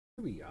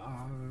We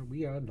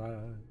are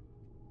live.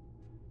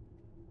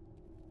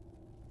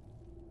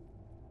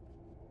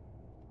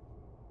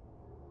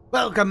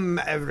 Welcome,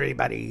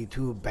 everybody,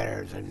 to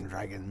Bears and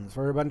Dragons,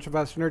 where a bunch of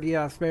us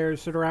nerdy-ass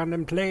bears sit around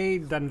and play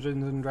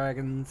Dungeons and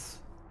Dragons.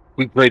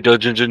 We play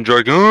Dungeons and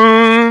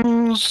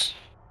Dragons.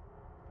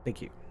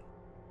 Thank you.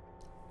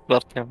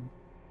 Welcome.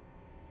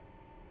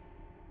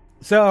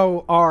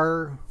 So,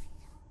 our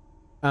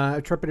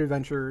intrepid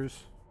adventurers,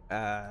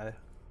 the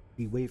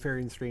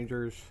wayfaring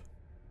strangers,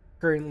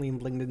 currently in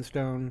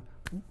Blingdenstone.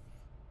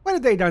 What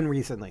have they done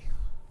recently?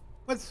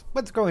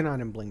 What's going on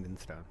in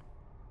Blingdenstone?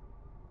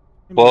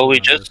 Well,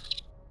 we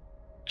just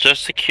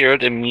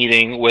secured a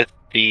meeting with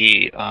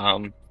the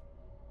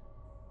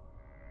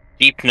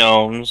deep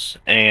gnomes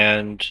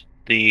and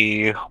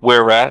the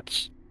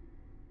were-rats.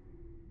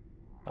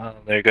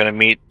 They're going to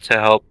meet to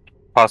help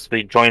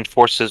possibly join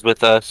forces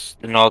with us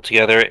and all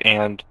together,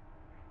 and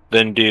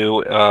then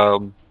do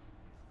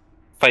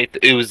fight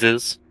the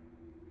oozes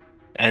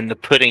and the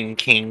Pudding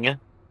King.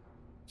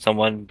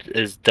 Someone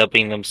is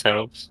dubbing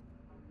themselves.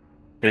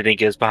 Who do you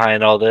think is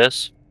behind all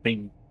this?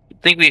 I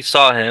think we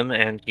saw him,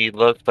 and he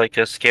looked like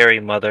a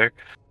scary mother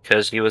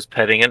because he was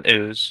petting an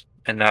ooze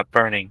and not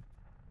burning.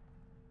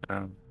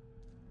 Um,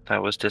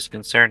 that was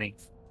disconcerting.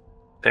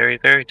 Very,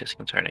 very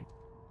disconcerting.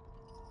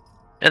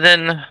 And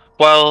then,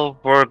 while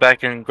we're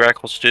back in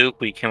Gracklestoop,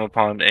 we came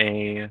upon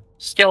a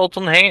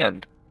skeleton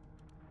hand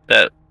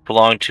that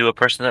belonged to a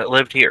person that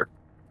lived here.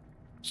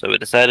 So we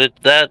decided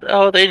that,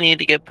 oh, they need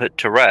to get put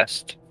to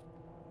rest.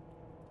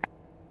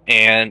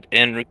 And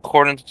in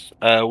accordance,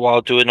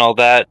 while doing all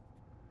that,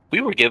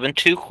 we were given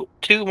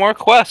two more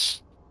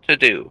quests to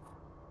do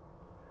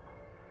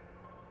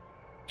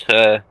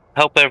to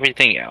help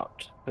everything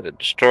out.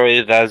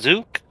 Destroy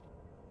Vazook,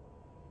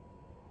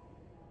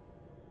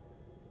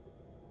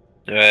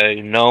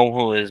 the gnome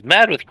who is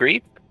mad with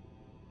grief,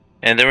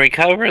 and then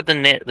recover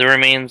the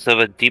remains of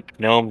a deep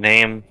gnome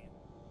named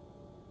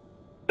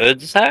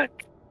Udsak?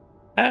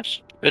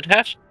 Udhash?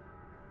 Udhask.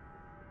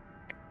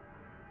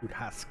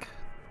 Udhask.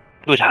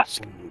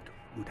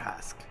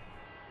 Udhask.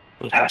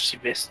 Udhash, you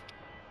missed.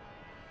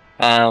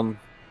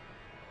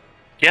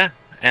 Yeah,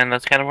 and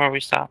that's kind of where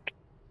we stopped.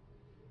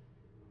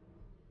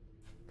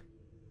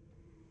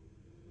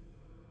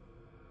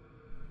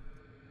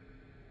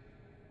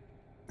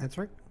 That's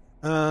right.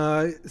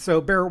 So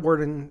Barrett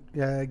Warden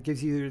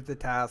gives you the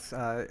task.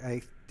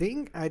 I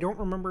don't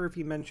remember if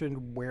he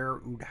mentioned where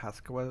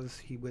Udhask was.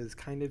 He was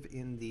kind of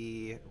in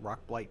the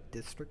Rockblight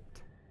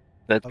district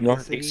The of the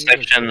northeast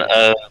city. section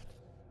of,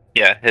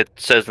 yeah, it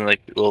says in the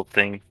little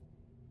thing.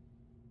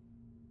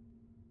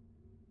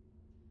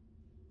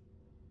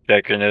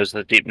 Becker knows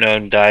the deep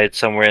gnome died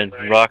somewhere in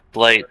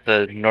Rockblight,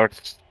 the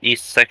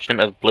northeast section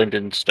of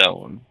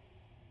Blindonstone.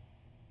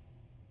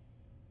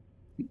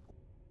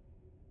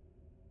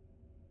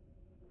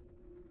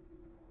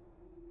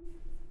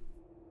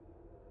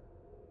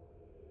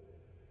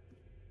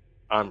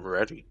 I'm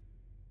ready.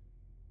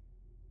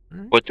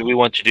 What do we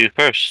want to do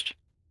first?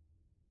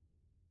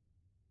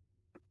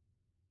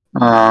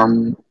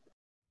 Um,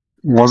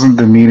 wasn't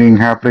the meeting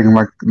happening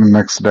like the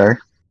next day?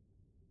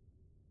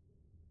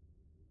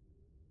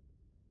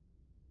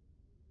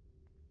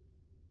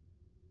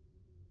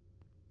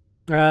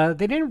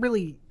 They didn't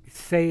really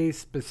say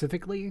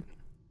specifically.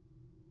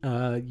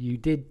 You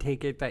did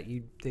take it that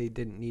they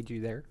didn't need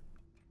you there.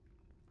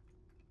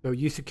 So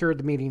you secured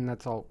the meeting.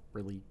 That's all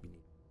really you need.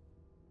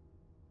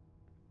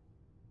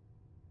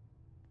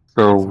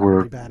 So I'm we're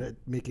really bad at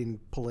making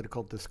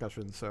political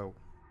discussions, so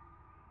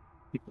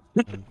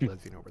I'm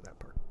glazing over that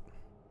part.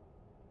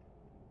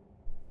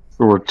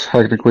 so we're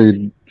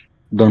technically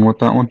done with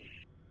that one.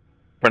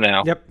 For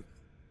now. Yep.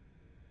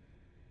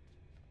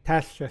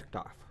 Task checked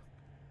off.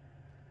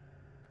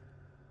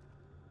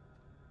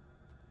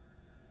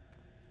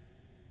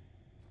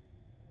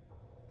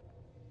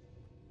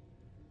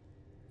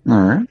 All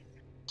right.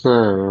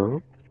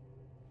 So,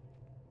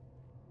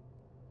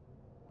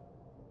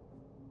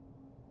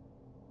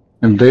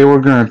 and they were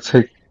gonna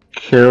take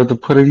care of the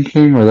Pudding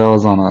King, or that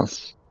was on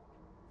us.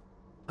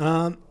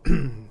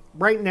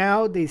 Right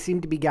now, they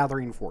seem to be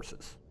gathering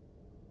forces.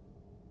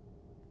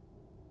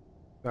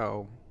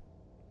 So,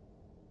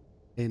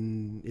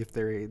 if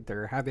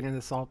they're having an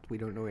assault, we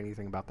don't know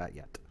anything about that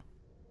yet.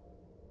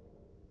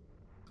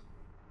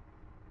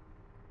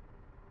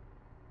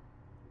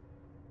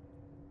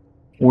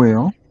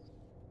 Well,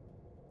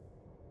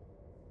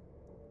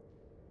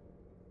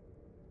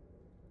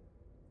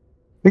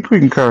 I think we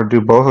can kind of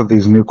do both of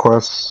these new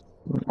quests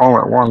all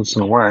at once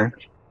in a way.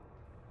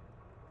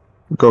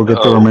 Go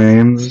get the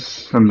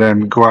remains, and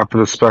then go after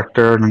the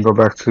Spectre, and then go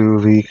back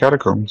to the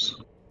catacombs.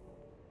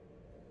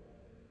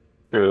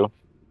 True.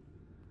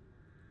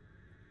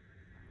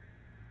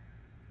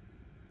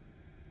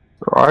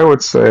 So I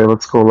would say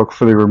let's go look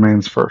for the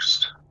remains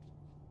first.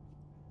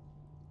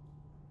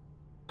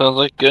 Sounds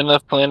like a good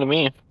enough plan to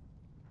me.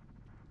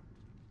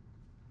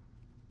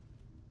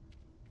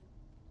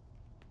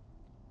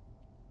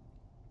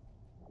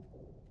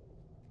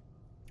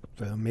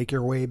 So make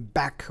your way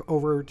back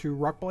over to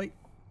Rockblight.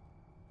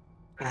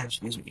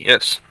 Excuse me.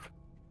 Yes.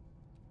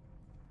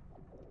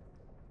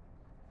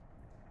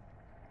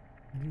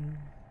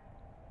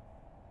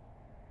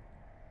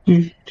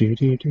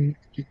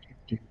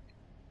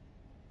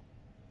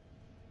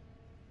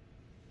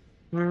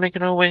 We're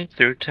making our way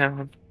through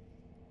town.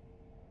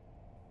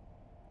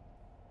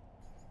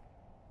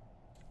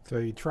 So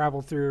you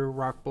travel through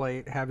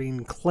Rockblight,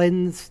 having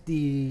cleansed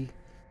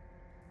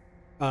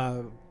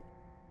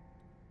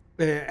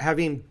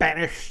having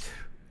banished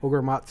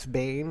Ogremot's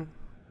Bane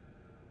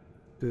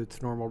to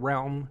its normal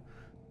realm,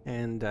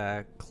 and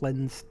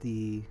cleansed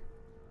the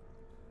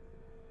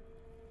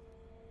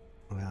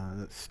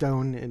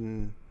stone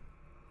in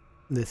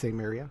the same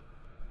area.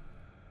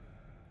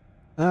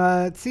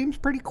 It seems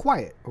pretty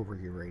quiet over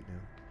here right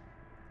now.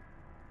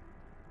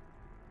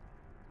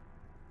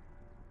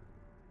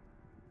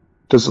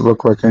 Does it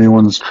look like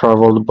anyone's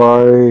traveled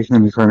by?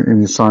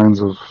 Any signs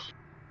of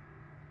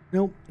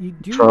Nope, you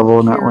do travel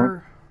in that way?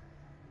 hear.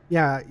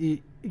 Yeah,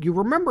 you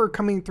remember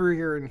coming through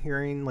here and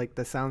hearing like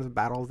the sounds of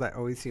battles that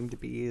always seem to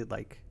be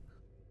like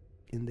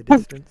in the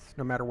distance,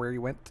 no matter where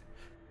you went.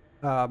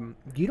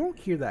 You don't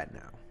hear that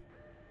now.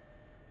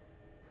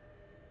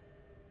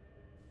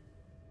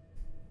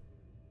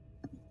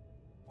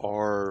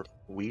 Are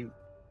we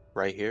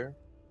right here?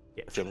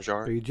 Yes. Jim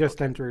Jar? So you just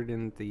Okay. entered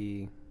in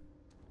the.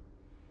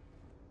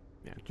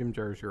 Yeah, Jim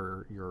Jar's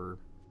your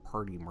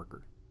party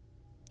marker.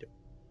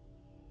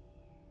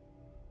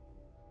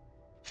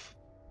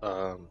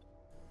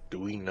 Do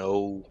we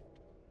know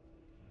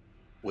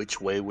which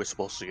way we're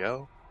supposed to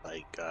go?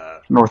 Like,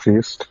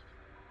 Northeast.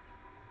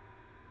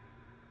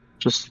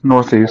 Just oh,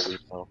 northeast. we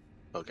know.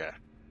 Okay.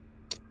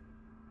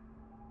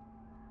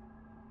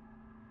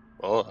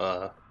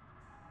 Well,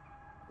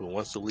 who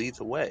wants to lead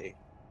the way?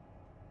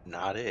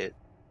 Not it.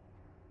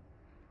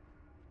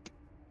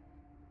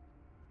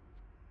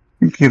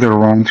 I think either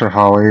Lawrence or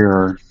Holly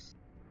or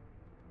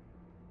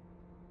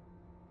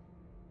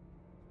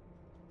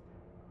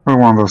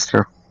one of those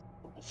two.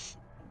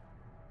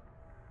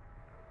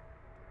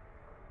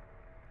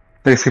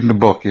 They seem the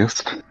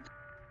bulkiest.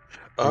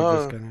 You're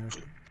just gonna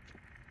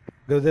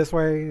go this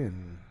way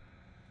and.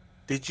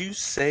 Did you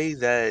say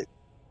that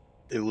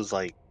it was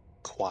like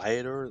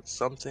quieter or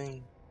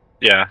something?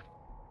 Yeah.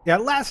 Yeah,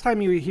 last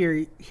time you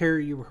you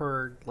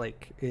heard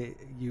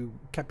you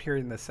kept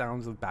hearing the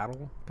sounds of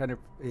battle. Kind of,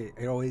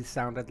 it always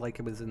sounded like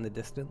it was in the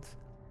distance.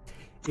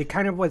 It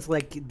kind of was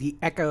like the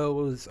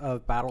echoes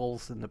of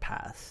battles in the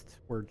past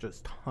were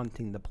just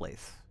haunting the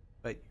place,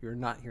 but you're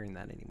not hearing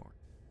that anymore.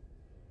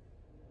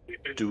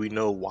 Do we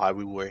know why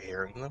we were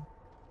hearing them?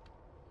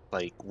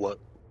 Like, what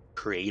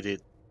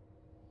created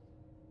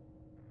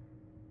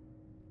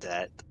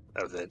that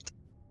event?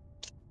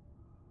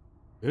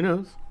 Who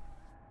knows?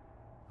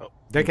 Oh,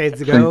 Decades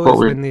think ago what is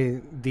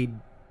we-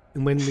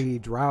 when the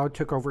Drow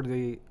took over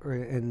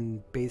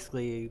and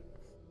basically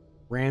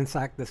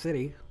ransacked the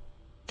city.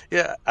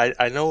 yeah,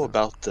 I know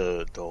about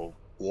the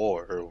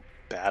war or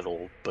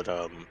battle, but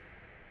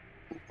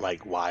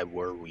like, why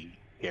were we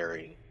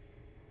hearing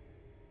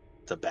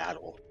the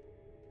battle?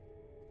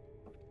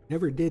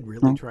 Never did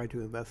really try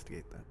to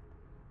investigate that.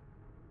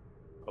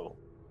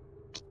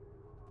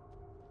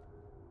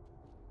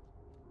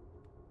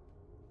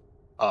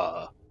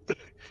 Oh,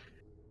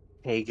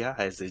 hey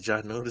guys, did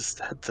y'all notice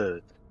that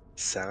the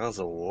sounds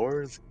of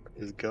wars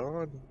is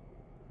gone?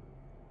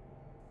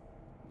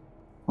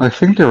 I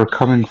think they were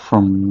coming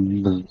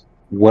from the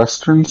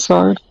western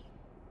side.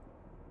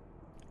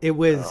 It Oh,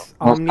 was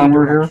Last time we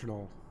were here?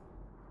 omnidirectional.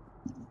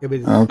 It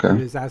Okay.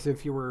 was as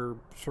if you were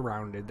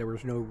surrounded. There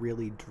was no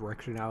really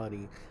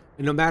directionality.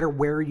 And no matter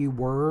where you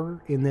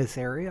were in this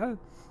area,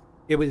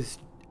 it was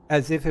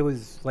as if it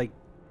was like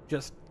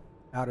just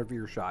out of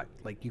your shot.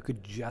 Like you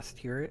could just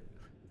hear it.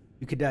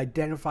 You could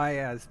identify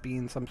as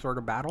being some sort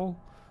of battle,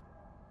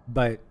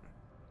 but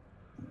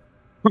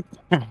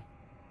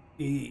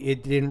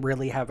it didn't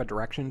really have a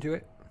direction to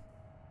it.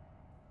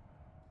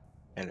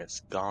 and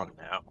it's gone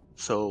now.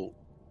 So,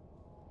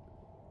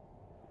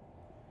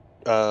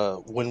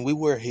 when we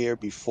were here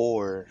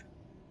before,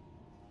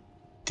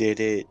 did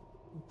it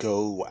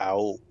go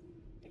out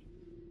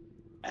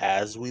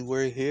as we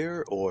were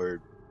here,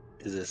 or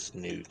is this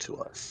new to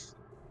us?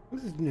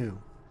 This is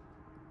new.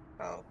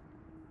 Oh.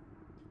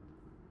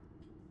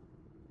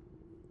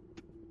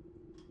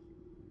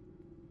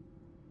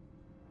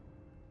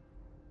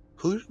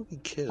 Who did we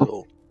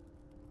kill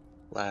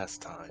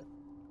last time?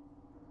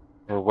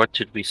 Or what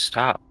did we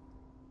stop?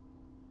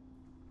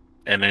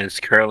 And is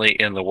currently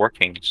in the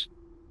workings.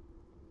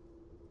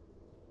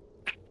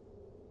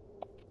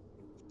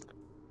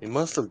 We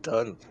must have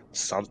done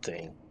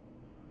something.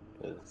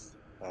 'Cause,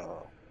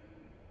 oh.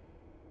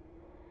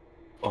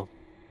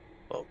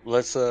 Well,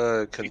 let's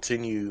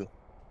continue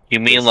You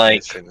mean this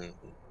like mission.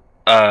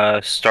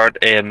 start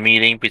a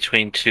meeting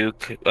between two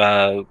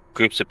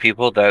groups of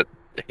people that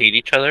hate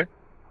each other?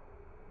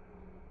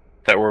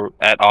 That were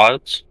at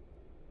odds?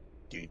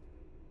 Do you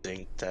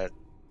think that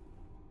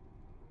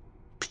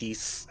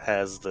peace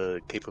has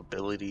the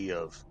capability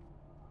of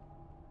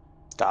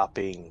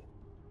stopping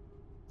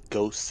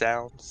ghost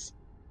sounds?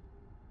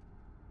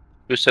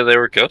 Who said they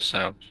were ghost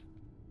sounds?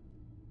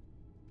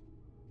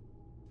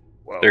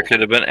 Well, There could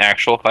have been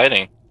actual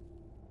fighting.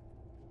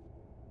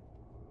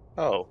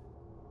 oh.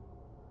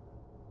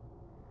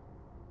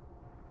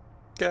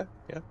 Yeah,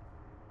 yeah.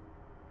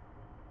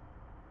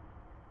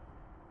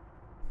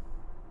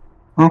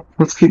 Well,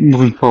 let's keep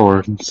moving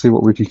forward and see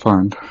what we can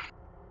find.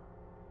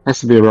 Has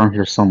to be around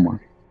here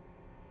somewhere.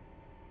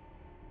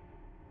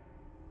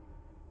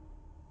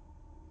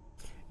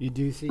 You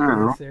do see in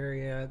Oh. this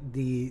area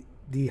the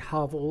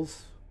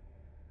hovels,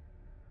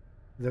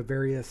 the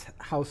various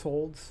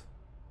households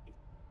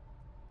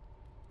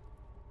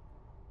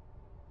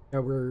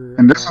that were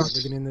And this is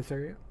living in this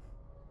area.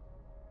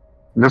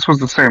 this was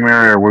the same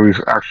area where we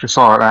actually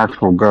saw an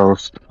actual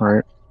ghost,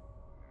 right?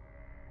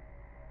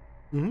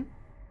 Mm-hmm.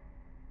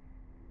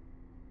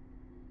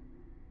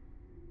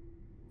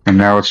 And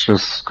now it's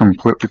just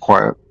completely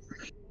quiet.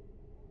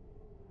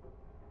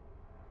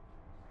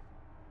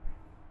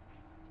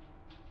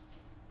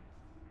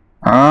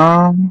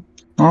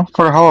 Well,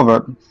 for the hell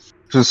of it,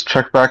 just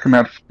check back in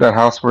that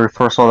house where we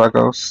first saw that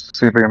ghost,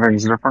 see if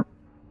anything's different.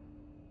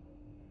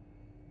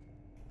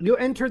 You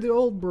enter the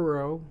old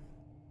burrow.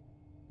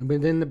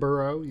 Within the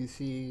burrow, you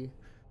see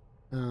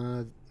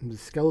the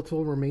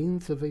skeletal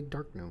remains of a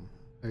dark gnome,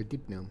 a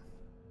deep gnome.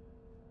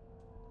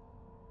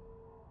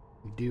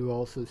 You do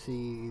also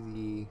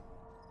see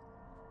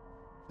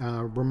the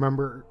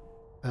remember.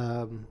 I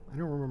don't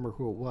remember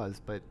who it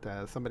was, but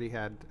somebody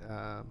had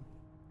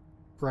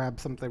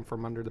grabbed something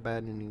from under the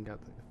bed and he got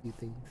like, a few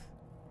things.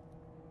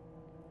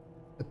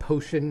 A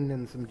potion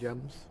and some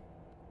gems.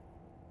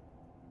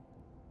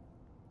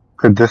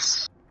 Could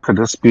this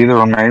be the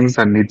remains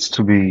that needs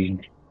to be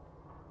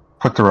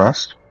put to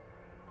rest?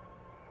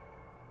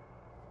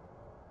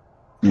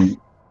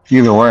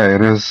 Either way,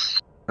 it is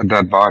a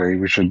dead body.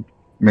 We should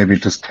maybe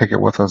just take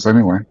it with us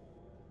anyway.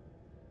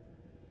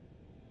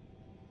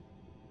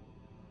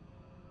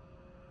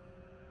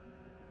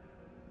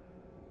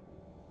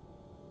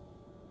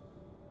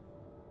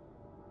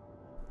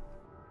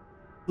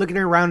 Looking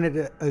around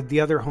at the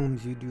other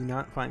homes, you do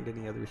not find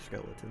any other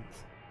skeletons.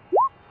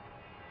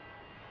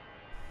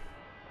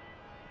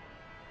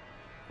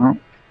 Well,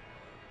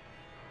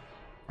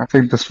 I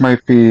think this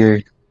might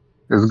be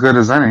as good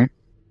as any,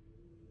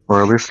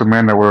 or at least the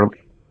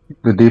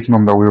deep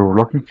gnome that we were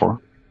looking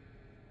for.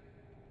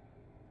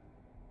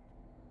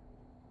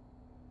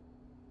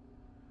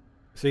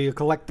 So you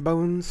collect the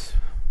bones.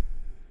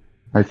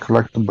 I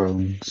collect the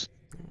bones.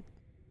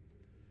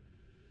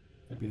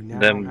 You now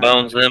Them have,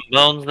 bones, them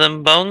bones,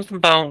 them bones, them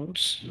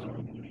bones.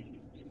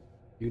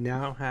 You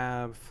now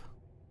have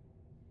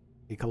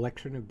a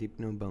collection of deep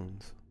gnome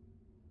bones.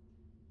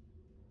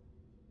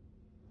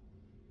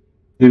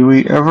 Did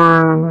we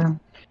ever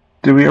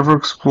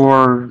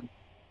explore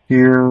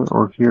here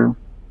or here?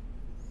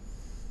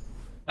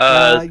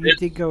 You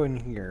did go in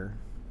here.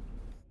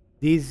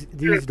 These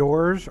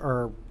doors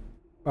are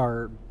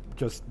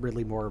just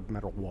really more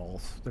metal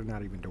walls. They're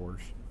not even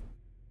doors.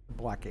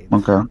 Blockades.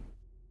 Okay.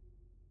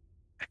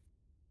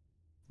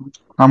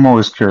 I'm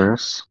always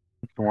curious.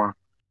 If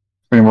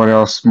anybody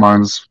else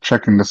minds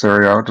checking this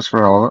area out just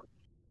for all of it?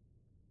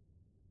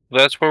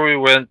 That's where we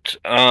went.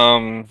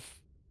 Oh,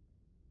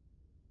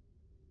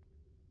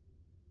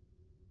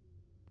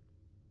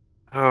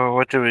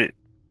 what did we?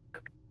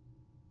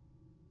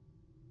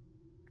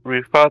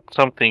 We fought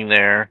something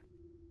there.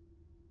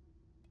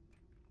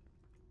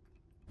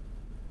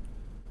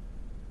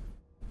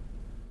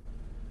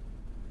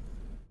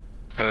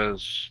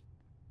 Because.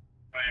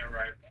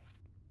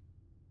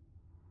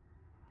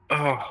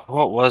 Oh,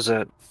 what was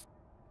it?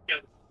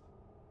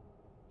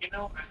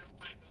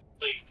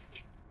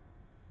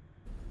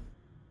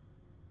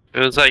 It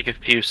was like a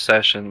few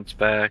sessions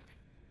back.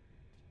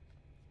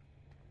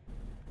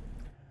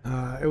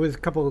 It was a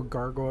couple of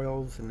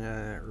gargoyles and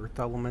earth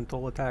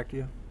elemental attacked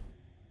you.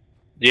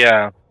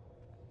 Yeah.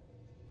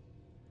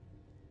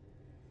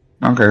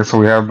 Okay, so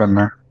we have been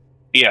there.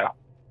 Yeah.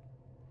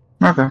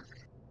 Okay.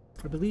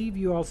 I believe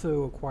you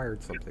also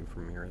acquired something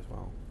from here as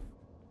well.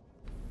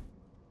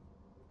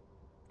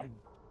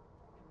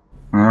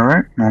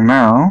 Alright, well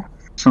now,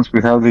 since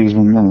we have these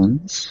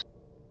remains,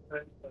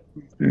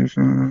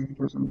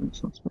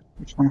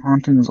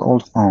 haunting his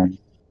old home.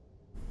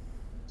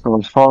 So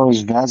as far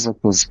as Vazek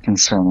is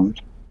concerned,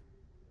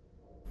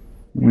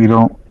 we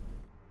don't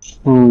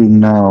truly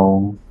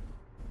know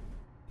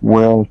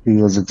where he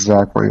is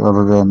exactly,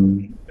 other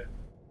than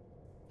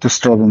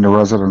disturbing the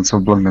residents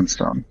of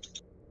Blindenstone.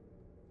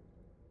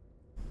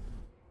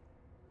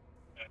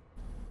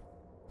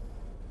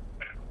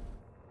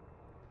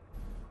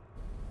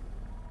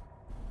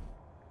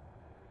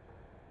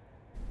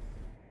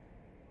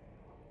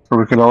 So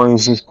we could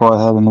always just go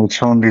ahead and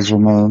return these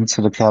remains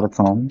to the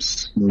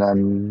catacombs, and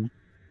then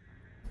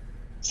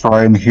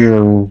try and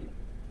hear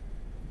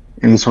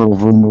any sort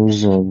of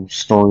rumors or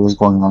stories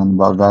going on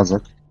about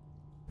Vazek.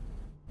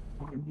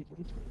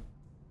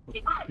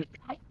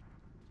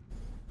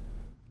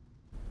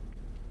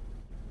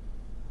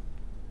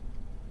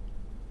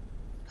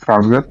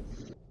 Sounds good?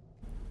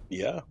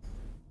 Yeah.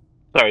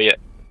 Sorry, yeah.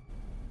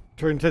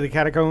 Turn to the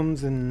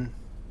catacombs and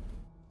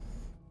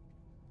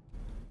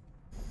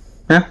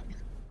Yeah,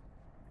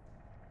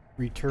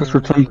 return. let's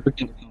return to the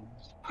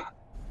catacombs.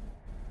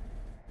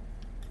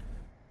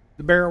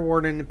 The Barrow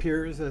Warden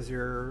appears as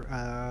your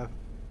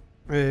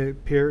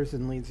appears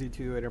and leads you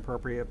to an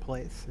appropriate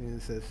place. And he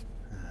says,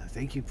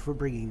 "Thank you for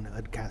bringing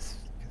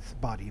Udcast's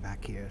body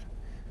back here.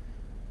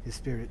 His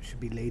spirit should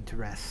be laid to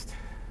rest.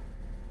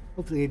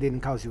 Hopefully, it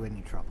didn't cause you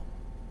any trouble."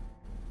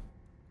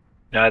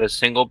 Not a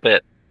single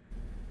bit.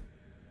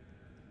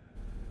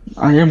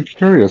 I am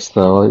curious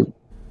though.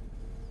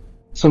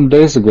 Some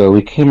days ago,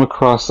 we came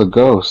across a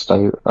ghost.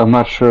 I'm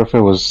not sure if it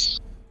was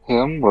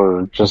him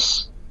or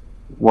just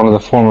one of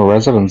the former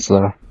residents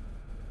there.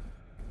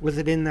 Was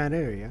it in that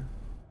area?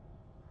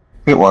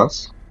 It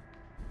was.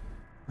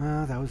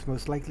 That was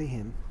most likely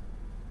him.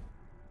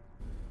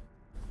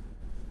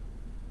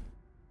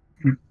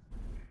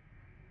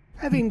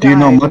 Having Do you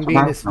know died much and being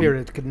a about him?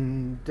 spirit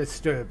can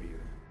disturb you.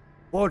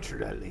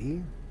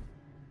 Fortunately,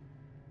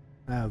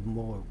 I have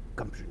more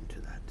gumption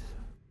to that.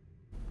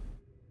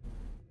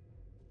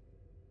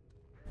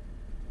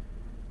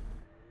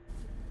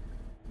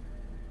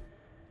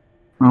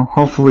 Well,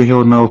 hopefully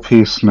he'll know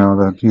peace now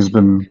that he's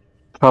been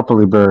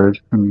properly buried,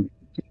 and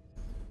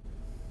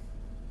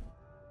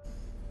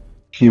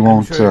he I'm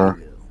won't. sure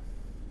he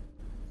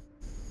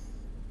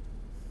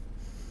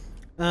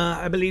will.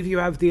 I believe you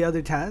have the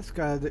other task.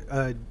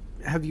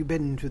 Have you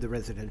been to the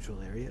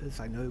residential areas?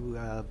 I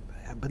know.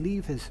 I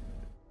believe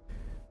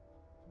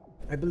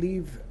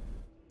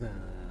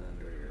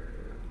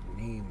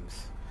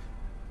names.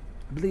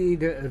 I believe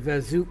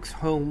Vazuk's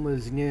home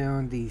was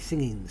near the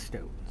Singing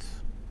Stones.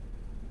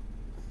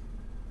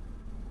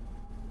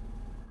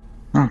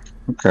 Oh,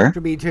 okay.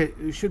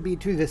 Should be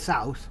to the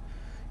south.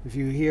 If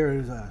you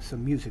hear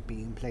some music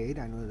being played,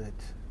 I know that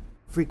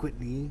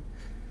frequently,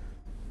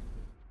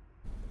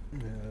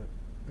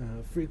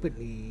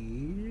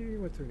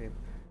 what's her name?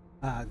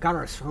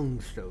 Gara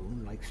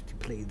Songstone likes to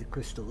play the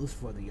crystals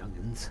for the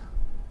youngins.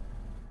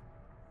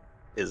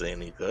 Is it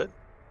any good?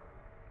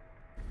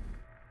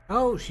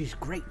 Oh, she's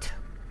great.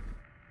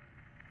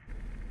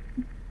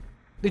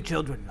 The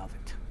children love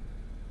it.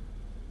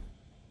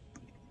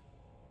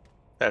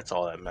 That's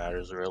all that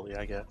matters, really,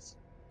 I guess.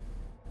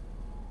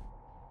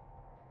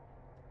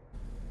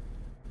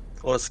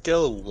 On a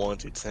scale of 1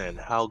 to 10,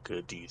 how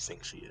good do you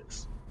think she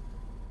is?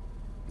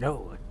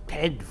 No, a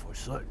 10 for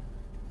certain.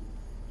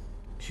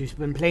 She's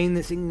been playing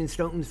the Singing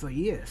Stones for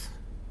years.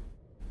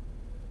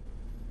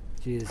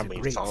 She is How a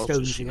many great songs stone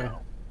does she singer.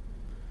 know?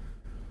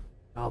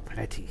 Oh,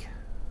 plenty.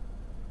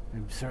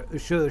 I'm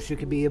sure she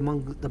could be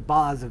among the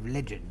bars of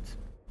legends,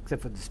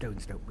 except for the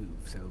stones don't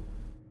move, so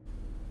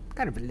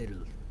kind of a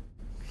little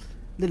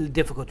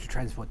difficult to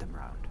transport them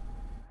around.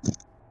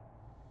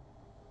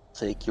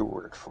 Take your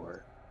word for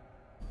it.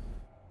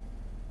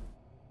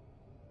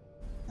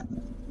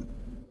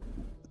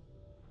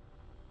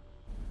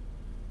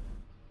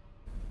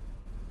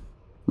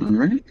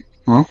 Alright.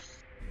 Well,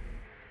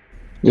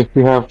 if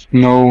you have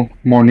no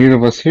more need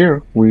of us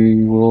here,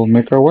 we will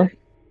make our way.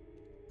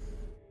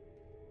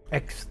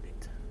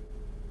 Excellent.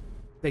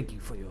 Thank you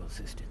for your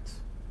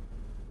assistance.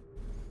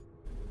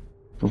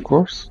 Of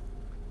course.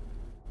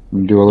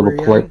 And do a little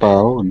polite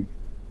bow and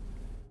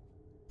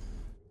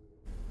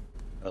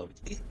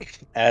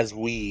As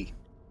we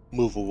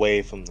move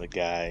away from the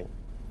guy,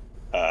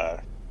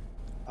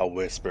 I'll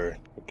whisper,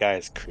 "The guy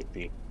is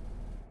creepy."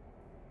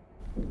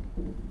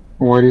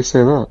 why do you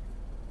say that?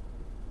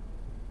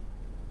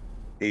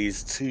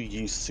 He's too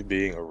used to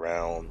being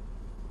around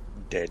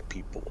dead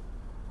people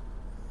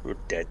or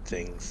dead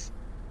things.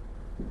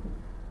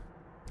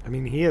 I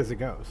mean, he is a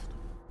ghost.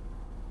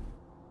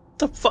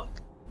 The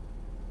fuck?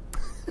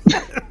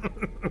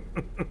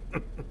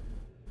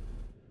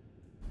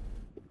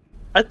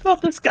 I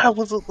thought this guy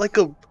was like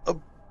a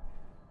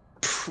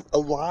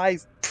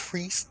live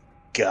priest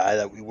guy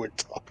that we were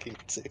talking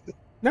to.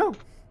 No,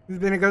 he's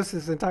been a ghost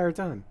this entire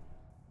time.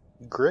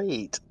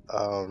 Great.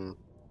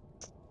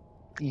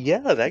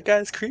 Yeah, that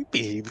guy's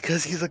creepy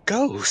because he's a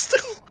ghost.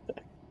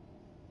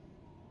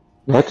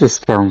 That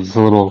just sounds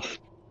a little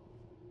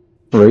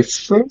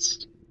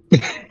racist?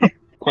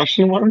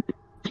 Question mark?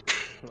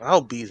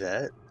 I'll be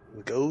that.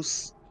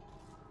 Ghosts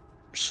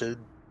should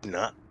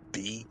not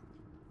be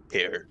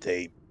here.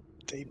 They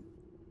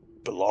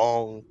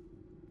belong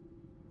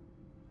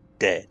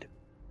dead.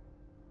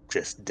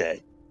 Just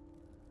dead.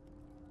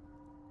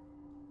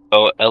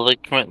 Oh,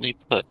 eloquently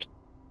put.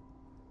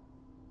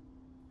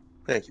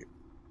 Thank you.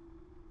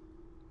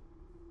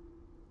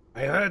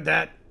 I heard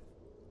that.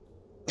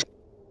 It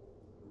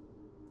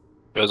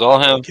was all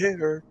him.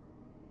 Care.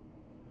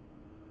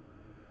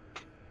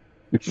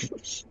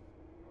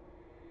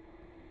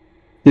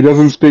 He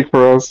doesn't speak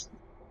for us.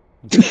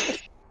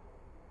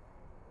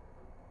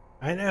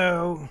 I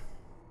know.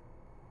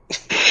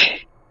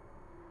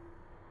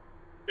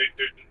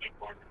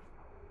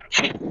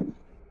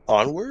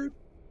 Onward?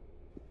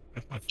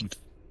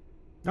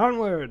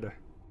 Onward.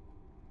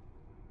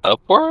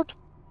 Upward?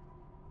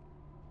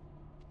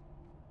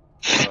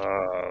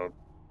 Southward?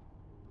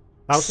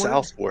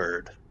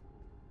 Southward.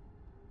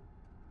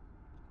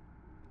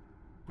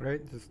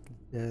 right? Just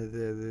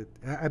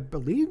I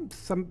believe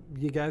some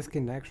you guys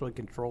can actually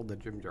control the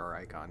gym jar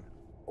icon.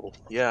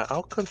 Yeah,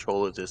 I'll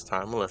control it this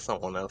time unless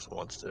someone else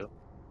wants to.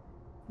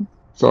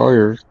 It's all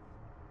yours.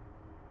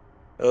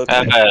 Okay.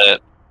 Have at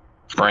it,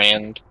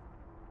 friend.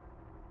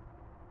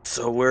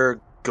 So we're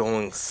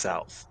going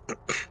south.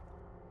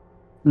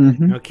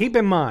 Mm-hmm. Now keep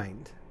in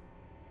mind,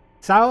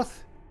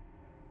 south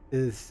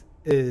is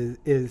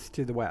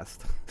to the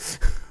west.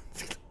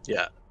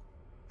 Yeah.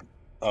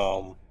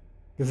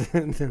 Because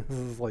this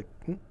is like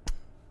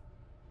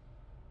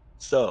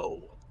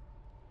So,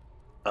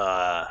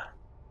 are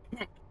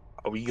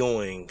we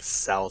going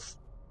southwest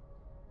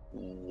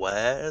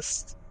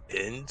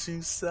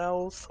into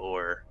south,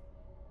 or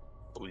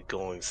are we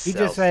going he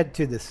just south? said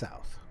to the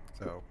south.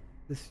 So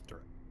this is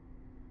direct.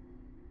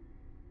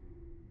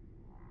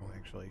 Oh,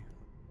 actually,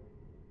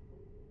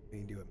 we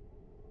can do it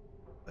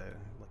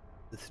like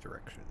this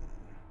direction.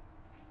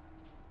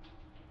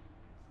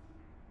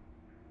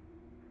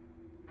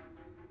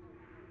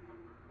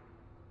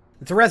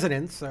 It's a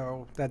residence,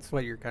 so that's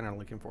what you're kind of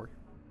looking for.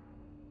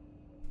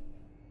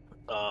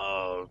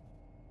 Uh,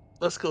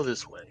 let's go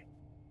this way.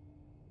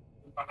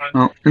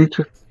 Oh,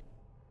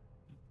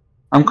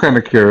 I'm kind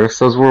of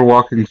curious. As we're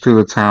walking through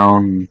the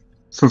town,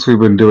 since we've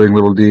been doing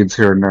little deeds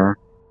here and there,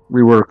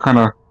 we were kind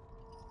of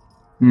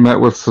met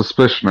with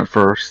suspicion at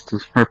first.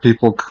 Are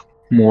people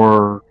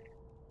more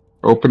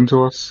open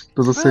to us?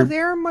 Does it seem?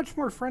 They're much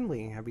more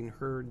friendly, having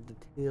heard the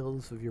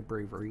tales of your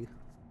bravery.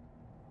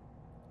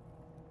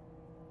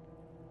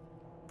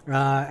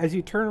 As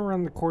you turn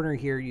around the corner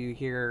here, you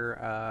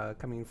hear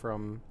coming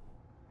from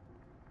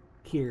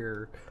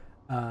here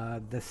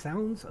the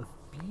sounds of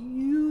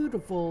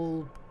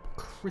beautiful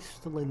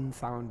crystalline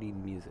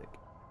sounding music.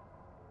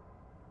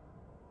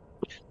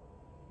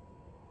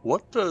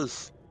 What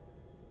does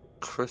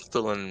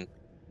crystalline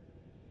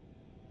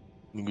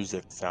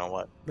music sound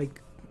like?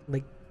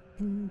 Like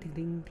ding ding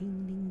ding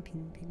ding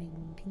ding ding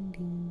ding ding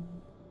ding.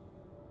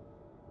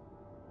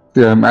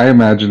 Yeah, I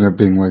imagine it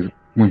being like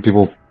when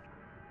people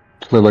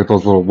play like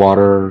those little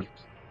water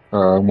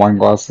wine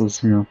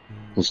glasses,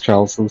 those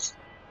chalices.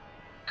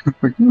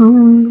 Like,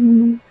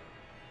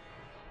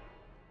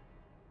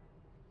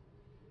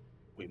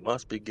 We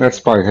must be that's getting.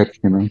 probably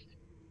hit.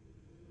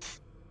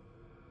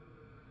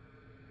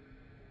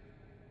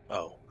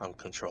 Oh, I'm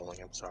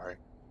controlling. I'm sorry.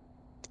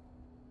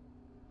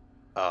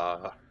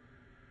 Uh,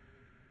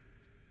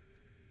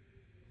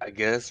 I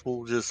guess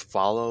we'll just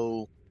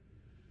follow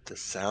the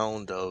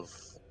sound of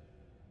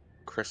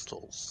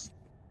crystals.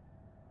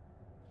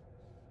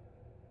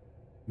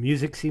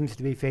 Music seems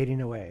to be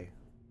fading away.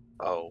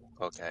 Oh,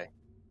 okay.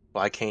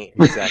 Well, I can't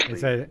I exactly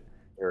said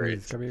hear it's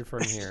it. coming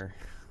from here.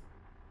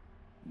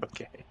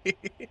 Okay.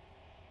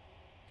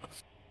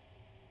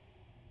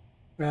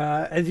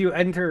 As you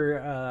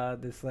enter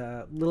this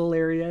little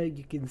area,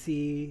 you can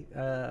see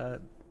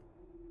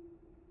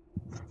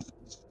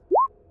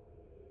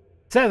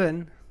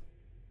 7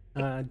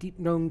 deep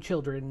gnome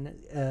children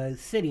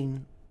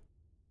sitting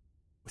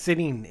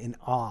in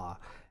awe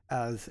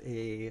as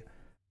a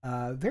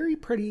very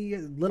pretty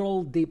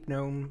little deep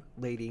gnome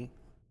lady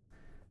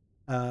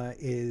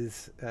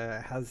is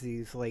has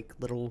these like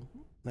little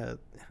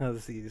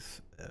has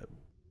these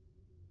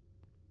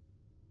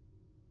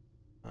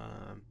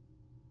um,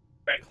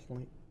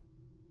 what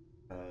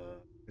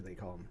do they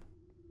call them?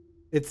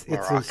 It's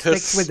those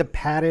sticks with Maracas. the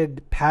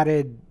padded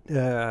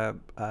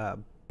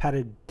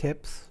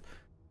tips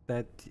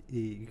that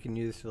you can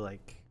use to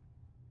like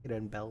hit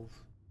in bells.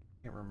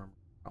 Can't remember what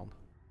it's called.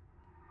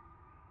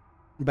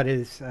 But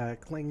it's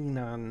clinging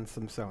on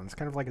some stones,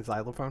 kind of like a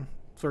xylophone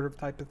sort of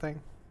type of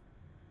thing,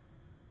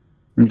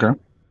 Okay.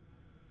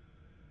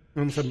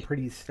 on some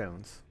pretty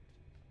stones.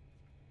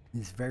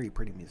 It's very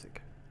pretty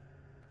music.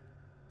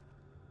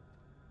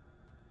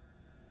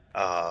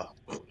 Uh,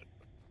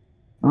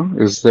 Oh,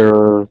 is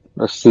there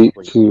a seat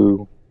wait,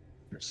 to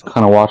there's kind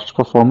something. of watch the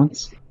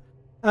performance?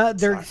 There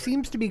Sorry.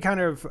 seems to be kind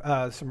of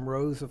some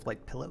rows of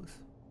like pillows.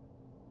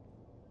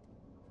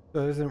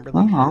 So there isn't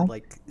really Oh,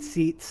 like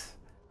seats.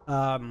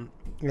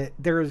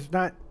 There is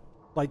not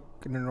like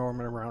an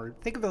enormous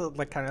amount. Think of it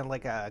like kind of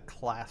like a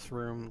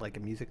classroom, like a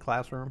music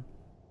classroom,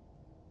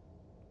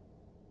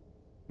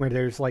 where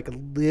there's like a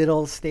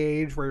little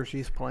stage where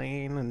she's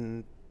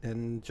playing,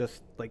 and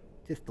just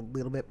a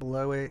little bit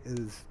below it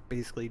is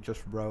basically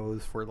just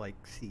rows for like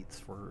seats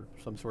for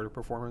some sort of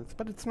performance.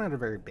 But it's not a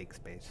very big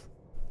space.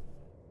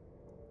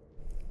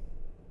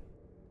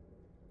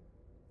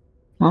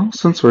 well,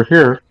 since we're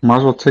here, might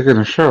as well take in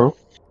a show.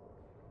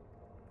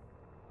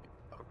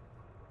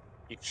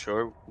 You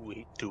sure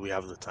we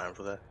have the time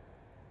for that?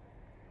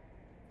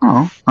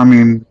 Oh, I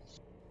mean,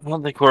 I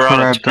don't think we're on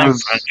a Karad time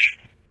does. crunch.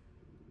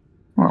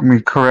 Well, I mean,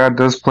 Karad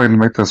does plan to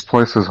make this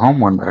place his home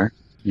one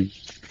day.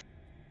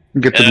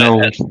 Get to And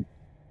know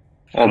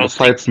I all the don't think,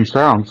 sights and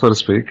sounds, so to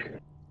speak.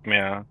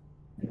 yeah.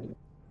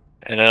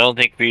 And I don't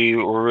think we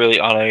were really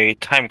on a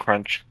time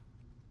crunch.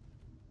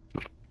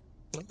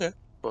 Okay.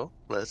 Well,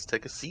 let's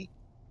take a seat.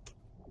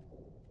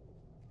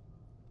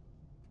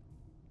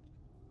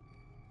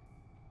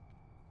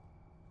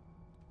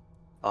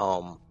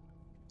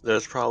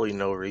 There's probably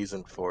no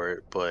reason for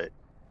it, but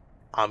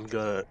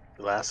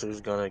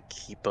Lasser's gonna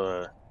keep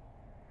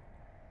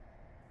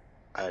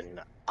an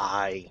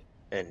eye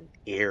and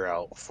ear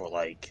out for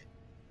like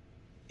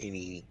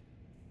any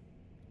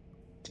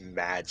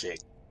magic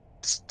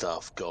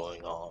stuff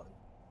going on.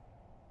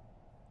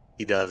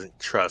 He doesn't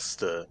trust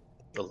the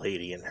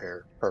lady and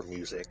her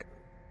music.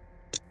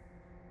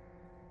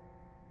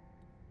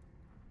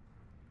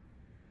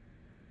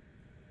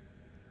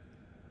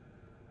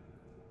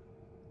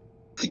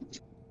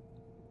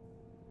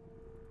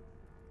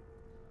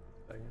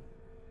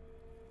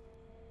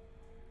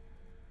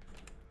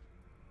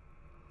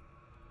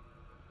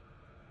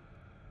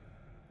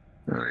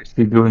 Is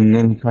he doing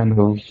any kind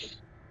of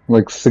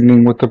like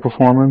singing with the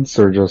performance,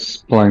 or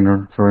just playing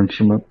her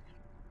instrument?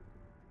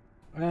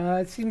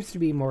 It seems to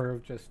be more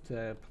of just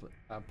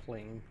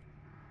playing.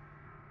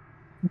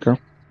 Okay.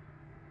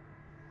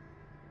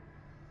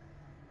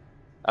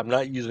 I'm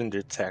not using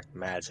detect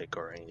magic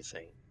or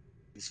anything.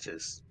 He's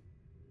just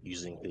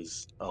using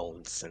his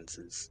own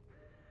senses.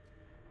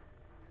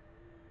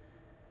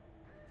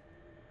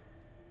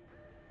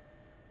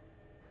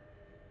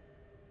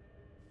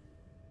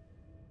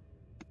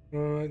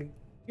 Give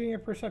me a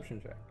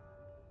perception check.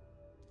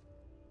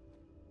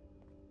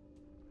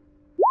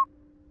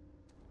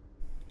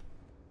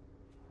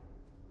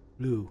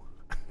 Blue.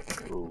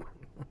 Ooh.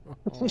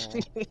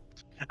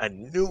 I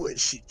knew it,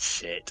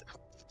 shit.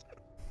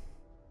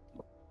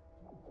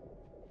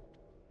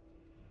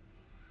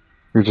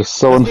 You're just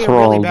so Must be a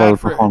really enthralled by the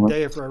bad performance.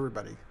 day for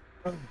everybody.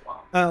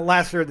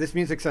 Lasser, this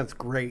music sounds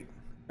great.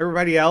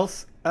 Everybody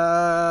else,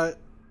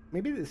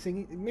 maybe the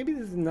singing, maybe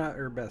this is not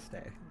her best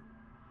day.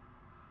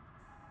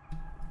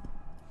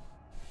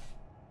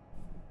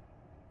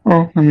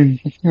 Well, I mean,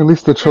 at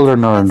least the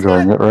children are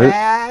enjoying it, right?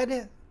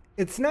 Bad.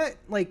 It's not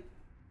like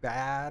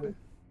bad.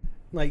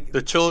 Like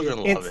The children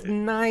love it's it.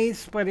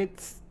 nice, but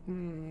it's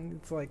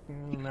like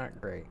not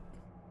great.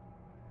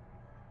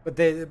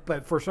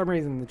 But for some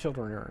reason the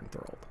children are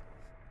enthralled.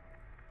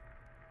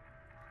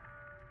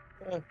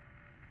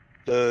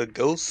 The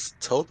ghost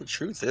told the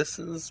truth. This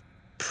is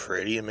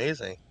pretty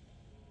amazing.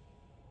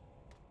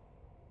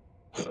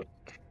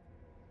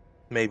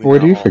 Maybe What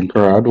not do you all. think,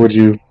 Rod?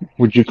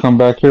 Would you come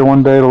back here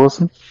one day to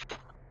listen?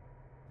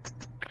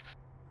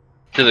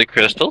 To the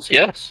crystals,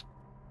 yes.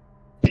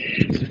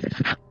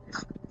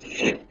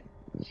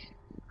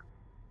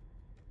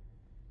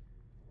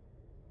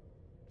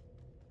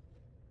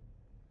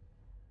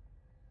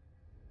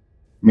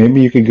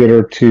 Maybe you could get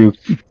her to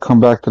come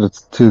back to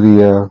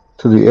the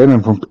inn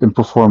and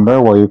perform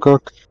there while you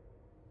cook.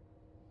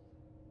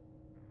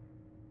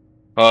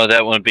 Oh,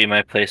 that wouldn't be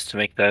my place to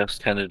make those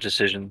kind of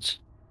decisions.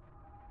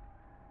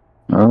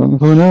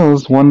 Who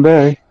knows? One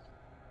day,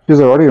 she's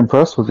already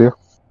impressed with you.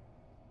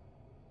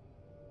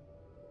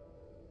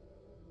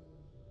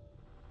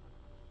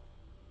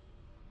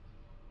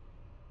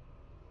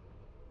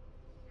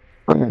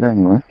 But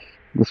anyway,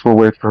 guess we'll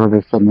wait for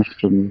her to finish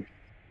and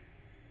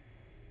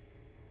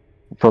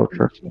approach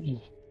her.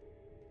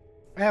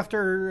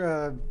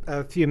 After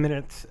a few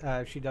minutes,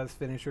 she does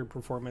finish her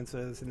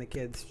performances, and the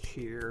kids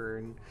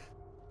cheer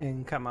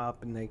and come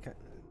up,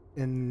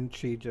 and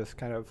she just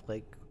kind of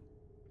like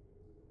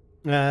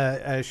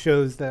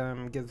shows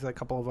them, gives a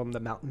couple of them the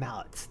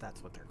mallets.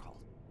 That's what they're called,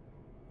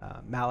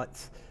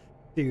 mallets.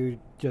 To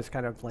just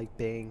kind of like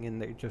bang,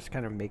 and they just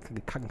kind of make the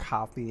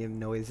cacophony of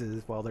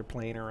noises while they're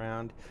playing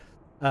around.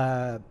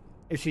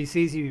 If she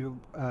sees you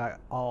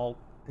all,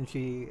 and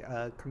she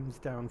comes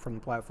down from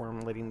the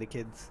platform, letting the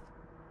kids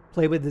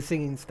play with the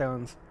singing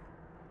stones,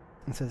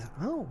 and says,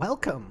 "Oh,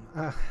 welcome.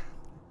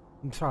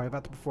 I'm sorry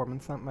about the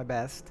performance, not my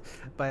best,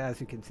 but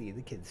as you can see,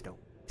 the kids don't."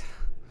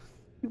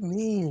 What do you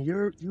mean?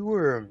 You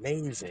were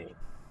amazing.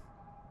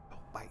 Oh,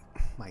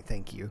 my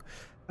thank you.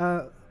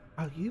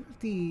 Are you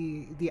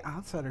the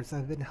outsiders that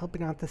have been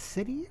helping out the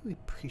city? We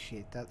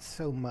appreciate that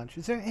so much.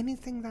 Is there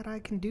anything that I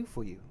can do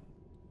for you?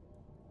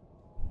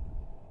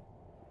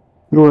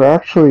 We were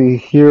actually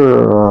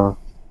here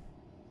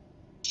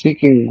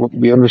seeking what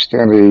we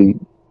understand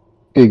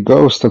a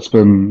ghost that's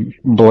been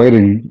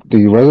blading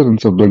the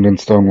residents of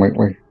Blingdenstone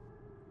lately.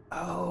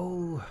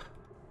 Oh,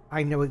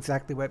 I know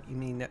exactly what you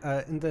mean.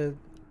 In the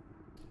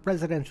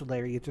residential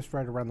area, just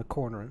right around the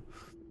corner.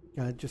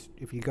 Just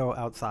if you go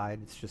outside,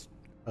 it's just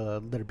a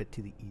little bit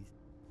to the east.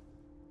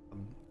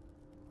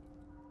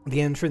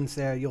 The entrance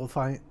there, you'll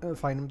find a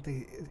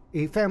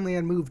family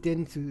had moved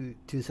into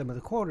some of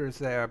the quarters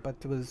there,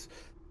 but was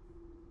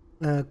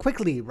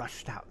quickly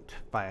rushed out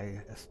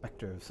by a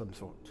specter of some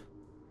sort.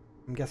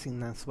 I'm guessing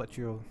that's what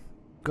you're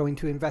going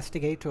to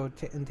investigate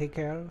and take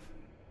care of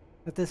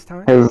at this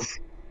time? Has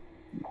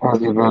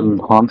he been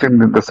haunting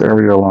this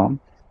area alone?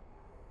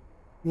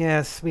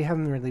 Yes, we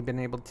haven't really been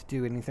able to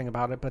do anything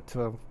about it, but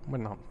we're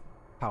not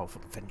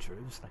powerful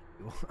adventurers like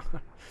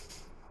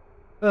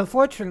you.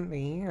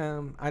 Fortunately,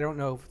 I don't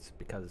know if it's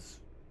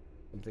because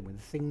something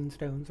with singing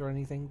stones or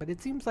anything, but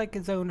it seems like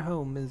his own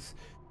home is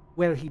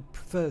where he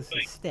prefers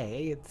to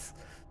stay.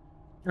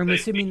 I'm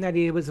assuming that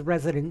he was a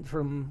resident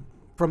from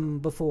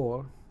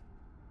before.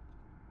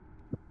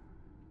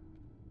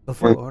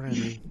 before and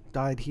he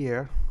died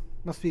here.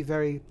 It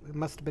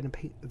must have been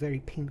a very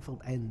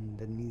painful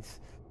end, and he's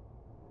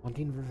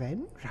wanting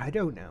revenge? I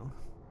don't know.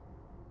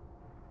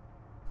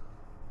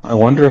 I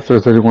wonder if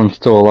there's anyone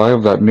still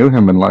alive that knew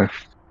him in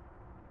life.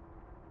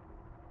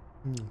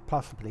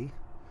 Possibly.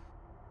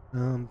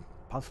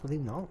 Possibly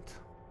not.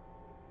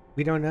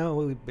 We don't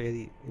know.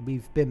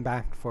 We've been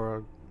back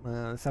for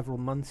several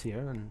months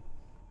here, and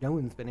no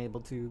one's been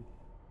able to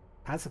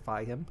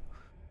pacify him.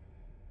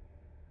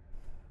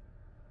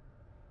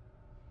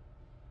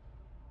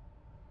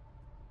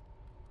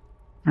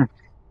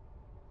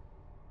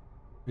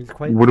 He's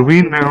quite Would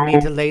we powerful. We need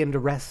know? to lay him to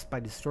rest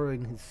by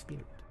destroying his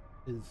spirit,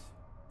 the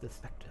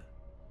specter,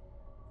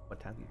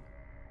 what have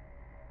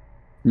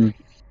you.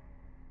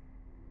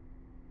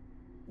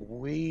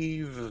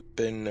 We've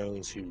been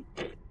known to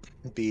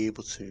be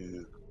able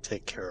to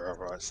take care of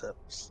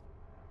ourselves.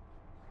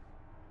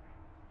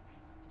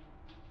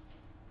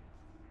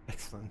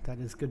 Excellent. That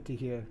is good to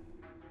hear.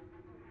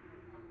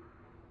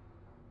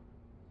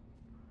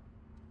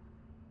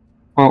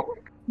 Well,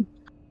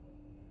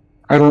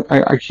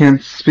 I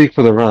can't speak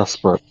for the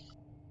rest, but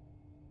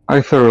I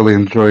thoroughly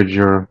enjoyed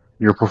your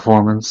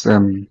performance,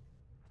 and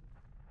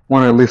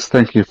want to at least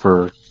thank you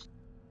for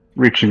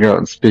reaching out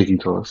and speaking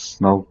to us.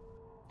 And I'll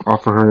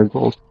offer her a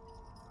gold.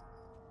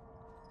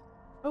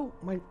 Oh,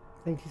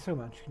 thank you so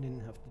much. You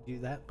didn't have to do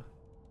that.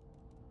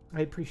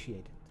 I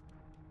appreciate it.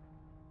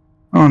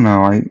 Oh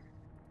no,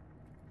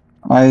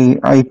 I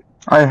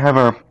have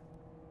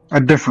a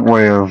different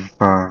way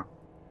of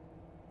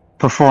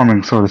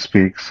performing, so to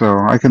speak. So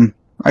I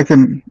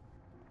can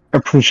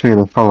appreciate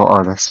a fellow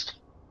artist.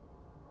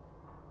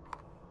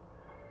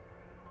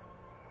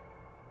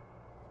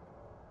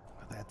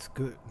 Well, that's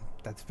good.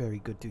 That's very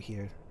good to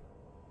hear.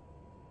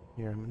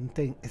 And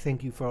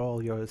thank you for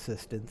all your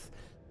assistance.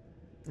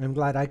 I'm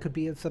glad I could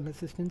be of some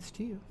assistance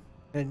to you.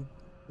 And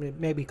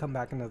maybe come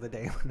back another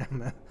day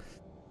when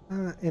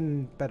I'm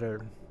in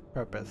better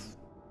purpose.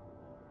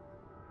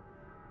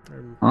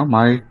 Well,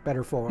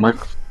 Better form.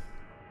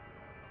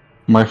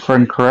 my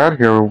friend Karad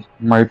here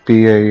might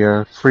be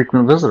a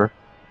frequent visitor.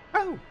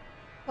 Oh,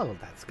 well,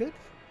 that's good.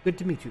 Good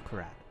to meet you,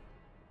 Karat.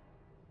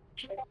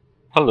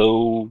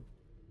 Hello.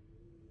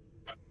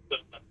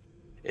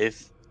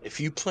 If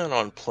you plan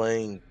on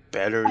playing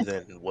better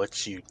than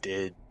what you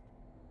did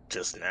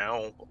just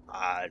now,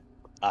 I'd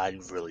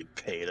really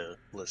pay to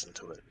listen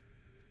to it.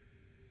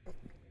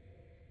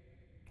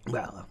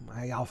 Well,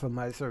 I offer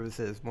my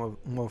services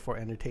more for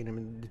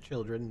entertainment of the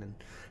children, and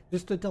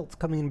just adults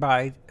coming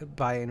by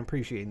and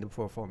appreciating the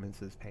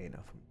performance is pay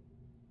enough.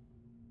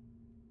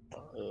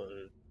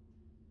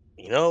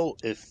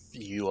 If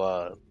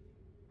you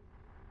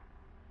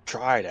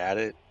tried at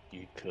it,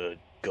 you could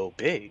go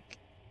big.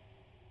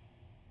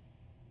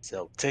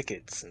 Sell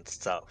tickets and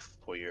stuff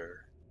for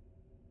your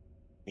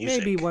music.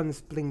 Maybe once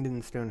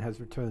Blingdenstone has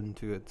returned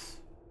to its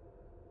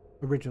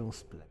original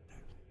splendor.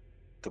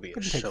 Could be a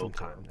Couldn't take show some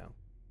time, though.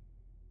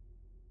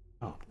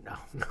 Oh, no,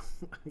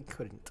 I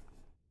couldn't.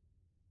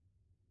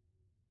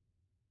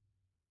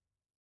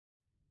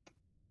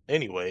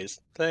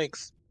 Anyways,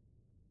 thanks.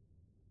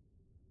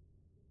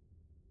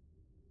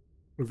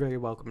 You're very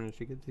welcome, and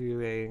she could do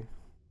a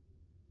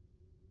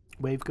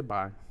wave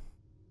goodbye.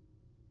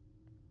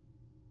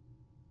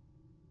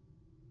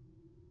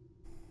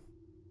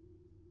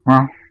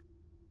 Well,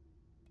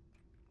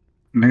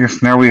 I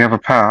guess now we have a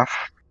path,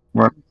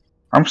 but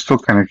I'm still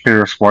kind of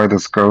curious why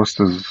this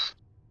ghost is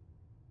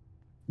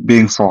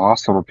being so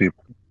hostile to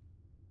people.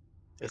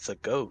 It's a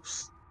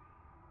ghost.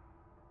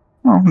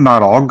 Well,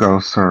 not all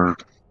ghosts are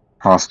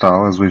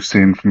hostile, as we've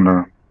seen from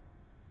the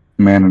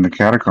man in the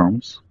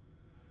catacombs.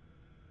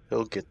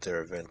 He'll get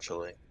there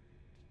eventually.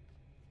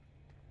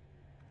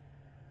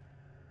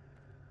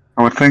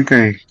 I would think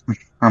a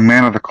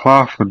man of the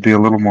cloth would be a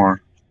little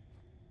more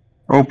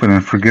open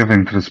and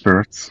forgiving to the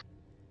spirits.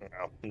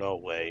 No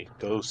way.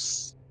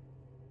 Ghosts.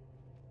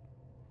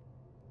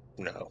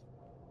 No.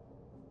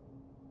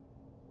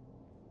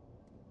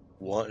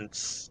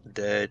 Once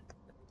dead.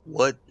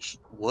 What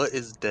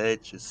is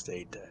dead should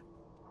stay dead.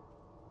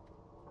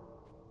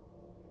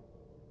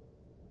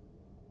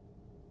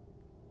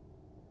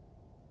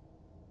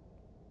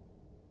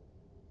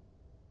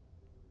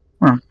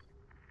 Well,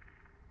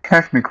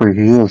 technically,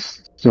 he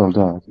is still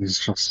dead. He's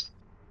just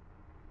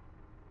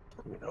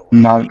No.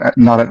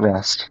 not at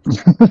rest.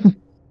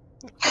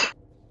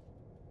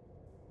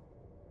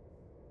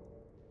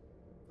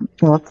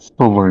 That's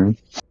hilarious.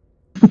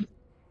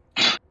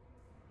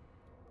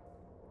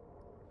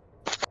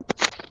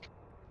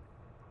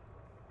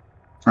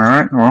 All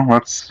right. Well,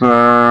 let's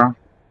go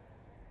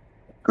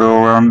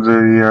around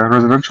the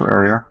residential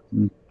area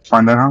and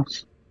find that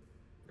house.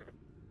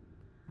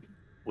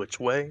 Which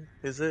way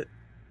is it?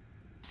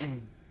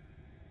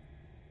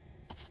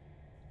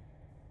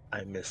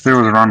 I missed It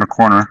was around the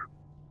corner.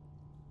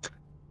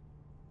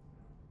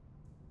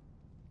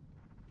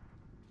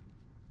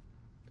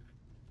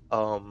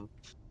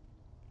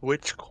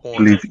 Which I corner?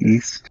 believe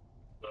east.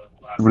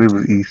 I believe it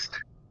was east.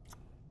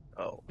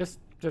 Oh.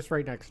 Just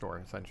right next door,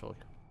 essentially.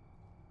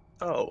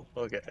 Oh,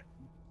 okay.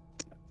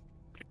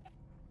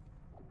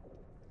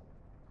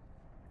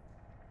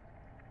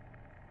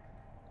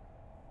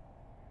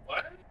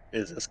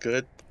 Is this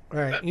good? All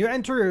right, you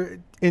enter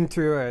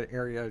into an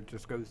area that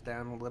just goes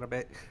down a little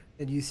bit,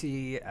 and you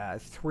see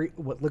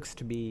what looks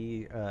to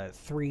be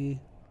three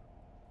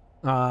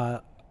uh,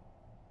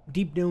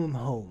 deep dome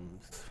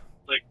homes.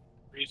 Like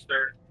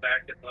restart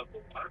back at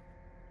level 1.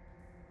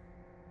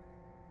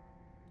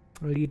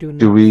 Well, you do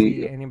Do not we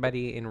see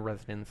anybody in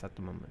residence at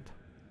the moment.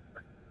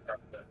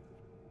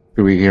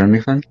 do we hear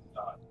anything?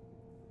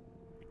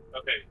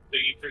 Okay, so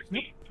you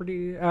proceed,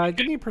 Pretty.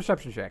 Give me a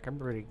perception check.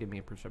 Everybody, give me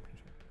a perception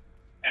check.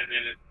 and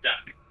then it's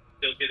done.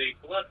 Still get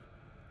a plus.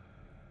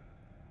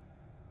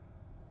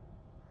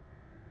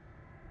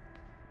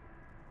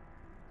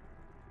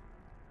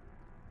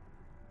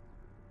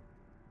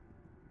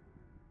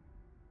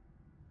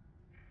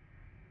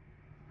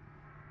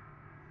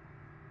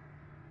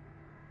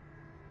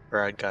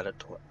 Brad got a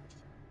 12.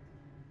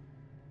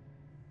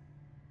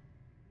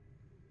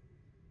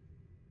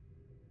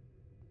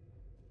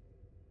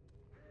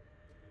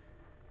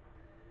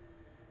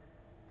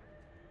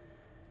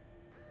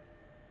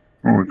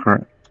 Oh,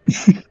 correct.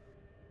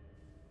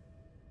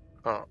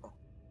 Oh.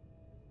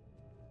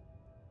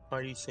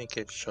 Why do you think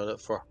it showed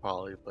up for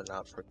Holly but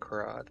not for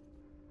Karad?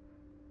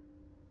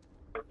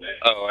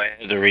 Oh, I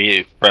had to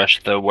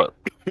refresh the what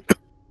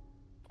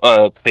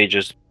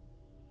pages.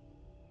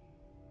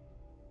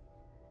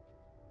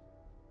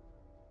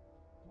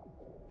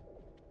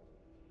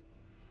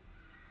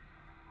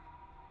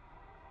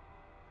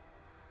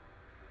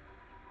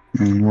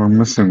 And we're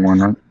missing one,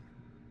 right?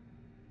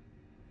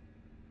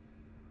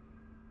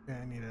 Yeah,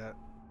 I need a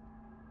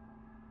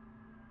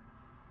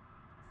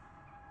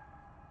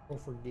roll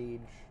for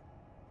gauge.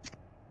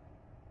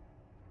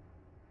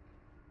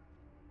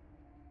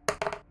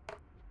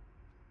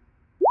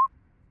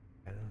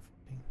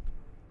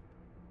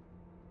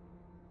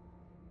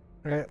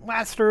 All right,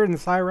 Laster and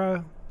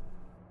Syra.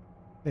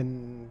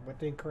 And what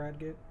did Karad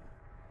get?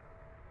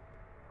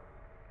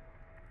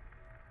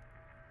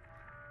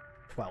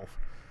 12.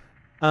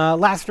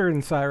 Laster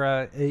and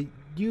Syra,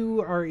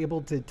 you are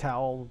able to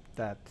tell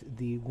that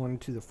the one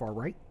to the far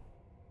right,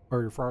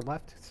 or far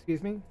left,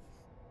 excuse me,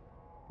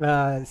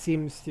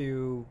 seems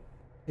to,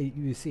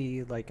 you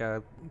see like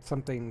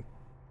something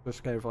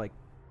just kind of like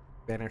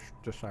vanished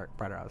just right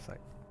out of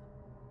sight.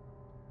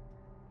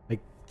 Like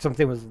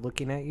something was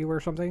looking at you or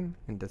something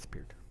and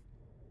disappeared.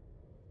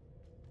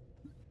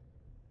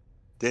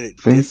 Did it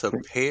Think-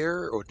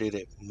 disappear or did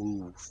it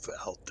move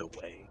out the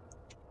way?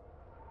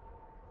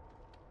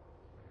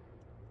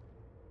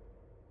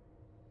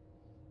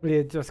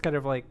 It just kind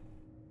of like,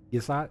 you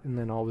saw it and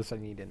then all of a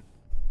sudden you didn't.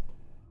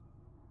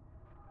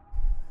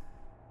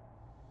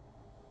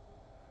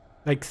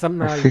 Like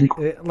somehow,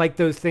 like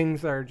those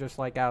things are just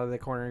like out of the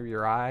corner of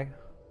your eye.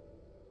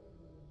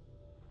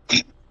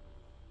 I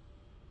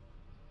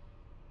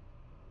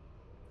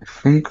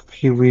think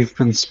we've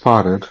been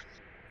spotted,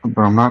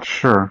 but I'm not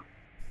sure.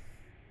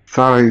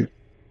 Thought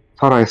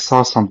I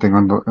saw something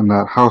in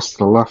that house to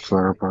the left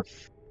there, but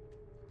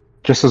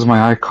just as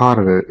my eye caught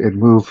it, it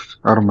moved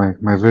out of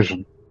my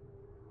vision.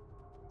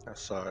 I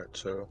saw it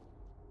too.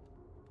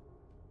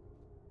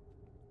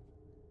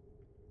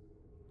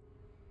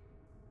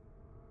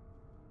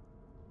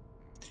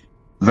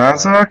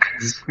 Vazak,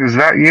 is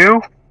that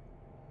you?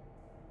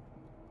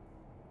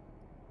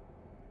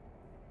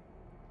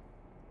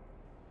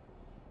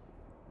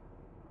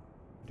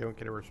 You don't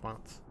get a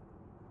response.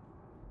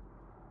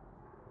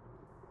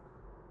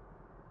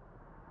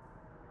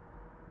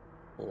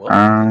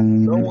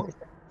 Well,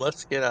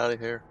 let's get out of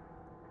here.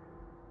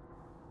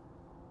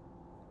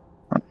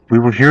 We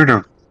were here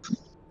to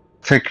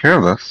take care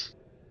of this.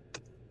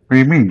 What do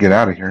you mean, get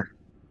out of here?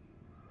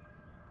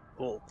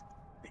 Well,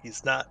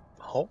 he's not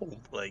home.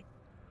 Like,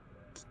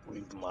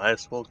 we might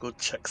as well go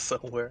check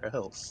somewhere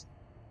else.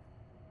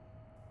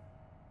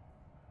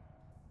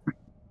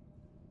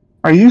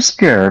 Are you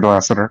scared,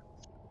 Lassiter?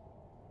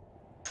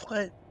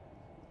 What?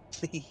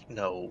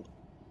 No.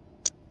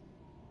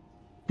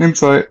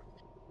 Insight.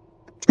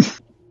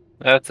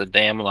 That's a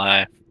damn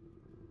lie.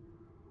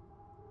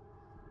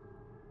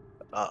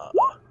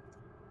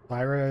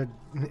 Lyra,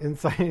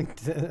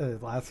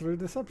 insight, Lassiter,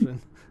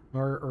 deception,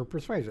 or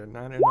persuasion.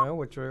 I don't know.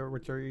 Which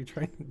are you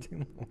trying to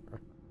do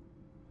more?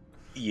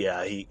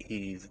 Yeah,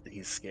 he's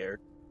scared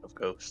of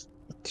ghosts.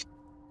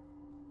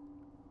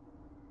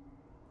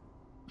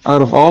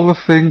 Out of all the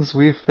things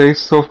we've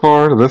faced so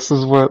far, this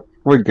is what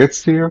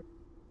gets to you?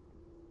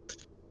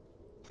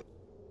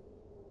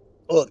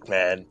 Look,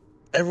 man,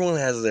 everyone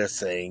has their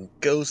saying.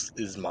 Ghost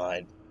is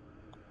mine.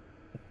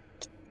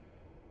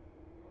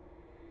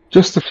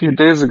 Just a few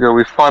days ago,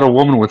 we fought a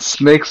woman with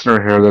snakes in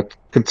her hair that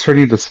could turn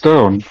you to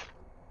stone.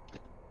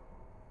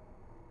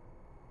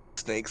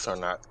 Snakes are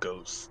not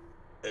ghosts.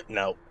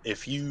 Now,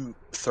 if you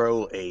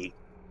throw a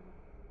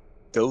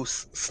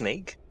ghost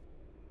snake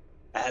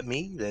at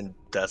me, then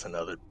that's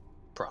another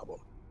problem.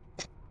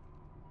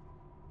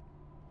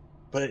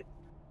 But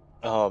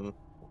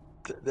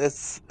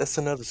that's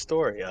another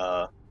story.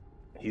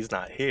 He's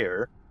not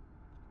here.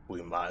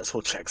 We might as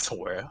well check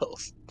somewhere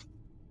else.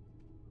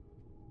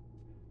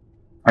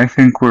 I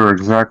think we're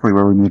exactly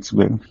where we need to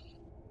be.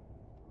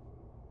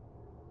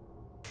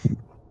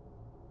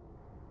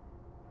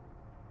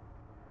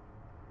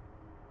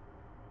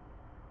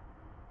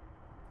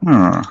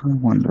 I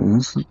wonder,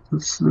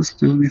 does this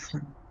do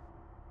anything?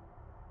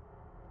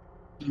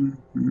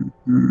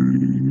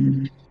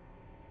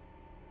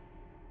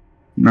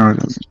 No, it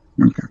doesn't.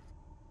 Okay.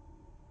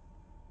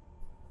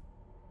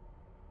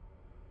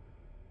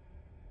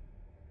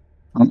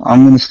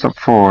 I'm going to step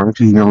forward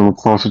and get a little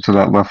closer to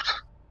that left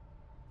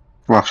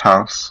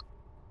house.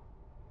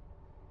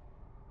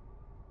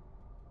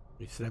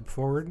 You step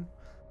forward.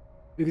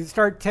 You can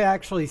start to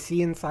actually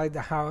see inside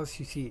the house.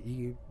 You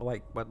see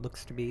like what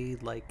looks to be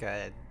like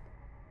a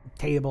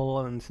table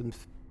and some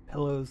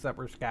pillows that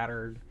were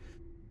scattered.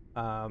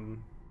 A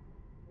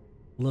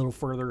little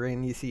further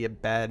in, you see a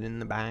bed in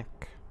the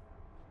back.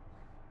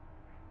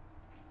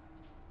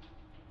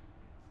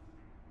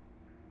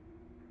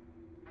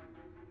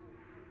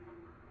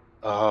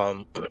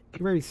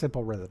 Very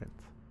simple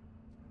residence.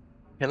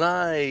 Can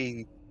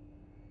I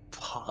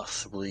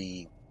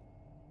possibly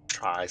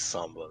try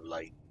some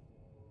like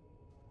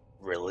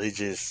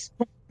religious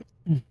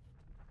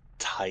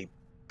type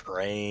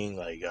praying,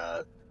 like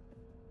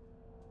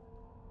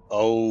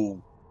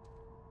oh,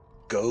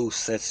 go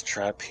set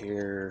trap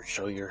here,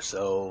 show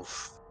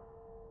yourself.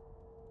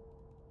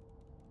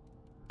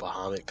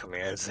 Bahamut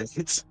commands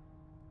it.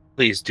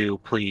 Please do,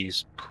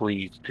 please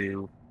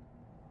do.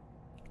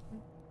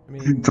 I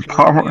mean, The can you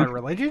give me a power,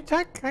 religion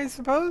check, I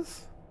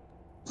suppose?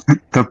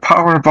 the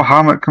power of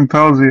Bahamut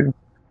compels you.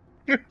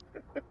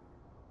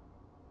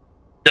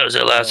 Does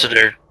it,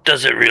 Lassiter?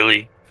 Does it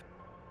really?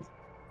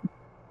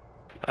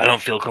 I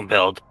don't feel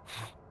compelled.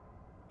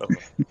 Okay.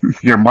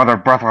 Your mother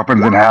breath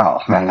weapons in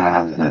hell.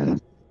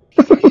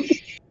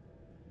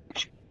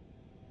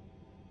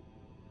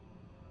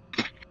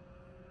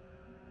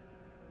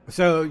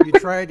 So you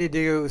try to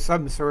do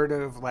some sort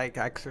of like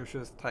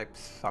exorcist type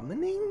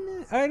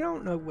summoning? I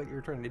don't know what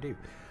you're trying to do.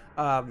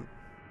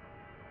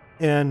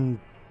 And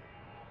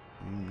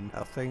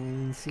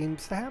nothing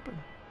seems to happen.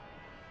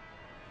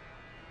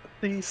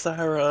 See,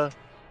 Sarah,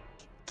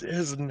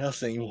 there's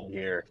nothing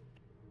here.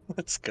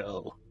 Let's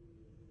go.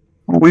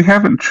 Well, we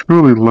haven't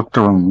truly looked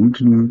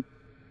around. You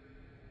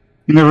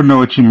never know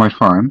what you might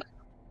find.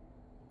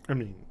 I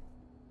mean,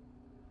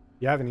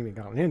 you haven't even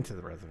gone into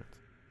the residence.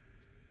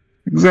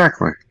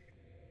 Exactly.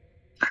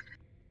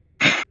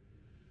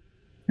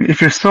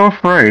 If you're so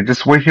afraid,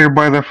 just wait here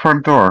by the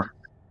front door.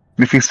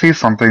 If you see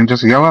something,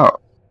 just yell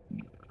out.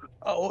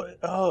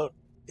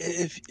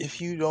 If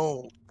you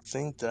don't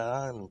think that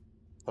I'm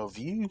of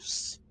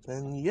use,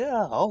 then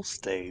yeah, I'll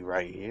stay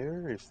right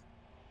here if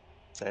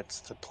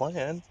that's the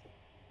plan.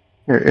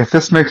 Here, if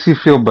this makes you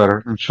feel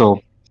better, and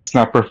she'll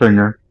snap her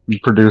finger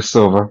and produce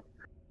Silva.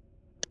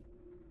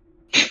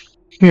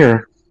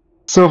 Here,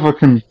 Silva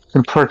can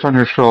perch on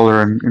your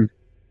shoulder and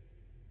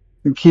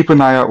keep an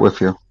eye out with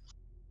you.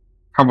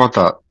 How about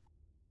that?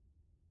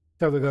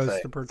 So it goes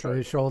Thanks, to perch on sir.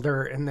 his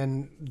shoulder, and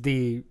then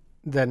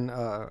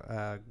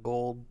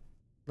gold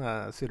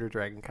suitor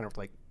dragon kind of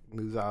like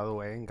moves out of the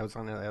way and goes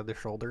on the other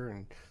shoulder,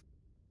 and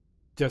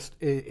just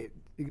it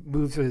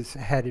moves his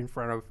head in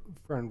front of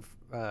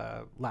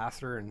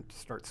Lasser and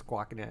starts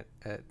squawking at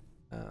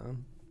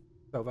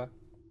Sova.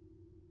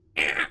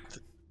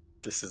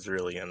 This is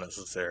really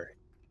unnecessary.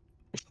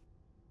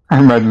 I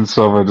imagine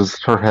Silva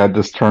just her head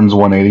just turns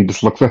 180,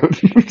 just looks at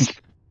it.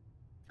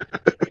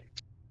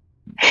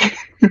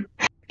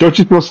 Don't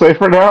you feel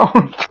safer now?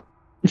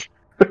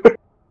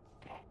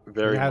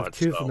 Very You have much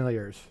two so.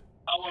 familiars.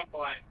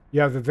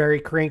 You have a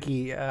very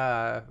cranky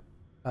pseudo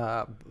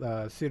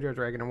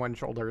dragon on one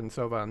shoulder and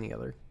Sova on the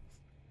other.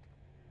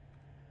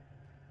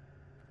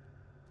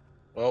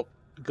 Well,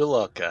 good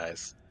luck,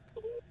 guys.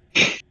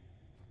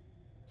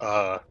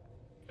 I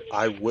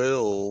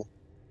will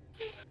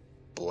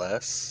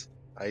bless,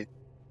 I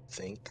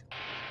think.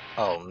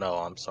 Oh, no,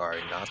 I'm sorry,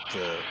 not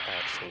the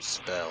actual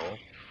spell.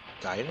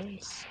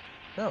 Guidance?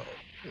 No.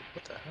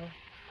 What the hell?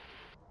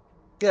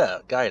 Yeah,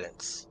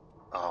 guidance.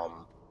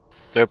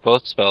 They're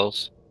both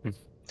spells.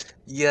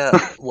 Yeah,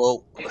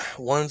 well,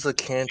 one's a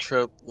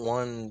cantrip,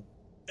 one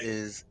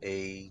is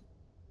a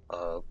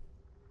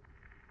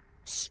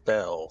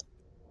spell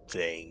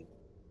thing.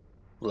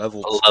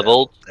 Leveled spell.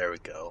 Leveled? There we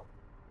go.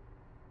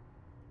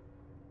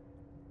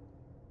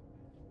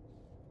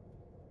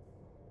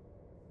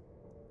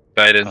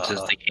 Guidance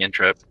is the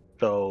cantrip.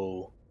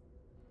 So,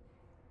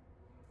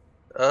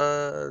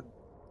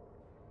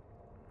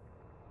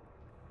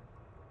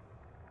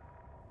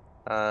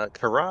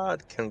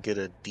 Karad can get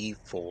a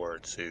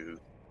D4 to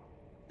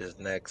his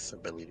next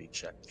ability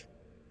check.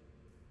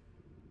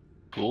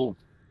 Cool.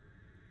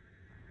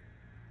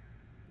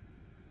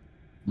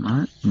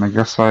 Alright, and I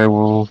guess I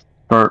will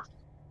start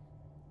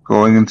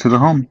going into the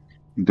home,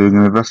 doing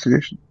an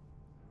investigation.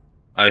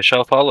 I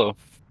shall follow.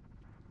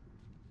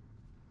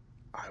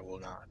 I will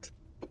not.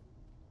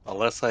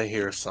 Unless I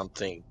hear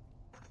something,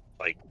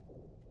 like,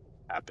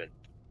 happen.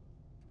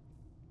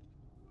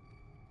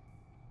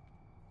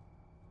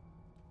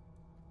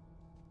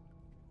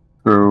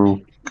 So,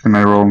 can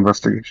I roll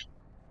investigation?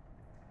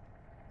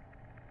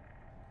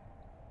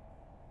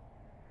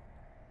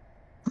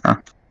 Ah,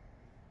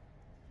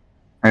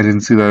 I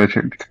didn't see that it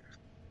changed.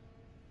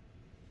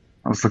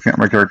 I was looking at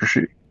my character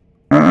sheet.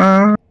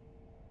 No,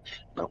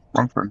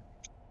 wrong thing.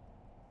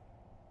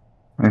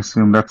 I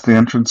assume that's the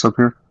entrance up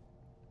here.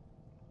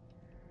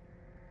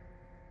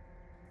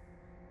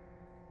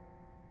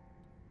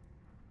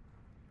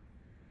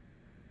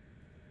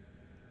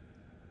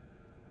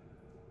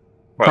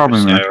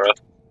 Probably me. Syra.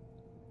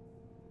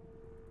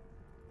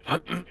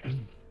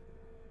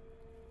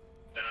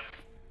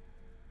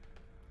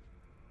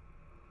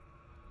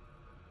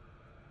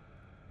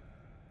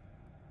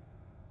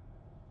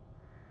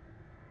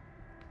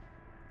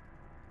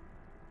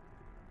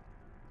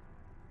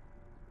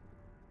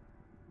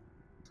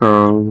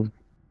 So,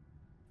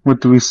 what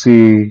do we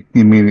see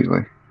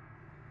immediately?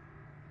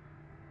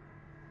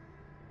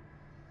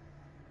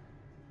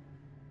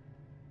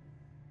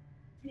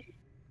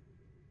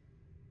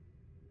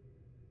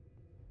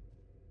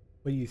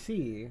 What you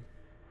see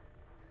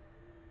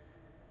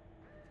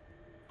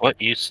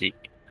What you see?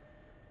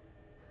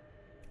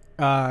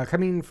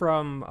 coming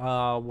from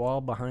a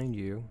wall behind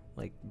you,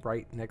 like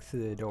right next to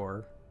the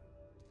door.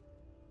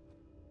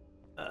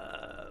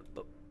 I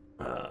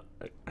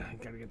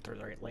gotta get through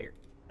the right layer.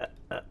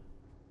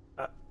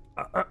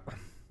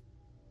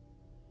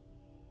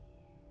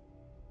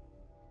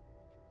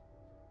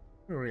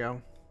 There we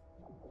go.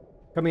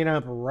 Coming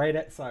up right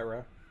at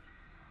Syra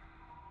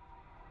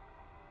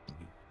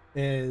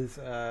is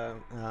a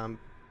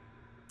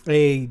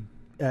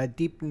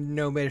deep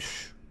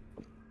gnomish,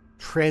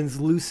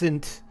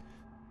 translucent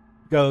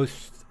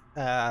ghost,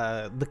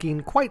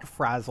 looking quite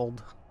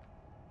frazzled.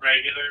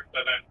 Regular,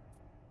 but I'm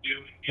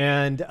doing it.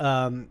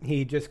 And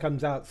he just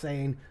comes out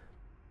saying,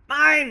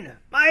 "Mine!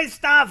 My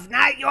stuff,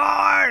 not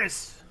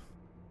yours!"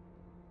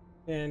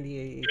 And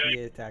he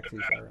attacks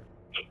you, Syra.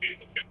 Okay,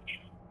 okay.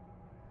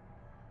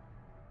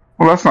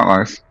 Well, that's not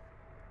nice.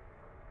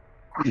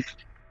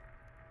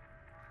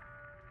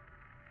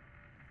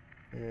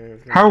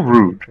 How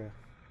rude.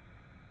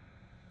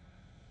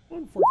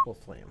 One forceful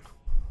slam.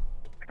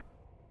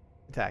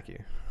 Attack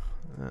you.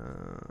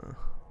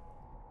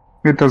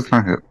 It does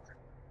not hit.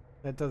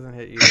 That doesn't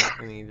hit you,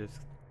 and he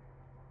just...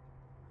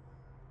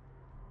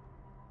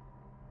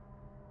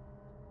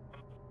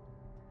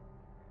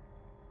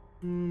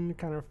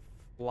 kind of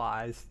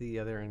flies to the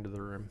other end of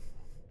the room.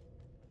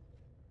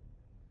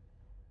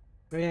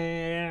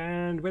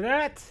 And with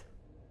that,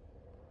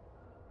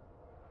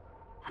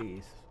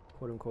 please,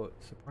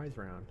 quote-unquote, surprise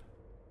round.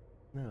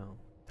 No,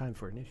 time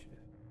for initiative.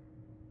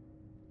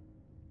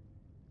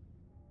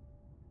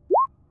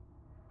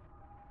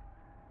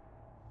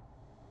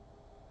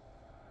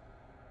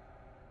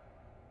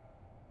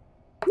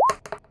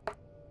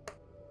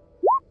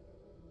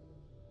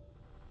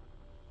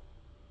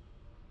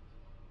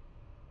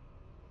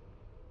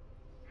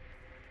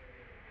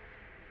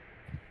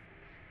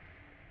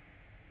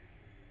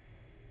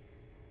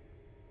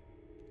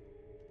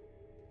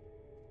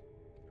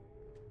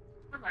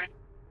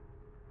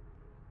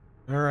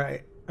 All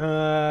right.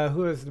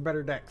 Who has the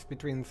better decks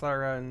between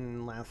Syra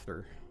and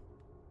Laster?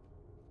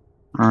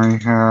 I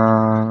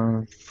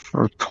have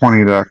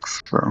 20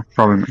 decks, so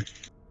probably me.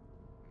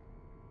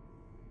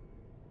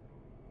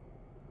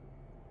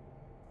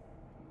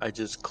 I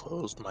just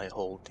closed my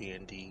whole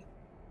D&D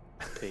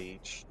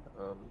page.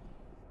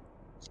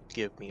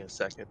 Give me a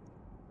second.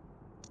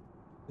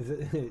 Is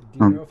it? Do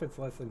you know if it's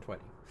less than 20?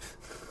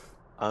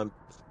 I'm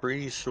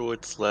pretty sure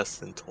it's less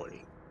than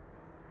 20.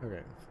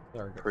 Okay.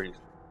 Sorry. Pretty.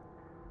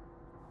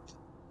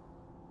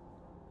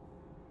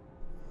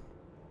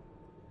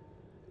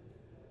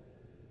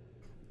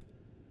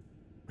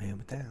 Man,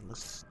 with that,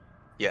 let's...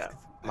 Yeah,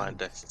 mine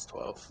dex is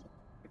 12.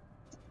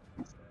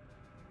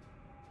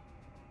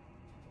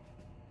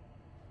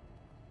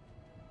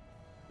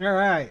 All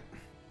right.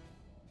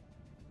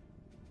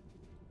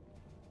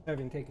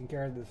 Having taken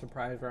care of the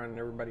surprise round and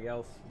everybody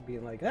else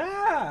being like,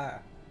 ah!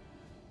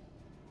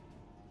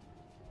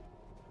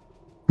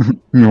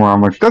 Meanwhile,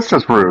 I'm like, that's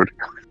just rude.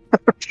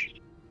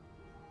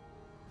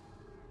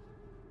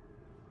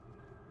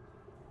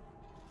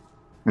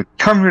 You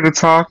come here to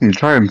talk and you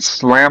try and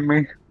slam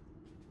me?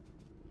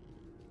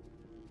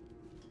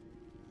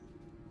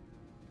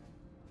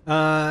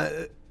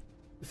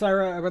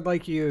 Syra, I would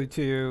like you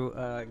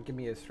to give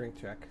me a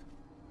strength check.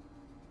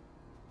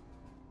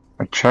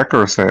 A check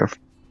or a save?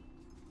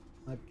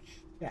 A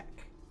check.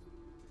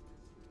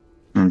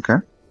 Okay.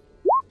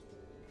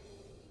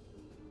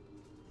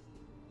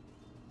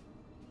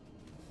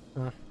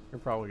 You're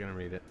probably gonna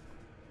read it.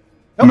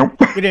 Nope.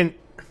 You didn't.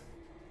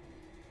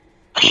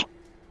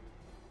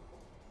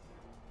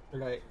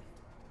 Okay.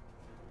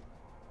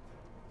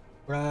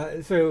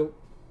 So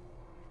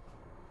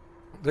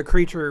the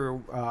creature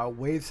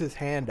waves his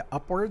hand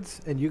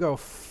upwards, and you go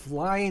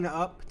flying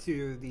up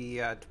to the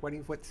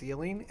 20-foot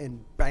ceiling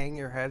and bang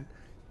your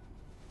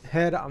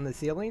head on the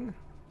ceiling.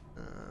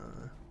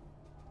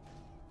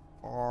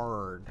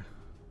 Hard.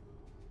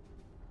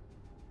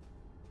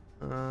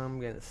 I'm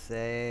gonna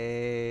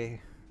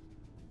say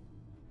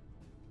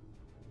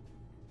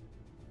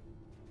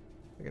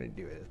I'm gonna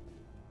do it.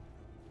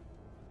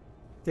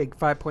 Take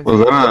 5 points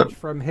of damage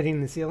from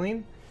hitting the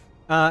ceiling,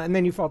 and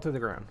then you fall to the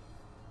ground.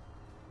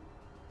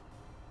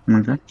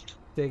 Okay.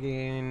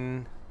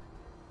 taking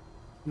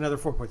another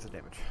 4 points of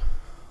damage.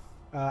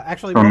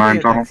 Actually, So roll me 9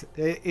 a total?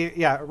 dex.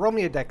 Yeah, roll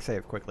me a dex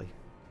save quickly.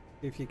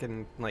 See if you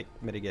can like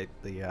mitigate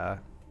the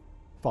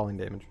falling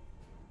damage.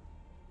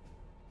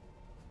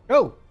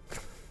 Oh,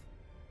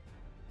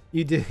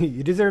 you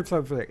deserve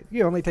something.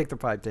 You only take the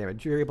 5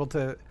 damage. You're able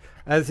to,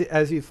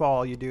 as you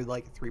fall, you do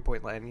like a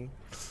 3-point landing.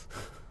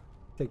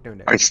 Take no I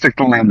damage. stick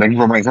the landing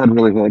where my head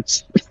really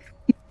hurts.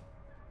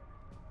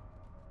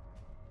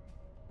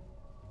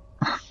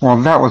 Well,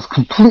 that was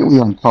completely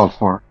uncalled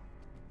for.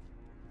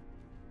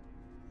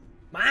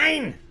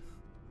 Mine.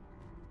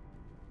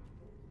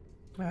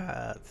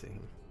 Let's see.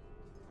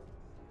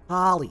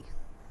 Holly.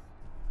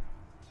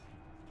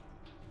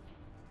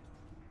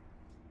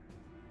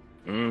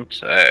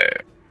 Okay.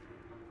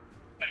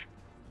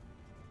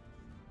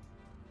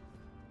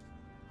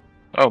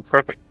 Oh,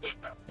 perfect.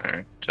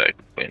 Alright,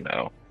 technically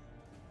no.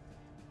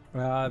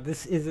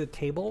 This is a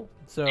table,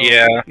 so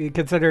Yeah. you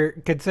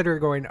consider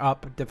going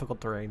up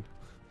difficult terrain.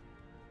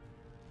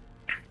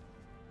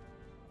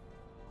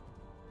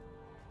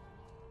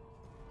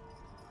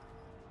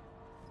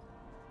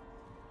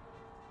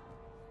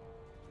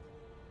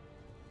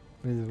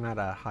 This is not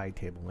a high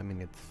table. I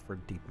mean, it's for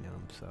deep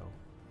gnomes, so.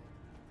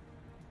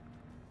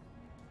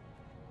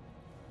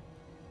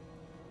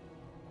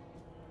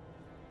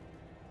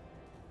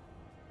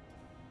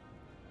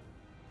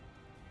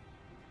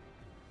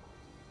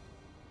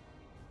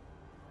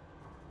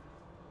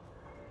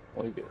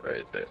 We'll get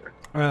right there.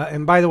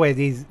 And by the way,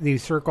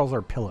 these circles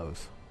are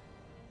pillows.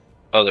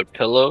 Oh, they're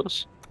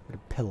pillows? They're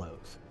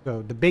pillows.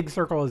 So the big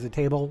circle is a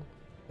table.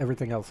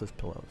 Everything else is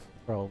pillows.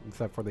 Well,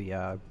 except for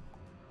the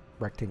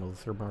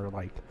rectangles. They're more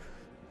like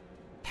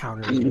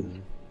counters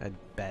and a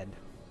bed.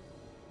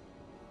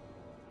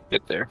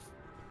 Get there.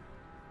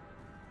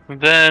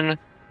 And then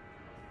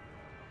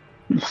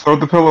Throw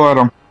the pillow at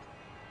him.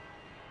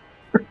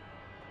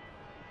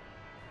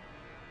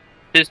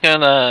 he's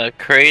gonna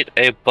create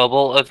a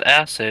bubble of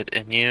acid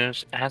and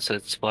use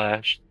acid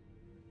splash.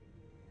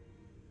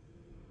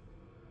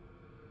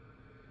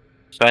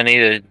 So I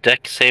need a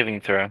deck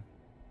saving throw.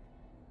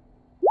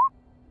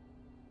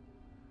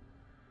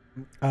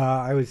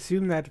 I would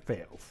assume that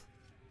fails.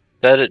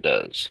 That it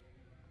does.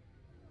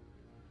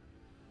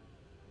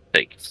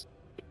 Takes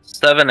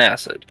 7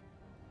 acid.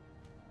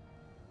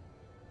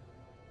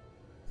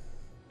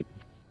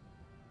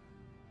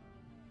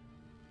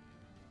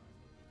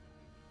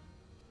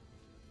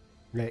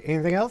 Okay,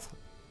 anything else?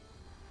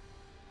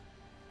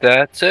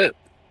 That's it.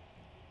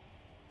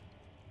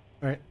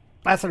 All right,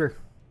 Lassiter.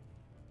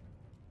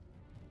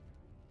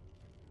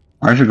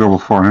 I should go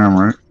before him,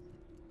 right?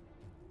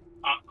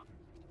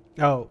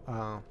 Oh,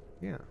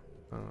 yeah.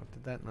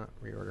 Did that not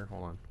reorder?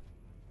 Hold on.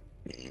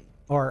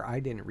 Or I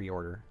didn't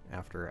reorder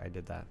after I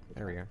did that.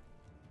 There we go.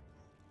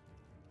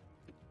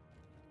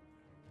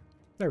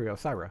 There we go,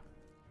 Syra.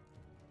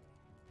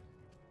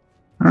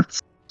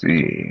 Let's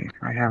see.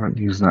 I haven't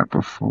used that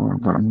before,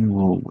 but we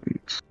will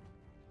wait.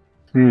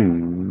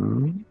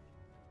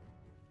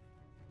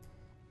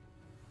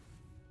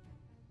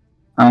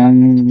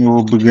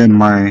 We'll begin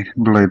my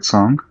blade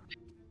song.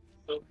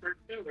 Silver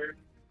killer.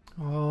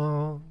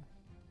 Oh.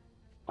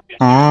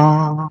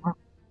 Ah.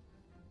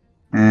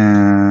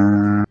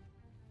 And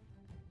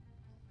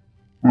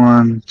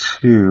 1,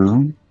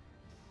 2.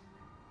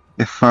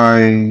 If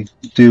I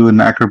do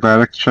an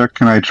acrobatics check,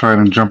 can I try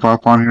and jump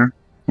up on here?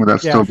 Would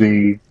that Yeah. still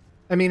be?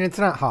 I mean, it's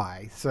not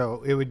high,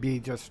 so it would be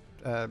just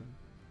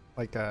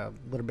like a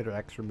little bit of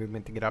extra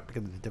movement to get up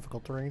because it's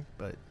difficult terrain.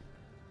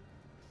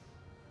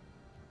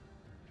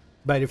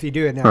 But if you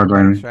do an Or do I-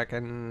 acrobatics check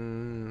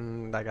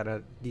and I got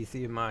a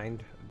DC in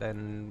mind,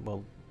 then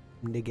we'll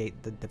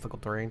negate the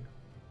difficult terrain.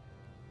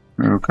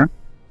 Okay.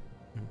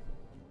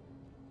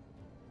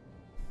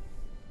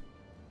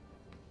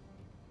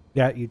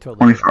 Yeah, you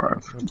totally.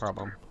 25. No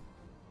problem.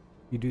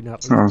 You do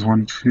not. So that was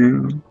 1,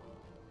 2,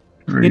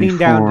 3, Getting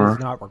down 4. does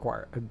not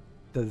require.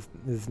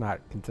 Is not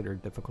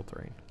considered difficult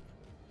terrain.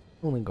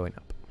 Only going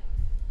up.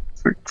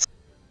 6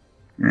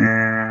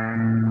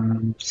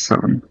 and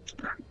 7.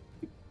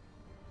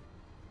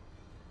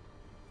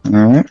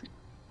 Alright.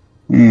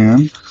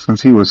 And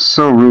since he was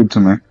so rude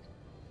to me,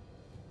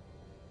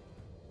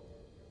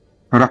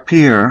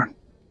 rapier.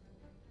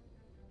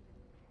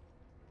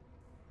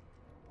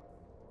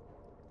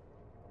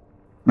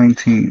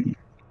 $19.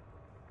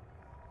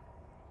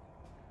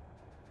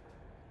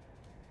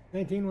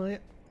 19, will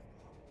it?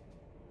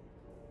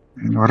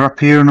 And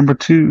rapier number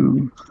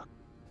 2.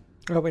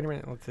 Oh, wait a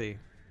minute. Let's see.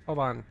 Hold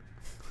on.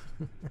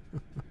 The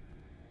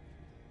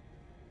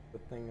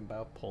thing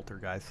about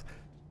poltergeist.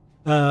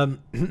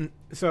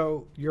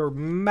 So your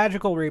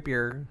magical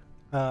rapier,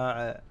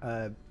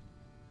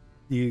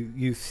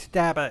 you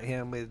stab at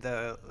him with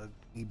a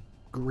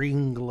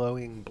green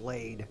glowing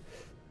blade,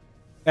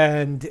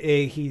 and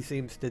he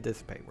seems to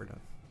dissipate. We're done.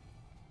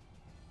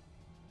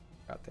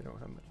 God, they don't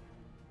have much.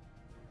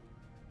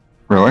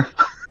 Really?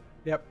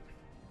 Yep,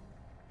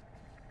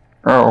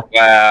 Oh,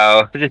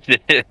 Wow.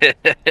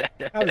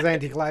 that was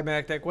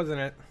anticlimactic, wasn't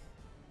it?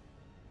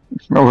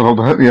 a little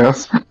bit,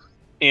 yes.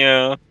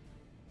 Yeah.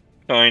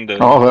 Kind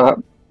of. All that.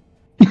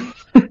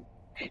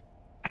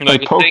 I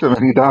Like, poked him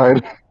and he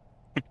died.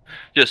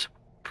 just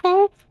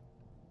poop.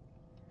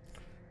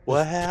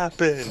 What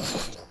happened?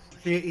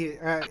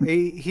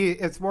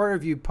 It's more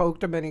of you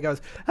poked him and he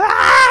goes,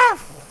 ah!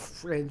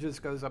 And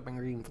just goes up in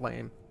green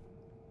flame.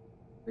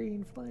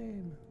 Green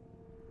flame.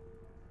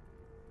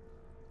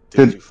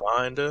 Did you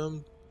find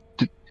him?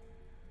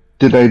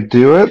 Did I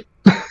do it?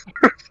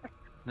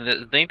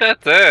 I think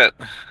that's it.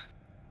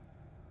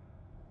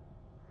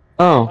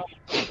 Oh.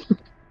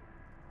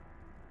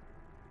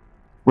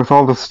 With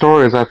all the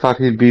stories, I thought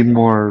he'd be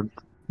more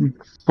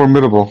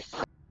formidable.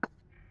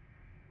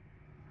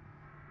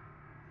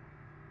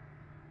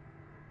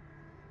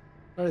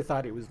 I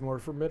thought he was more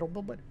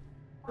formidable, but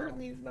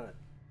apparently he's not.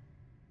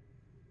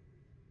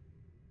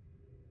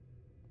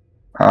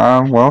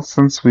 Well,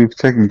 since we've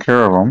taken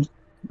care of him,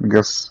 I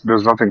guess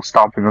there's nothing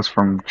stopping us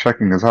from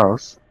checking his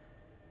house.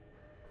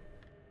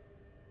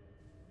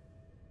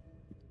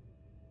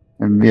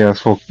 And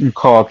yes, we'll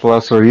call out the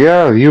lesser.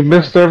 Yeah, you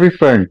missed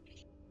everything.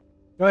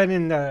 Go ahead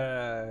and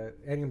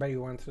anybody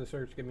who wants to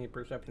search, give me a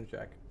perception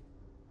check.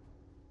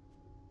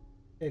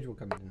 Sage will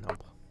come in and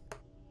help.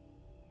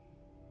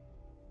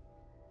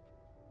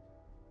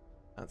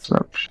 That's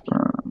Perception.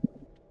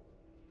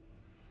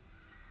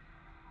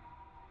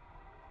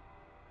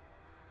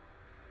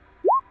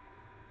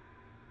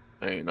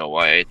 I don't know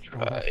why I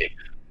try.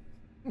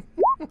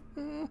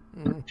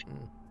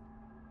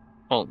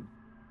 Well,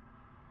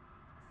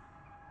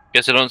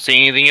 guess I don't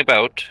see anything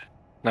about.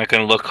 Not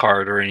gonna look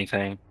hard or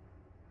anything.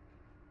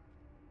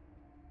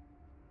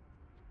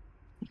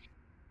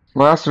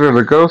 Lassiter,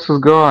 the ghost is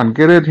gone.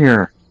 Get in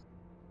here.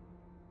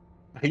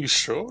 Are you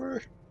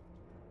sure?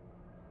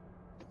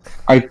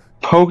 I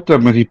poked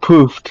him and he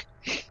poofed.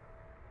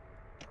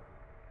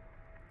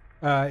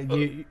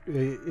 The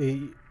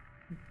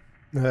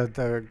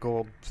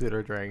gold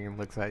pseudo dragon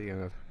looks at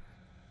you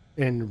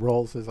and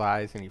rolls his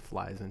eyes and he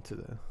flies into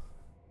the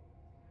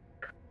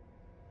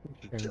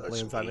and Judge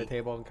lands on the me.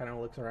 table and kind of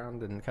looks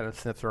around and kind of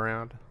sniffs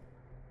around.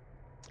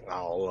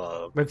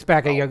 I'll Looks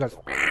back at you and goes,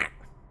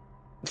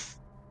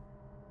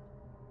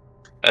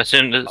 As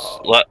soon as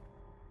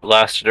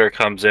Lassiter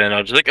comes in,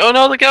 I'm just like, oh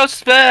no, the ghost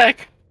is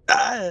back!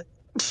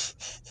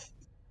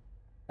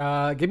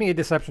 give me a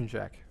deception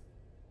check.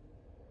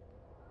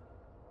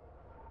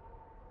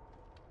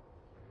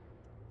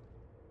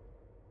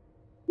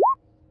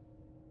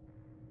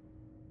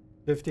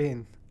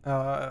 $15.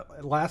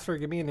 Lassiter,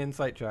 give me an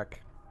insight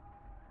check.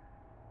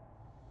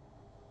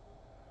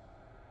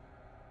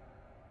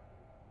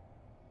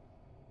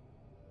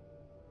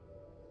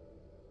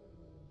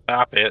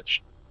 Ah, bitch.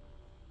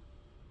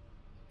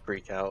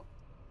 freak out.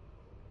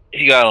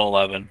 He got an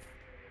 11.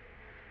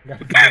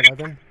 Got a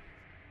 11.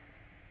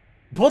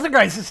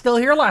 Poltergeist is still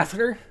here,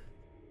 Lassiter.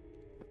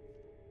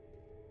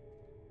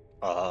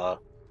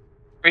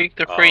 Freak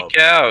the freak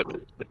out.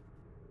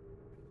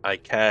 I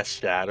cast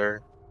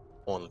Shatter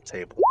on the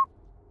table.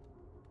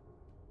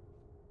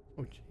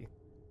 Oh gee.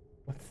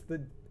 What's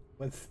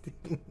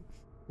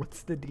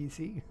the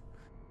DC?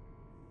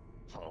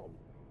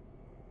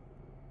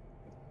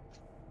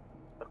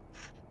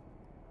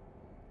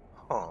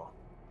 Huh.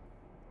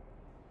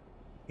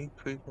 He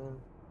creeping.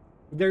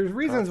 There's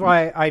reasons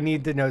why I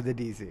need to know the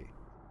DC.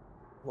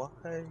 Why?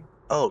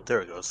 Oh, there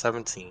we go.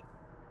 17.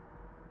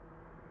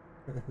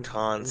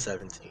 Con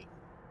 17.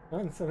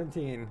 On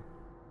 17.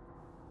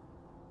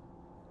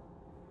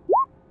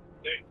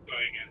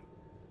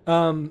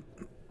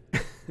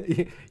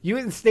 You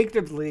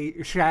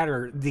instinctively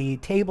shatter. The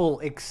table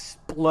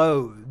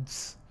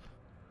explodes.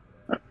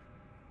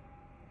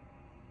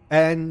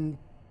 And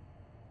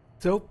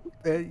so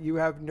you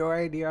have no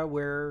idea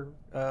where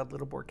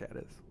little Borcat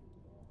is.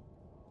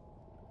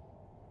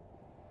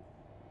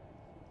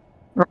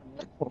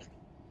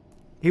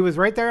 He was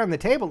right there on the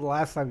table the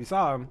last time you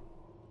saw him.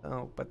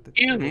 Oh, but the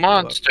You table blew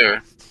up.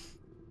 monster.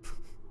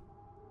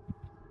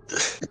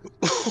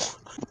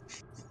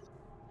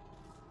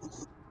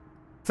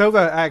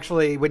 Sova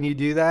actually, when you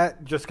do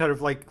that, just kind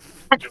of like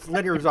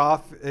flitters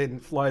off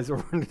and flies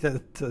over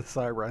to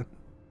Siren.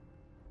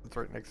 It's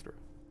right next to her.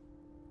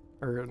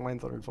 Or it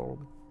lands on her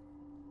shoulder.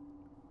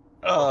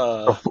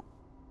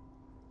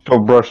 She'll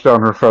brush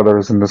down her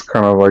feathers and just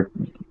kind of like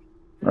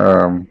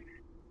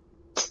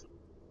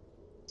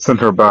send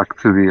her back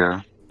to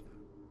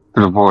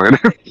the void.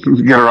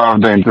 Get her out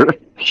of danger.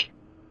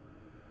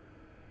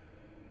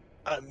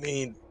 I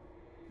mean,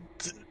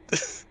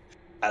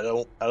 I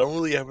don't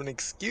really have an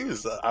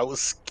excuse. I was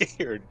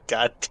scared.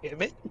 God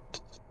damn it!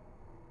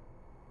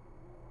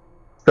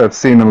 That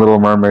scene in Little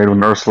Mermaid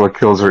when Ursula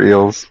kills her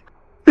eels.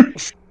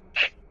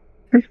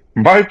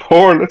 My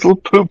poor little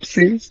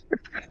poopsies.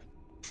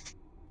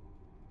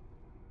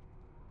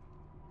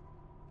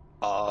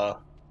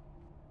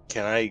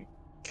 Can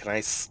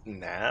I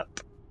snap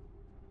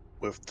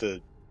with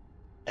the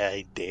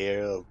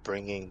idea of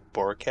bringing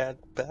Borcat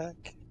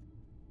back?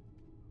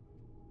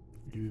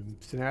 You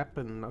snap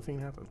and nothing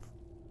happens.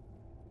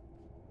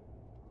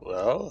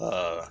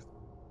 Well,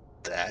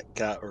 that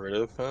got rid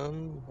of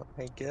him,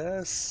 I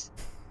guess.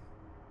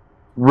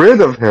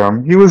 rid of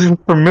him. He was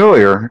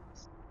familiar.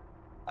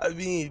 I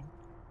mean,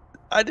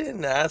 I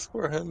didn't ask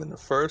for him in the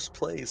first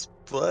place,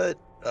 but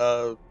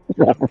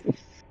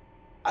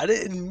I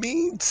didn't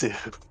mean to.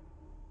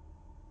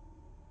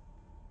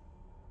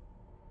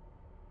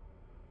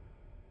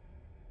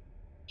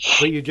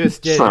 What you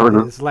just did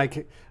Sarah, is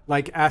like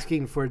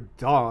asking for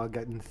dog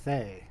and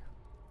Thay.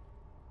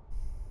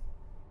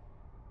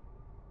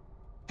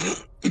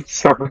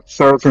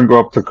 Sarah's gonna go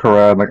up to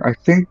Karad. Like,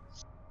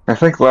 I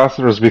think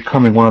Lassiter is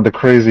becoming one of the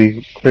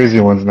crazy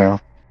ones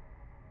now.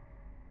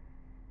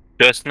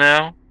 Just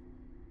now?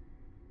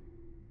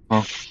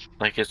 Oh.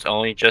 Like it's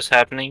only just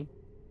happening?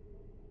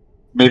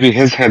 Maybe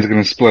his head's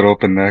gonna split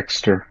open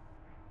next, or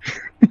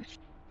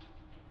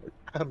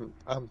I'm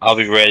I'll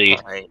be ready.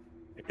 fine.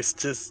 It's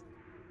just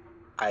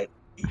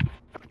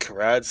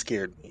Karad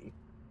scared me.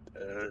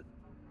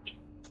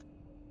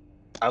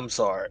 I'm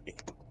sorry.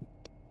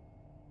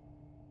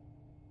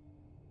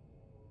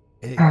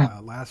 Hey,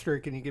 Laster,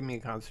 can you give me a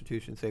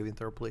Constitution saving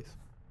throw, please?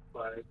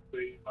 5,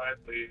 please.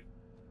 5, please.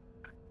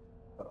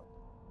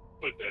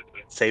 Put that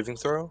thing. Saving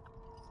throw?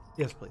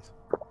 Yes, please.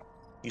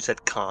 You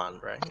said con,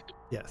 right?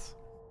 Yes.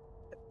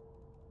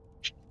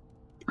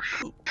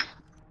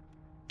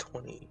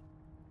 20.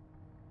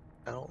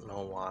 I don't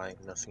know why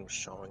nothing's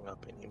showing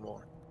up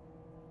anymore.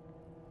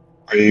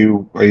 are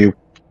you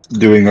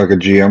doing like a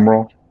GM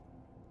roll?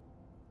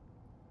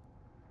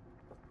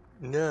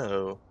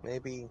 No,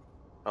 maybe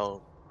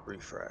I'll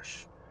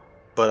refresh.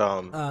 But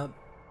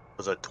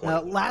was it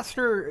 20?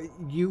 Laster,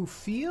 you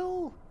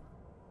feel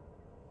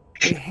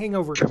a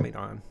hangover coming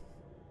on.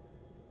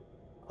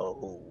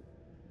 Oh.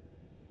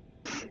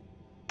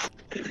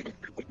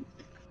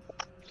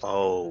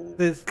 Oh.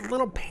 This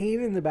little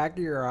pain in the back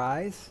of your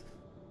eyes.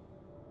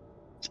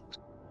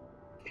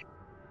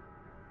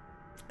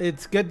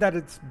 It's good that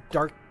it's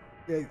dark.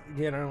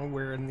 You know,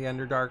 we're in the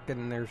Underdark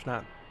and there's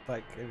not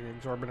like an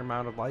exorbitant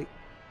amount of light.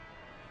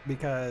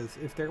 Because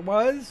if there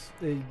was,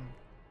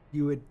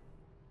 you would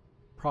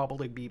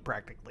probably be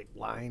practically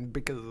blind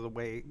because of the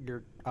way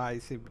your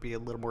eyes seem to be a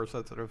little more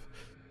sensitive.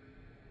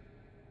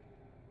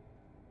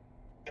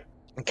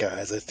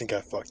 Guys, I think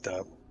I fucked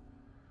up.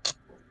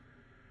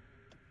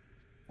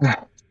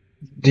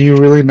 Do you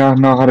really not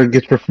know how to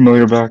get your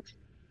familiar back?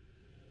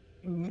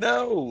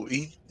 No,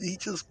 he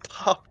just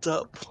popped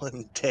up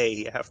one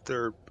day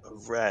after a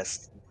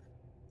rest.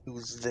 He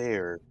was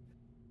there.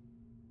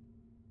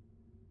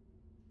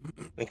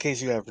 In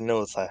case you have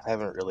noticed, I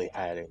haven't really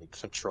had any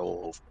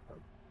control over him.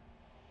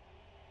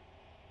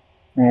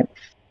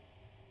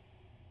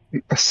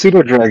 Well, a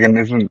pseudo dragon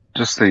isn't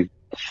just a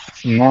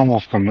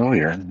normal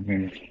familiar. I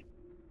mean,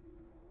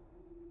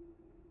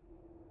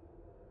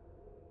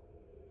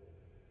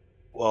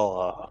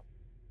 Well,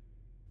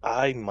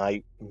 I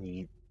might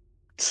need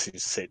to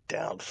sit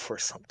down for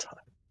some time.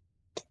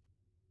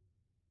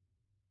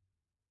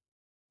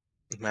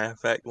 Matter of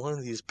fact, one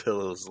of these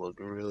pillows look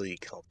really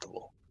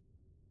comfortable.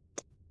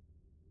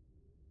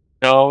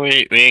 No,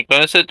 we ain't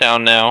gonna sit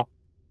down now.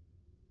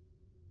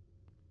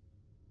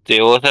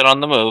 Deal with it on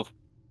the move.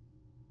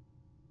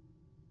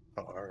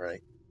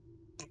 Alright.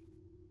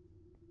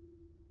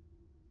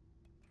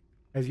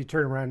 As you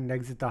turn around and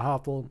exit the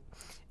hovel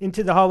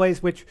into the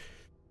hallways, which,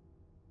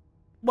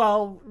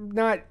 well,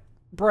 not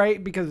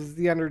bright because it's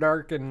the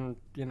Underdark and,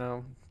 you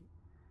know,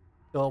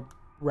 still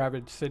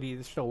Ravaged City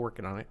is still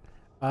working on it.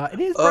 It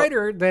is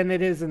brighter than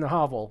it is in the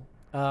hovel.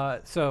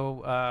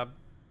 So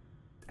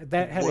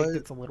that headache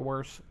gets a little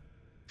worse.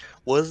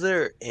 Was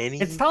there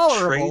any It's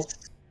tolerable,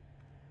 trace?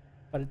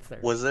 but it's there.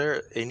 Was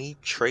there any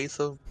trace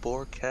of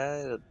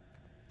Borcat?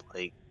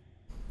 Like,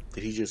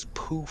 did he just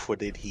poof or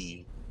did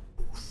he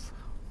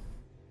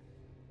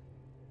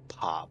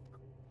pop?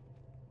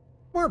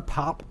 More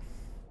pop.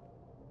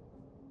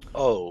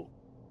 Oh.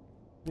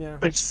 Yeah.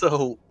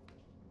 So,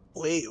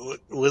 wait,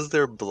 was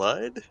there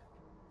blood?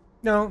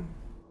 No.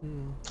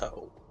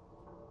 Oh.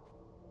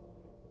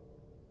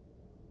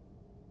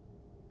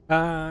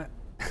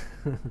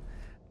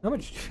 How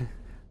much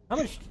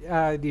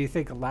do you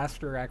think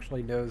Laster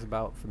actually knows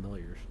about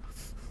familiars?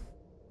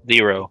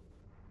 0.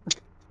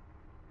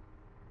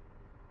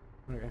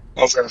 Okay.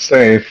 I was gonna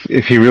say,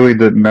 if he really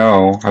didn't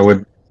know, I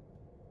would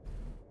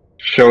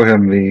show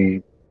him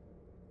the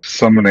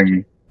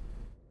summoning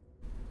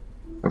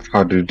of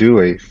how to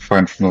do a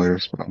find familiar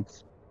spell.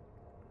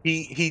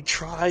 He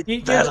tried He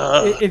that.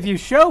 just, if you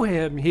show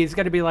him, he's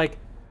going to be like,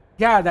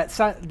 yeah, that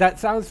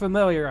sounds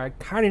familiar. I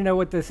kind of know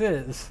what this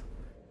is.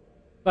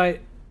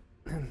 But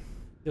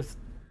just,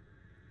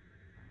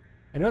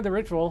 I know the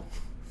ritual.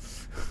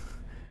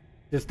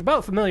 Just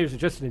about familiars,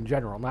 just in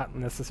general, not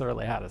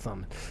necessarily how to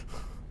summon.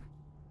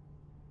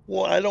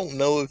 Well, I don't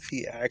know if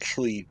he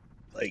actually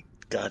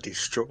got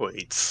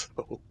destroyed.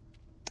 So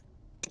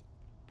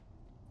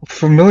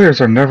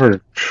Familiars are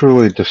never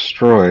truly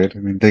destroyed. I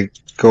mean, they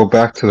go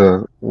back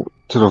to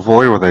the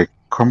void where they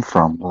come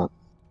from. But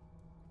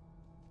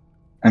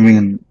I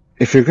mean,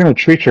 if you're gonna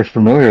treat your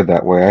familiar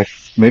that way,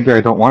 maybe I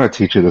don't want to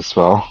teach you the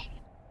spell.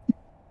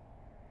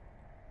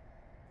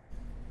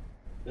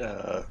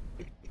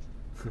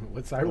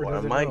 What Cyber Or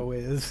doesn't am I? know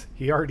is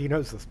he already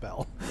knows the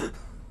spell.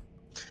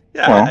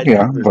 Yeah, Well, I yeah,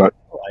 know but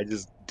I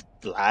just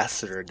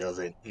Lassiter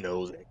doesn't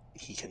know that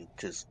he can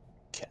just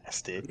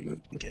cast it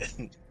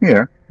again.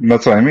 yeah,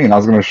 that's what I mean. I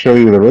was going to show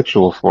you the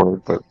ritual for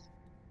it, but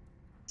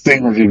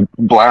seeing as you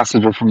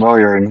blasted your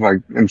familiar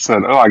and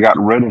said, "Oh, I got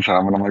rid of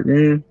him," and I'm like,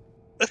 I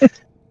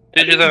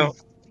Did you though?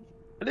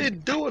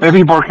 didn't do it.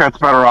 maybe Borkat's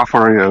better off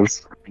where he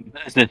is.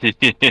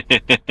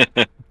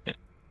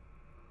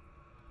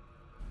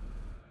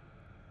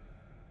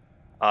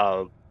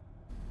 Uh,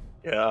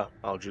 yeah,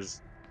 I'll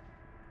just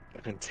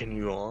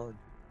continue on.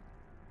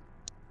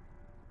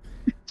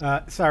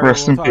 Sorry, Rest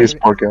we'll in talk. peace,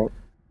 Borkat.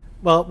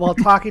 Well, while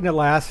talking to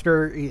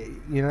Laster,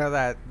 you know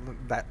that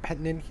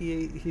pendant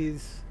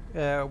he's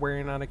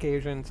wearing on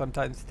occasion.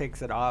 Sometimes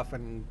takes it off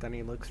and then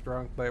he looks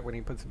drunk, but when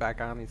he puts it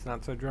back on, he's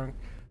not so drunk.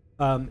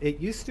 It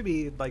used to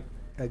be like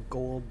a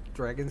gold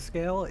dragon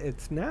scale.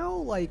 It's now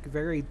like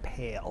very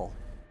pale.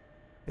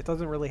 It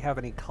doesn't really have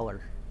any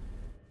color.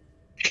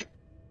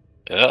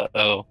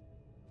 Uh-oh.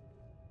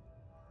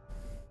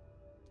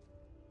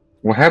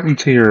 What happened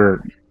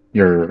to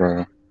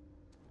your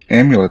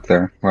amulet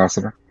there,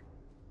 Lassiter?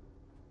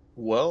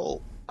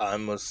 Well,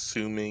 I'm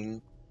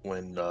assuming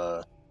when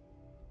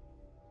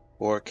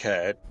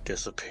Orcat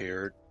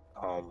disappeared,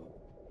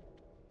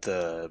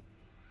 the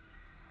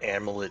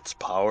amulet's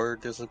power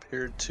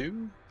disappeared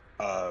too.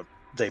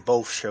 They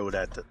both showed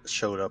up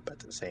at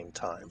the same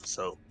time,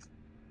 so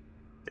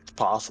it's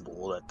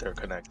possible that they're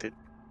connected.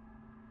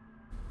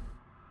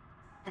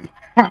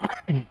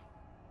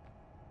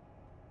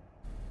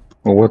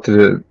 Well, what did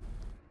it?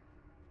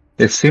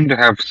 It seemed to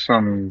have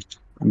some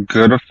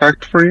good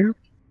effect for you.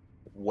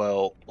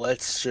 Well,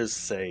 let's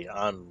just say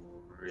I'm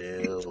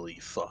really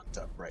fucked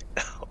up right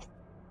now.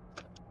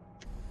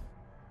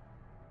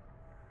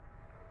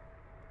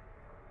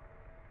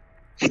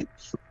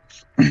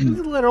 He's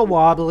a little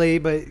wobbly,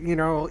 but you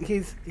know if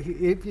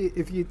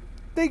you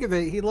think of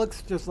it, he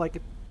looks just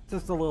like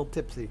just a little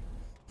tipsy.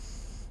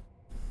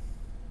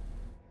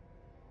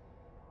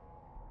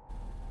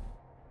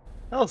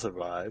 I'll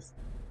survive.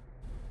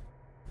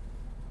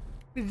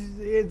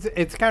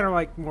 It's kind of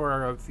like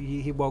more of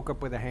he woke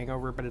up with a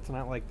hangover, but it's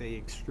not like the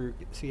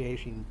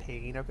excruciating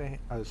pain of a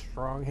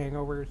strong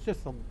hangover. It's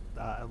just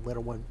a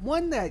little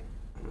one that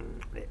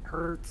it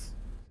hurts.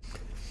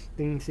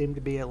 Things seem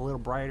to be a little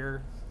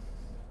brighter.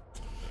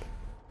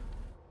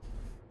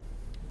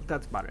 But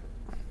that's about it.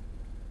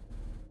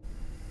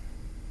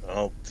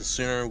 Well, the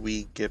sooner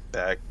we get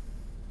back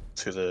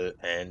to the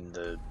end,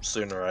 the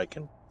sooner I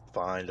can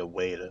find a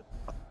way to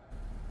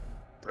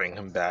bring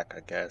him back, I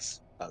guess.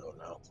 I don't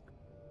know.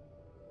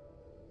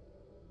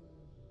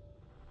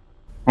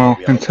 Well,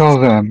 Maybe I'll until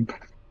just... then,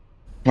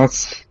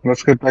 let's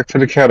get back to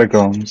the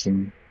catacombs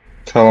and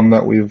tell them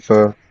that we've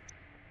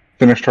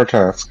finished our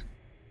task.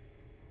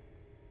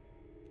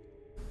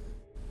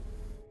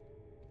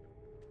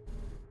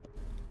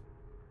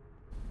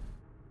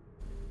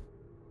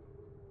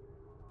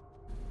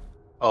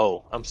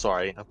 Oh, I'm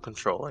sorry. I'm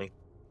controlling.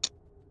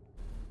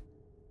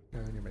 Yeah,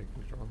 you're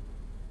making strong.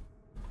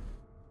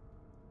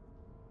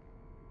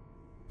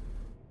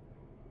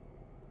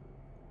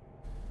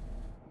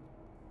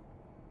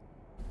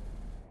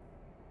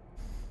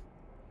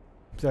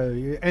 So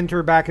you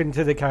enter back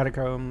into the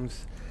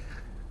catacombs,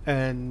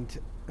 and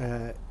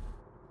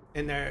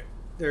there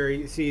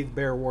you see the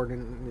Bear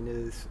Warden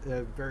is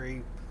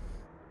very,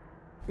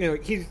 you know,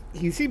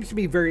 he seems to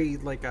be very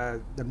like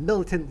the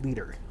militant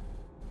leader,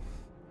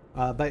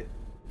 but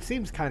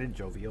seems kind of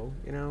jovial,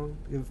 you know,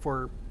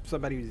 for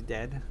somebody who's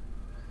dead.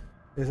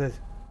 He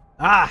says,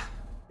 "Ah,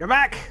 you're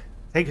back.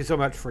 Thank you so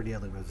much for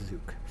dealing with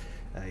Zook.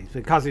 He's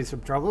been causing some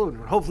trouble, and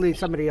hopefully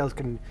somebody else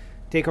can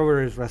take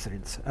over his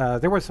residence.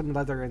 There was some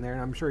leather in there,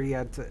 and I'm sure he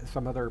had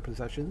some other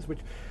possessions, which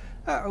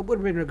would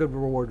have been a good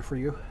reward for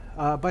you.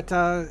 But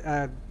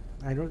I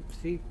don't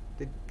see.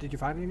 Did you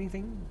find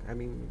anything? I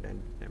mean, I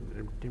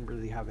didn't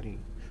really have any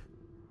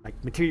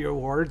like material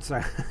rewards.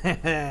 I'm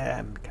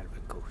kind of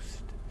a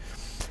ghost.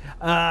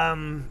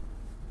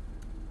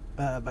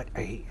 But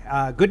hey,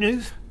 good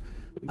news.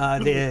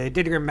 The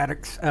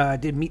Didigramatics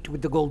did meet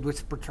with the Gold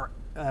Whisper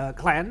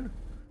clan.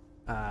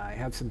 I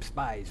have some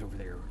spies over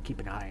there who keep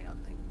an eye on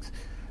things.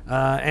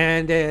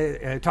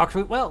 And talks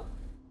with, well,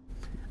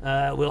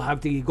 we'll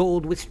have the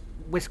Gold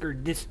Whisker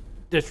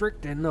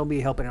District, and they'll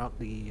be helping out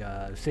the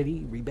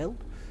city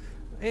rebuild.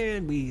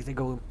 And we think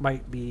it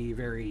might be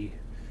very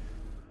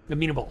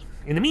amenable.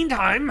 In the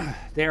meantime,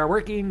 they are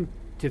working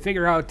to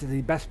figure out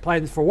the best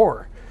plans for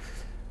war.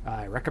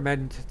 I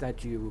recommend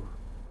that you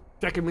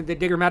check in with the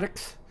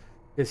Diggermatics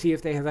to see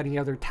if they have any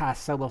other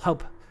tasks that will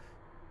help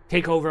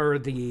take over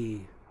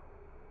the,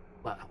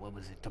 what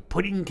was it, the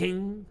Pudding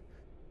King,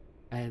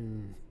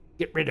 and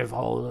get rid of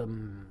all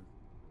them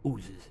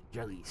oozes and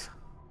jellies.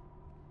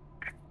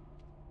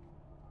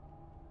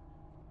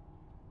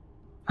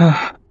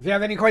 If you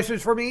have any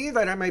questions for me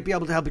that I might be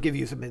able to help give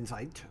you some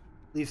insight,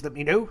 please let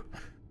me know.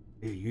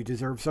 You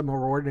deserve some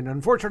reward, and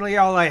unfortunately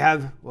all I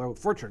have, well,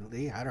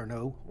 fortunately, I don't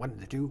know, one of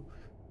the two,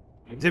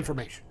 is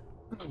information.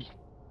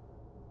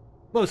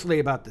 Mostly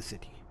about the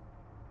city.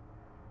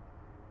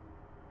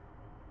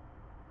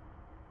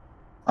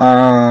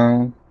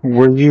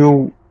 Were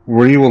you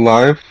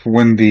alive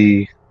when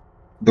the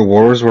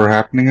wars were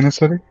happening in the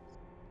city?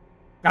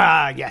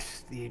 Ah,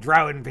 yes, the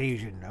Drow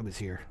invasion. I was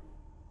here.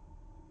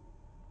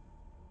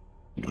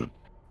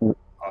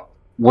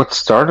 What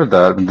started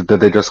that? Did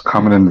they just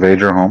come and invade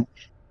your home?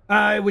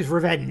 It was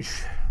revenge.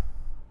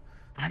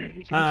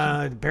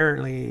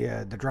 Apparently,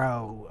 the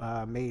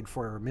Drow made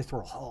for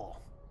Mithril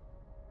Hall,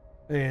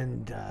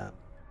 and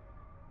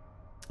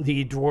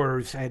the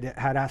dwarves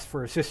had asked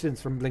for assistance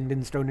from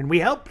Blingdenstone, and we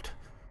helped.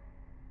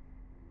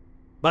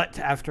 But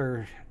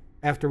after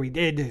we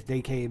did,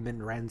 they came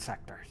and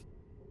ransacked us.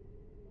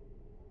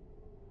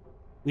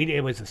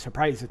 It was a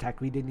surprise attack.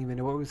 We didn't even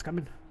know what was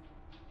coming.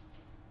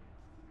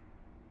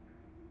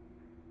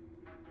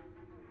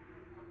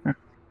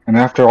 And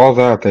after all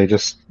that, they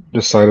just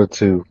decided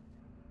to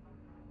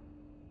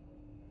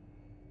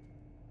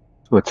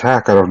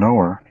attack out of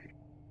nowhere.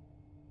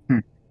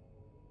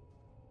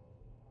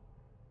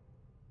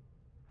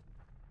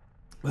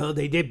 Well,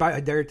 they did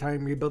by their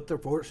time rebuilt their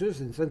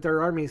forces and sent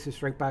their armies to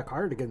strike back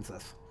hard against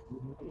us.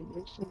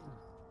 It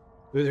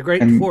was a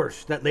great And-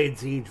 force that laid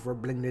siege for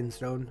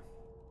Blingdenstone.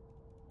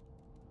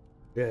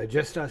 Yeah,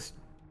 just us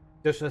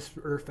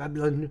for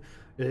Feblin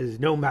is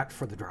no match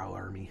for the Drow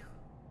army.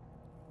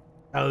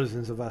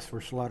 Thousands of us were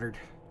slaughtered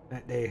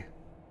that day.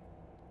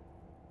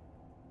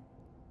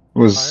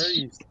 Why are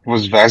you?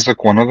 Was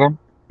Vazik one of them?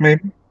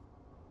 Maybe.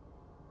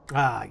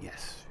 Ah,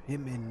 yes,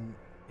 him and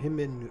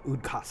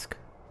Udkask,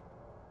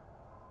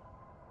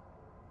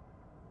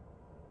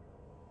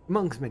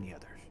 amongst many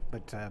others.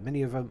 But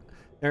many of them,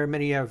 there are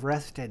many who have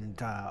rest, and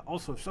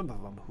also some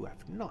of them who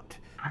have not.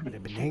 But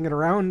have been hanging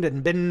around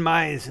and been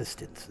my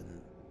assistants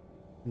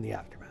in the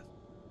aftermath.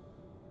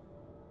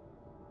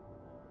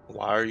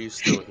 Why are you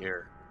still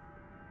here?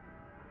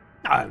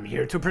 I'm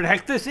here to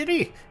protect the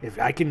city. If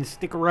I can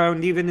stick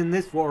around even in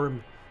this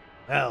form,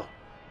 well,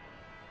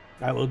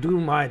 I will do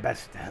my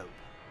best to help.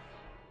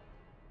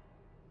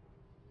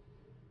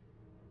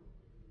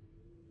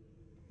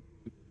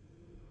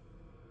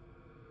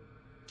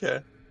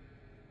 Okay.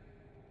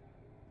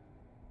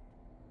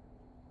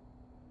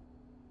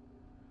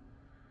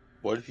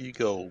 What if you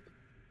go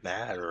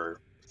mad or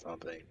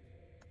something?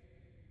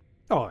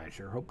 Oh, I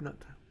sure hope not.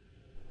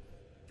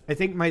 I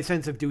think my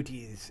sense of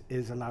duty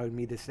is allowing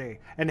me to stay.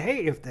 And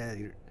hey,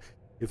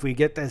 if we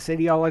get the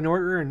city all in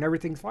order and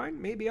everything's fine,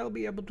 maybe I'll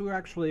be able to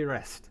actually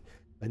rest.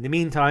 In the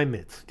meantime,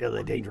 it's still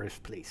a dangerous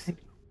place.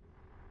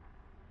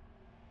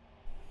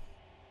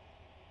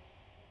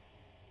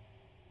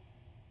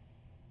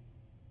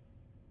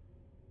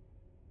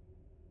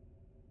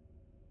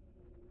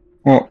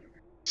 Well,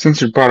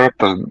 since you brought up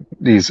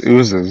these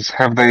oozes,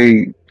 have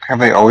they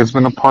always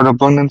been a part of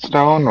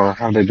Blundenstone, or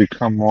have they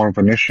become more of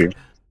an issue?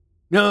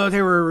 No,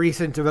 they were a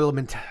recent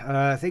development.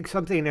 I think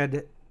something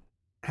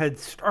had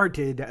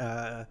started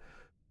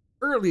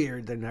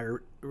earlier than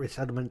our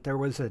resettlement. There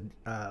was a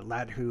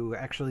lad who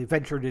actually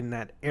ventured in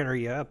that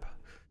area up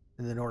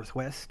in the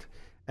northwest,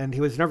 and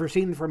he was never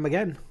seen from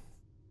again.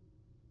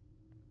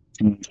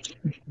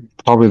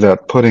 Probably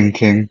that Pudding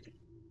King,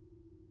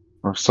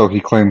 or so he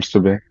claims to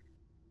be.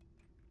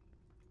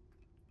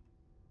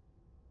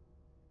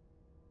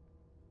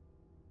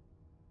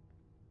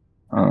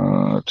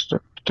 Uh,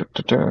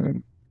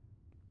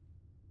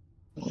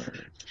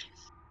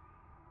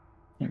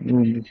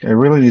 I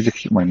really need to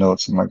keep my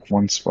notes in like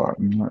one spot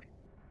and not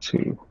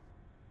two.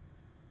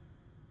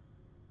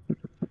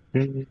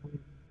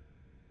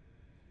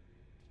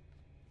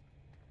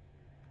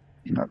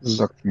 Not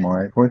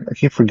Zuckmoy. I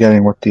keep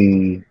forgetting what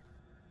the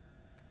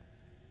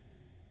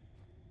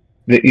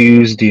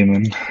ooze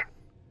demon.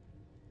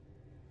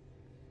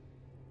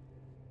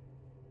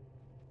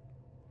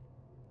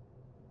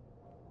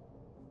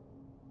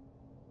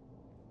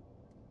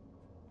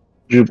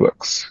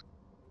 Jublix.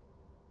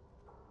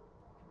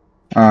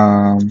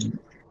 I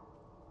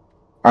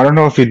don't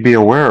know if you'd be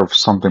aware of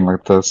something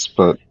like this,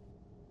 but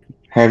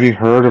have you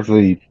heard of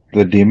the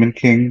Demon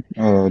King,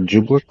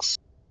 Jublix,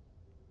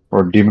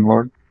 or Demon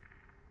Lord?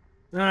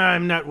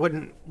 I'm not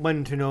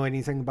one to know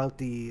anything about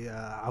the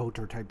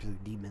outer types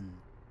of demon,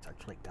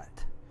 such like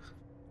that.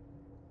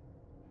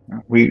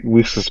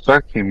 We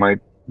suspect he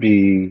might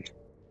be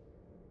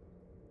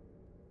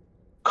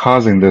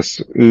causing this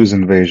ooze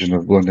invasion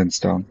of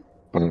Blundenstone,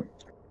 but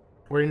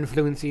We're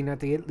influencing at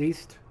the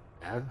least.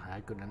 Yeah, I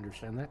could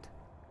understand that.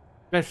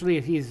 Especially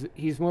if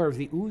he's more of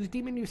the ooze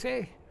demon, you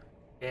say?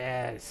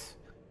 Yes.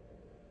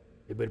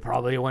 He would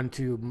probably want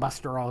to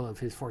muster all of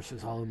his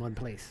forces all in one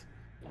place.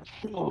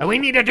 And we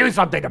need to do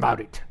something about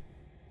it.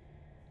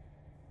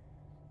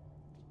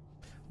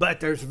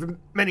 But there's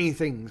many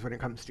things when it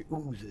comes to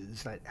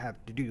oozes that have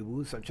to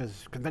do, such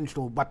as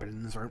conventional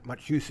weapons aren't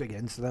much use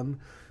against them.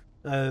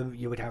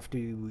 You would have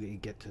to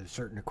get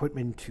certain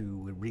equipment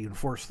to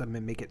reinforce them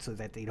and make it so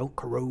that they don't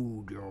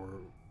corrode your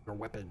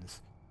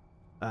weapons.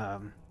 I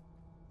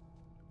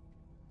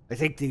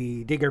think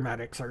the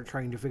Diggermatics are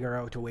trying to figure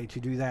out a way to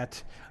do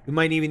that. We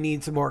might even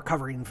need some more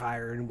covering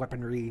fire and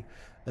weaponry,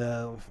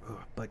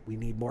 but we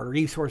need more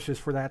resources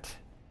for that.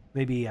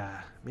 Maybe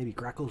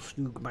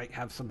Gracklestug might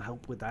have some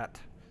help with that.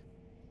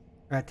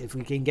 That if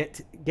we can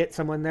get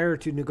someone there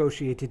to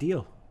negotiate a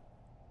deal.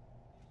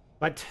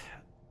 But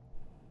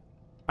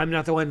I'm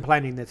not the one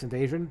planning this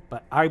invasion,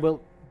 but I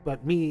will.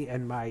 But me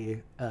and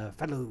my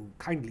fellow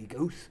kindly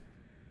ghosts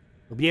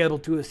will be able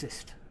to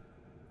assist.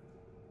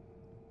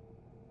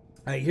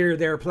 I hear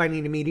they're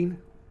planning a meeting.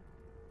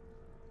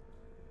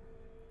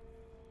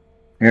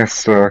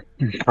 Yes,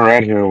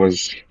 Karad here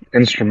was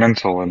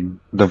instrumental in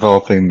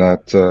developing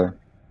that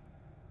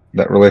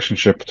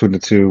relationship between the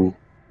two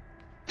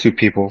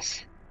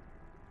peoples.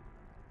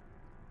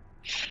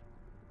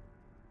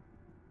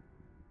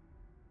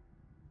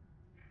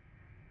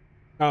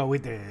 Oh,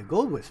 with the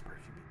gold whispers.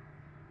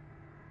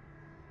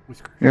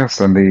 Whiskers. Yes,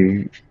 and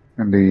the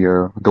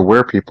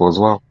were people as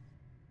well.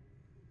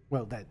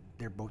 Well, that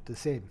they're both the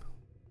same.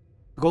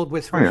 The gold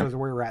whiskers Oh, yeah. are the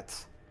were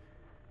rats.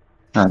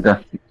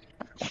 Okay.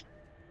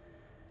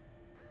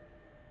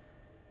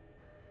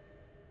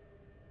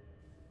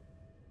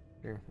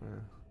 Here,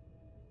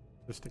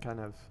 just to kind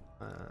of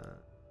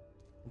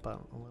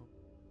about a little.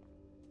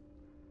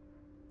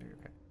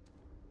 Okay.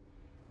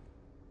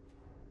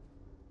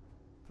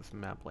 Just a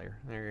map layer.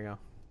 There you go.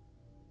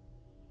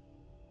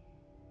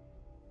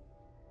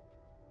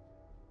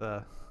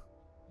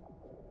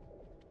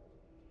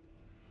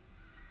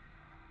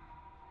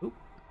 Oop.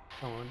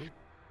 Hold on, dude.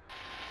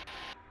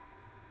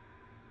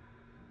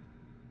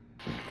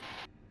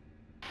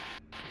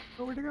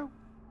 Oh, where'd it go?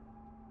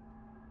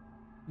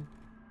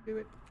 Do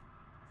it.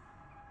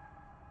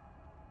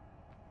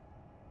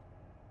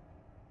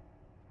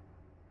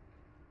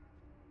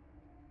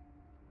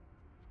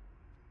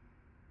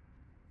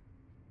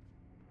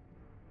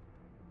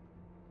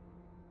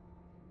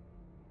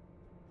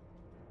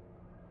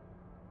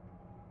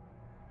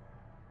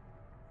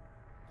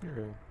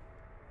 Here.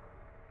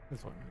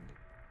 This one.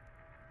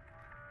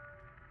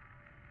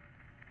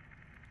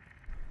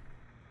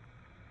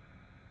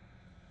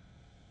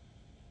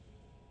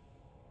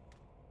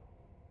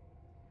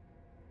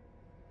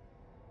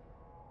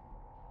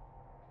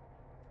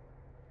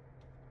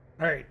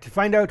 Alright, to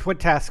find out what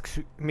tasks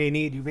you may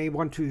need, you may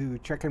want to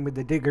check in with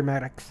the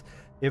Diggermatics.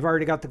 They've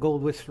already got the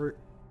Gold Whisker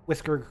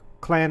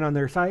clan on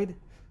their side.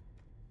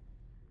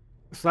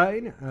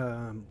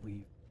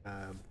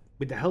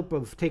 With the help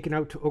of taking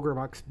out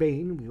Ogremok's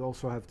Bane, we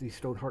also have the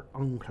Stoneheart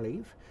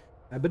Enclave.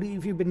 I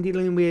believe you've been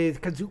dealing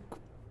with Kazook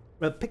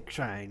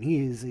Pickshine.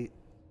 He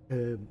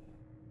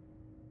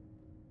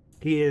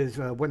is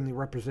one of the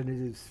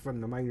representatives from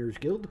the Miners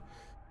Guild.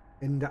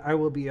 And I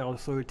will be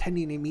also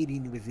attending a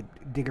meeting with the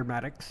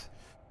Diggermatics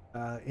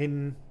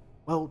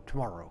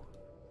tomorrow.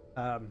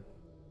 So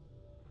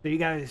you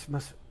guys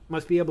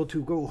must be able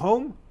to go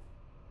home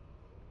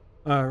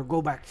or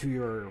go back to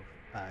your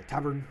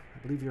tavern. I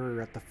believe you're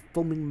at the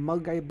Foaming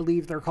Mug, I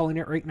believe they're calling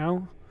it right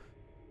now.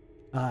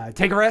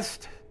 Take a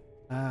rest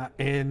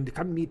and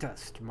come meet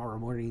us tomorrow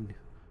morning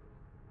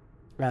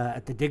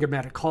at the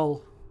Diggermatic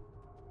Hall.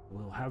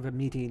 We'll have a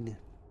meeting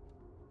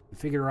to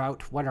figure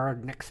out what our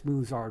next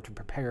moves are to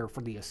prepare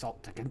for the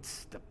assault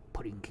against the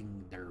Pudding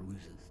King their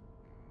oozes.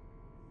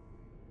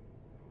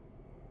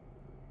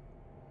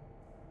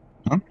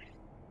 Huh?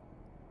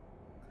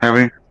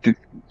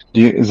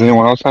 Does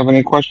anyone else have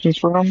any questions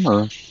for him,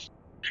 or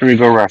should we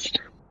go rest?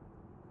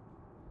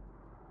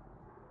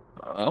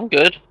 I'm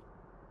good.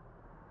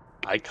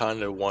 I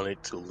kind of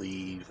wanted to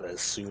leave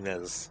as soon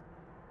as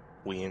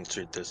we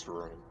entered this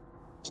room.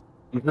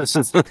 This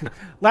is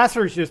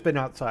Lasser's just been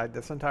outside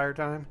this entire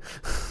time.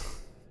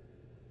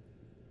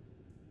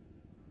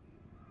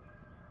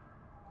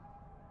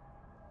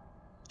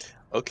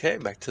 Okay,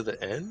 back to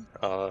the inn.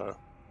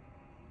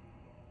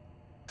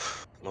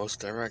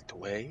 Most direct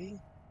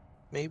way,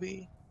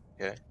 maybe?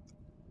 Okay.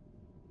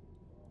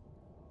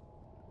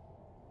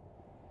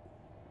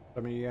 I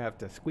mean, you have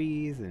to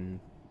squeeze and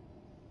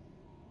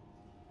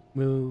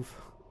move.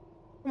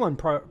 One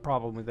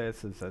problem with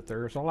this is that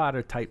there's a lot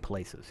of tight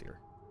places here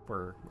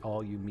for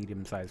all you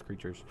medium-sized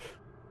creatures.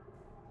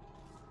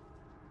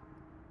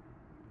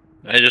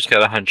 I just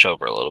gotta hunch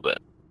over a little bit.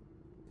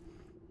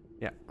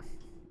 Yeah,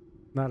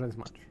 not as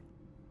much.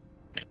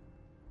 Yeah.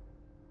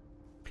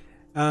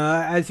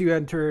 As you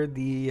enter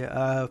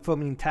the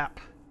foaming tap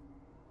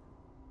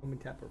or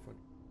foaming?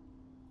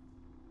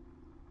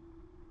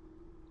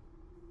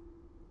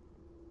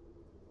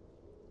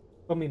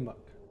 Foaming mug.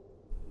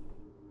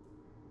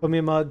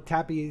 Foaming mug.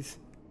 Tappy's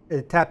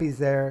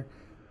there,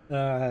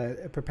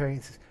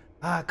 preparing.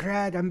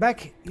 Crad, I'm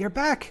back. You're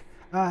back.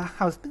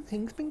 How's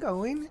things been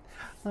going?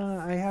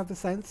 I have the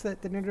sense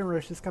that the Ninja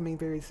Rush is coming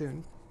very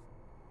soon.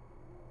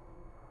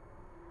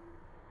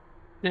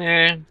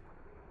 Yeah.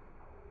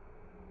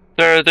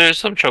 There's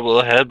some trouble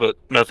ahead, but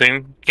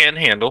nothing can't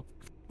handle.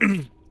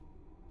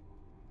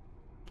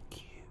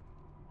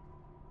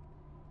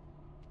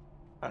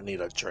 I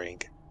need a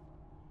drink.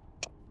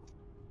 I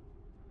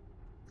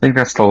think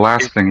that's the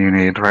last thing you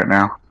need right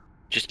now.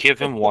 Just give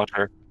him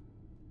water.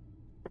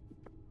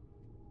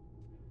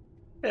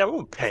 Yeah,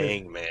 I'm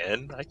paying,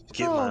 man. I can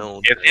get my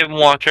own Give drink. him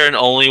water and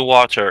only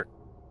water.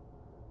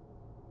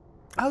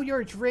 Oh,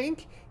 your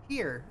drink?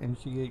 Here, and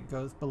she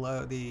goes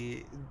below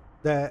the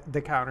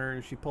counter,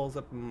 and she pulls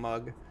up a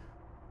mug,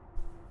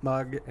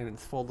 and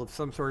it's full of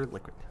some sort of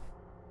liquid.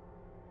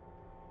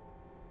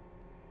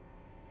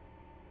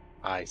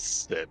 I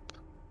sip.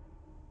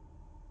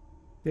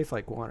 Tastes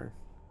like water.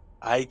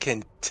 I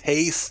can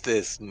taste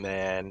this,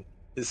 man.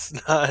 It's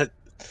not.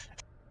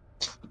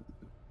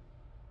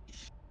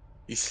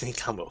 You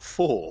think I'm a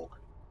fool?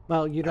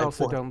 Well, you I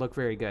also want- don't look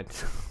very good.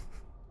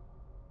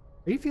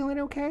 Are you feeling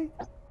okay?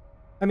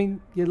 I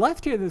mean, you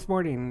left here this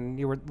morning and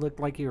you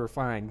looked like you were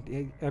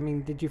fine. I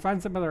mean, did you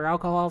find some other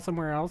alcohol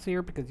somewhere else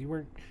here? Because you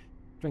weren't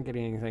drinking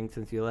anything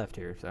since you left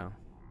here, so.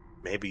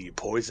 Maybe you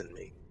poisoned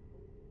me.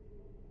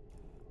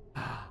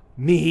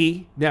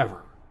 Me?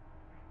 Never.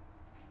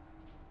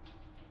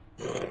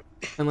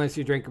 Unless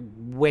you drink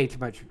way too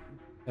much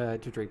to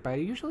drink. But I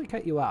usually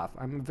cut you off.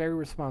 I'm a very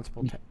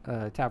responsible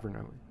tavern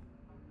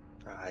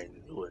owner. I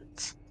knew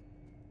it.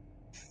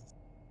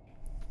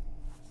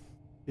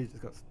 He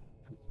just goes,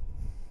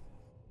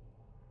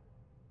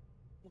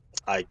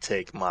 I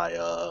take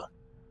my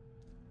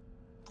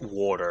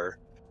water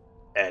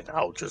and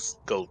I'll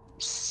just go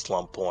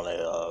slump on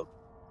a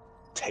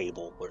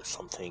table or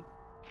something.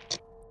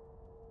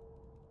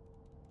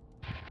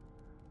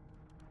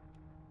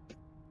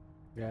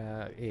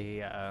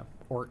 a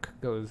orc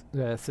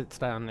sits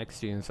down next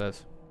to you and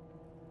says,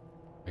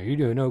 "Are you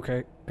doing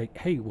okay?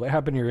 Hey, what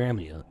happened to your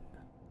amulet?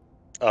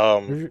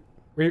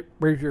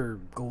 Where's your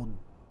gold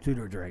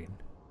pseudo dragon?"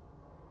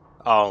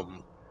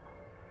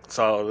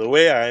 So the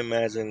way I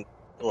imagine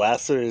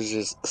Lasser is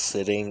just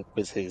sitting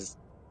with his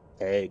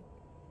head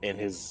in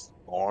his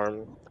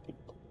arm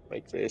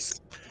like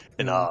this.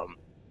 And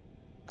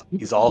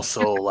he's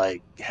also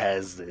like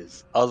has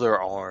this other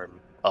arm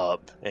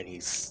up and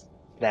he's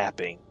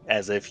snapping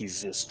as if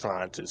he's just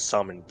trying to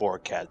summon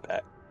Borcat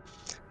back.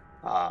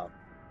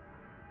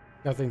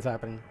 Nothing's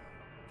happening.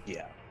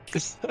 Yeah.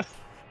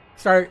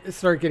 Start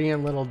getting a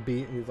little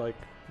beat. And he's like,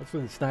 "What's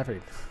been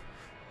snapping?"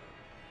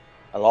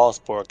 I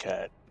lost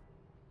Borcat.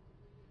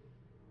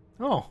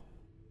 Oh,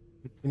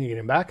 can you get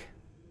him back?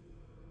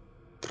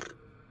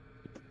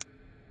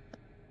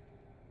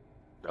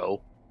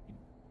 No.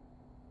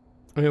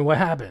 I mean, what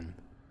happened?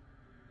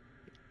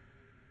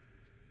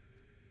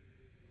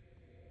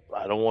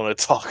 I don't want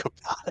to talk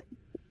about it.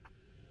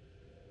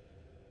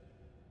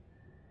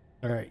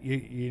 All right,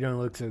 you don't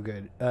look so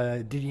good.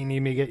 Did you need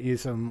me to get you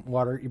some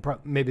water?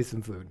 Maybe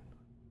some food.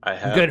 I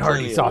have Good hearty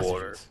plenty of sausages.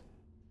 water.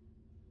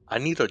 I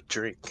need a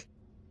drink.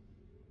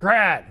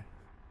 Brad,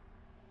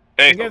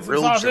 Hey, you get some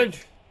real sausage.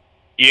 drink.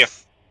 yeah,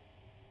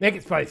 Make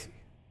it spicy.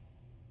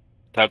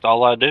 that's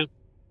all I do.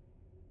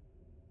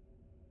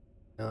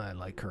 Oh, I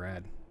like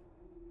Karad.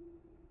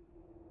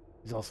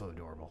 He's also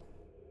adorable.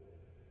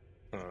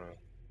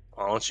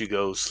 Why don't you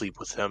go sleep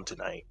with him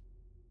tonight?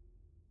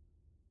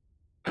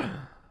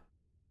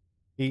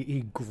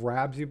 He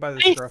grabs you by the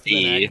scruff of the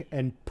Tasty. neck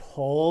and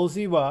pulls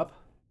you up.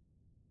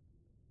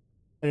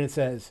 And it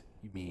says,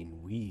 "You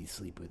mean we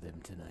sleep with him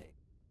tonight?"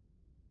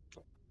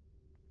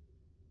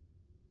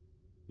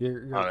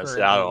 You're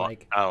Honestly,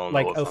 currently I don't know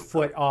like if a I'm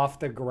foot off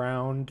the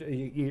ground.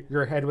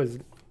 Your head was,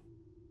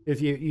 if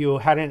you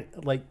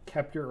hadn't like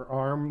kept your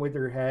arm with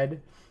your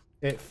head,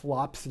 it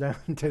flops down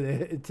to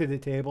the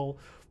table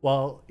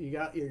while you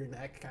got your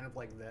neck kind of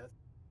like this.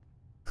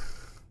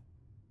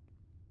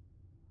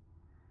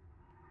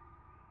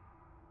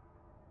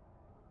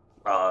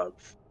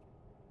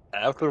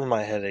 After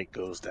my headache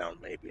goes down,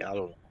 maybe. I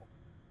don't know.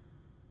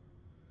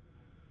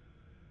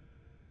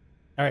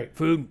 All right,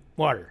 food,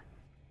 water.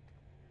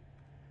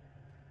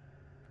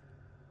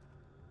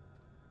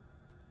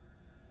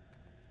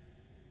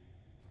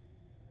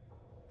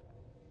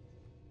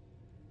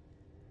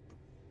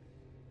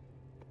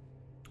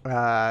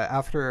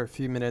 After a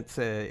few minutes,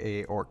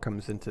 a orc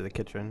comes into the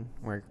kitchen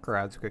where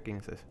Karad's cooking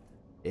and says,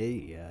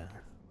 "Hey,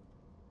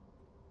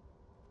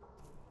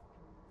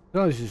 I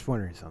was just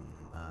wondering something,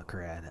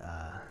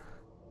 Karad.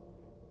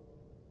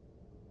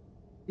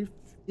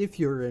 If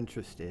you're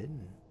interested,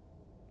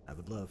 I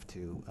would love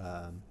to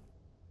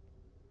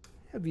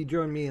have you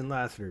join me in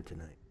Lassiter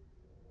tonight."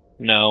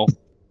 No.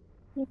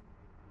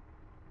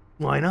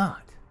 "Why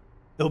not?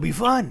 It'll be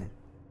fun.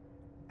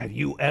 Have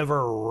you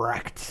ever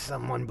wrecked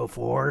someone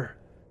before?"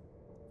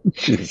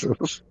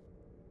 Jesus.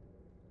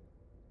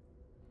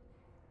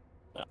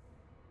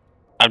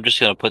 I'm just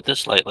gonna put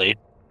this lightly,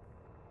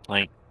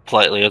 like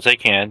politely as I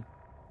can.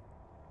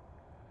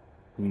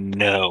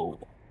 No.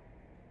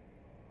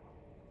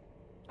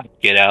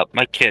 Get out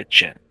my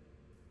kitchen.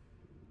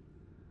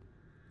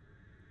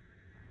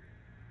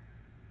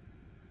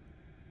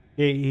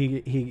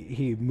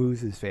 He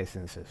moves his face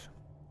and says,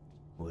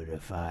 "What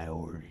if I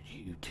ordered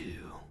you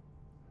to?"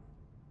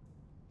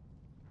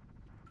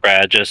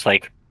 Brad just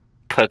like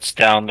puts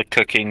down the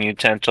cooking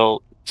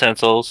utensils,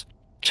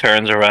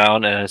 turns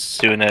around, and as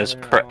soon as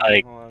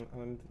like Hold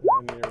on.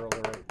 I need to roll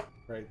the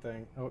right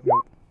thing. Oh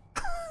no.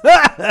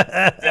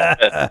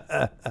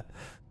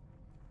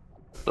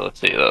 so let's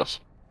see those.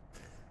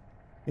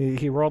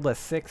 He rolled a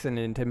 6 in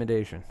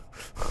intimidation.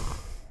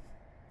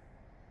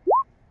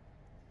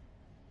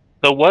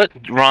 So what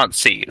Ront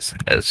sees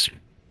as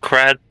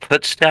Crad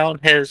puts down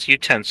his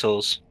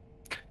utensils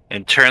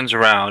and turns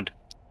around,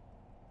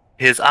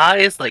 his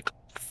eyes like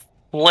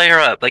flare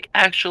up, like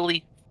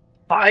actually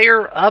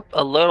fire up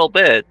a little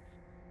bit,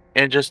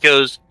 and just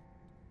goes,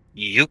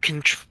 "You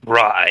can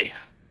try."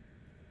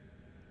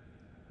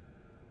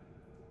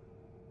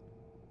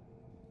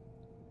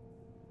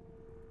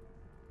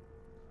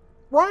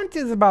 Ront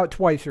is about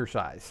twice your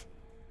size.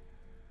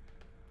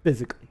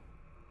 Physically.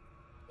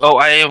 Oh,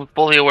 I am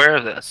fully aware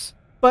of this.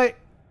 But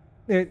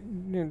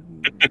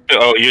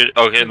Oh, you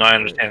okay? No, I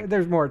understand.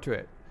 there's more to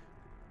it.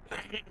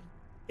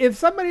 If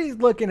somebody's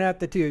looking at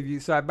the two of you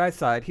side by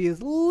side, he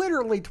is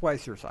literally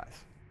twice your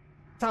size.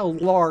 That's how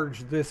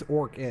large this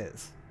orc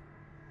is.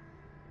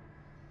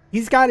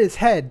 He's got his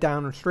head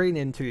down straight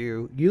into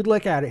you. You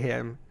look at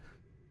him.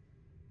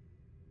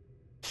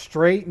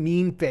 Straight,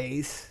 mean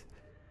face.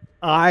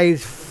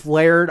 Eyes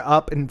flared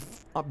up and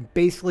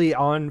basically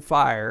on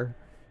fire.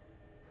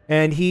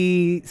 And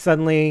he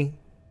suddenly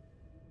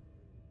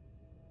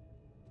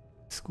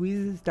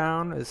squeezes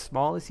down as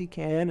small as he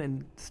can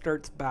and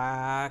starts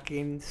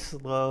backing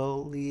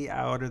slowly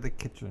out of the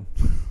kitchen.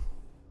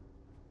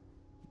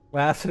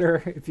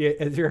 Lassiter,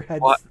 as your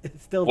head's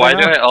still Why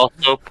down.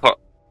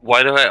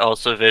 Why do I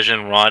also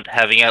vision Ront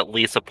having at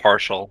least a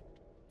partial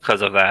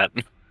because of that?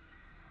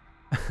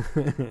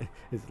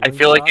 I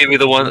feel like he'd be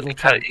the one.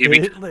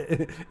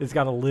 It's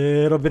got a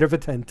little bit of a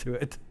tint to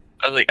it.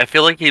 I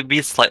feel like he'd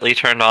be slightly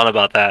turned on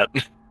about that.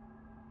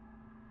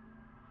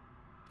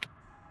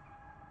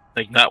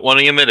 Like, not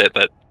wanting to admit it,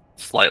 but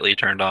slightly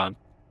turned on.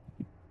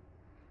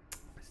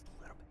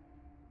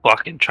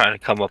 Fucking trying to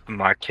come up in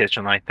my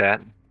kitchen like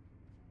that.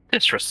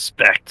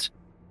 Disrespect.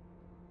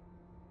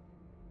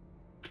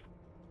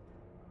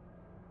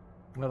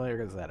 Well, there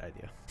goes that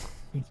idea.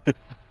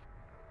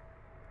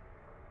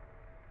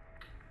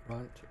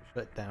 Ront,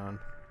 shut down.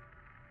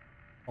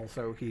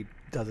 Also, he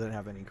doesn't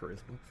have any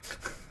charisma.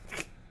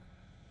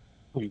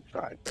 We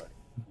tried, but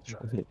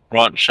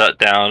Ront shut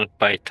down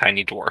by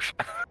tiny dwarf.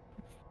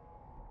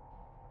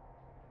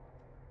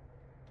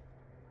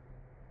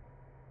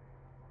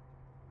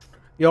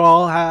 You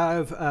all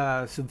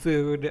have some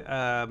food.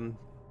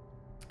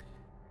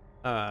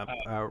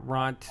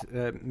 Ront,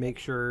 make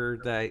sure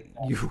that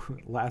you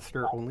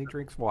Laster only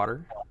drinks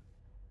water.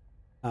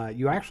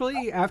 You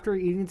actually, after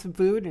eating some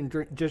food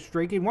and just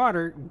drinking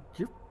water,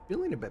 you're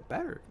feeling a bit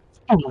better.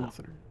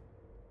 Lassiter.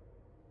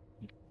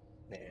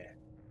 yeah.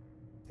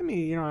 I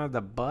mean, you don't have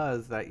the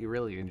buzz that you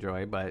really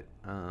enjoy, but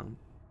at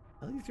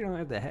least you don't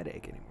have the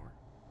headache anymore.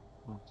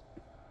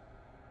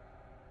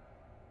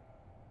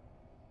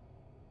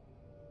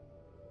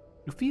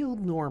 You feel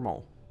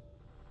normal.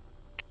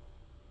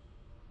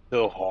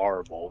 Feel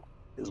horrible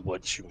is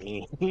what you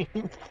mean.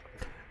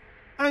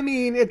 I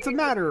mean, it's a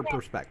matter of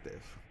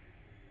perspective.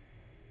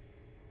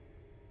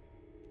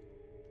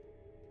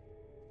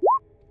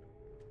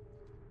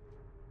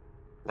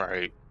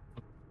 Right.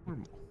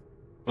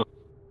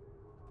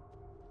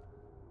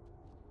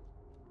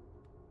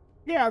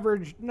 The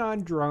average,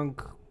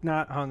 non-drunk,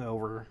 not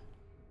hungover.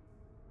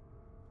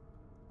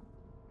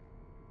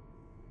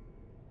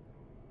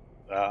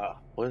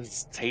 What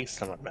is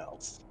taste in my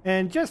mouth?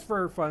 And just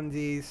for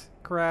funsies,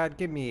 Karad,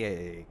 give me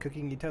a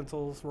cooking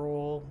utensils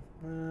roll.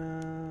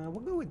 We'll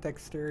go with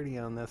dexterity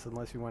on this,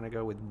 unless you want to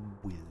go with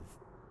whiz.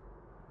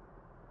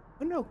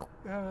 Oh, no.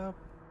 Yeah.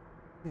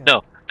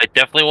 No, I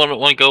definitely want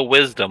to go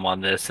wisdom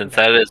on this, since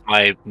that is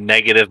my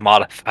negative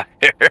modifier.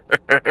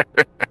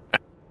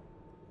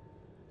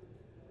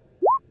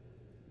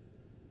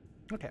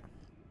 Okay.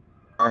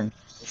 Fine.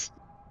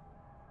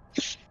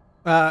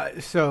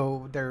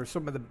 So there's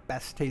some of the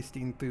best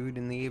tasting food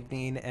in the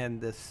evening,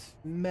 and the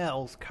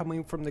smells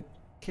coming from the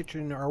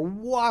kitchen are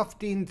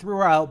wafting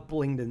throughout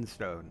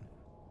Blingdenstone.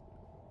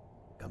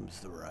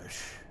 Comes the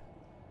rush.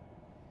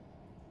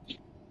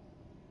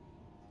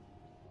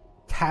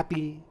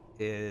 Tappy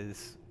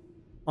is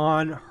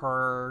on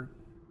her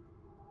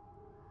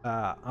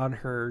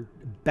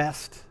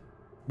best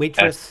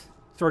waitress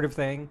sort of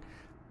thing.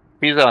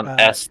 He's on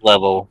S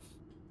level.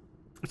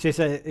 She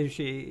said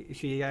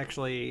she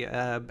actually,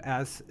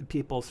 as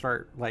people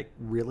start like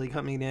really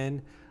coming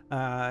in,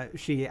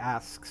 she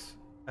asks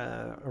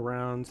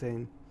around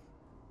saying,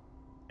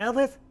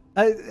 "Elith,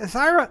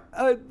 Syra,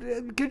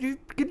 could you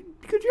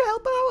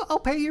help out? I'll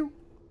pay you."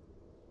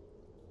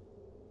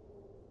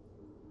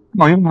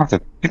 No, you don't have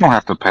to. You don't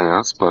have to pay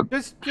us, but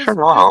Just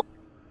sure, I'll help.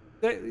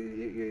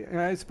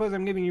 I suppose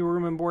I'm giving you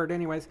room and board,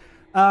 anyways.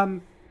 Yeah.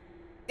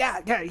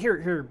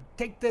 Here,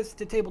 take this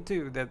to table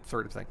 2, that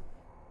sort of thing.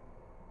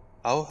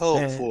 I'll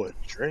help for a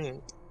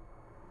drink.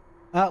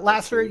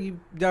 Laster,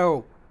 you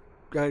no.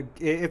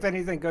 If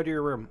anything, go to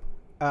your room.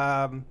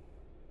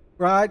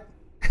 Rod,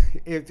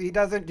 if he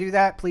doesn't do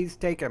that, please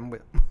take him.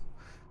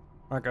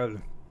 Mark goes.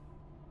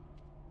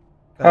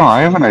 Oh,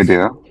 I have an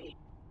idea.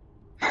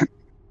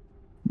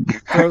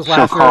 Throws She'll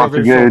Laster call out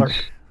over the his shoulder.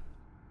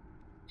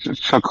 gauge.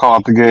 She'll call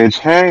out the gauge.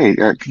 Hey,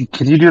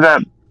 can you do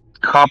that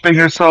copying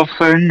yourself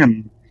thing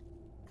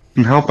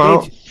and help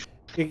out?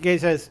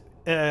 Gage says,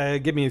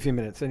 Give me a few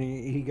minutes. And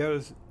he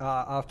goes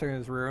off to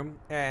his room,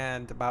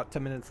 and about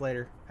 10 minutes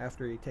later,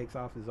 after he takes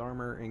off his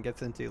armor and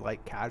gets into,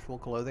 like, casual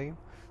clothing,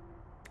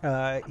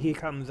 he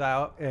comes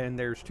out, and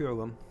there's two of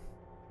them.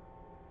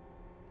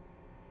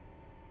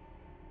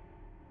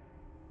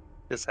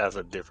 This has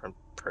a different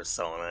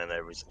persona and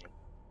everything.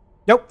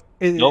 Nope.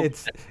 Nope.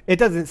 It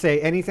doesn't say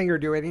anything or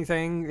do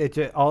anything.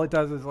 All it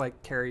does is,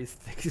 like, carries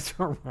things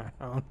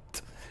around.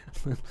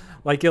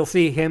 Like, you'll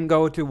see him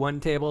go to one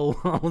table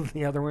while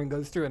the other one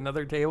goes to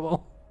another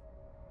table.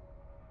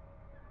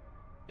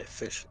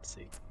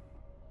 Efficiency.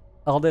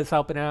 All this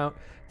helping out.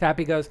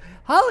 Tappy goes,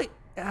 Holly,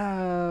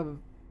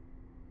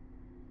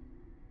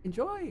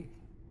 enjoy.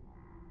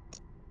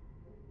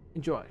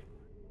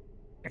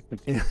 There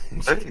you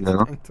She's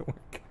go. going to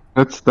work.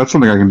 That's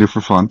something I can do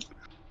for fun.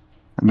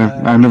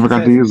 I've never got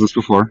to says- use this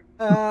before.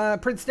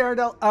 Prince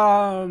Daredevil,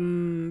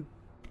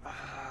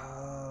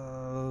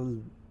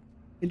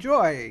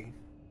 enjoy.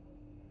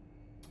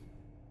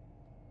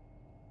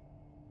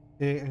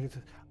 And he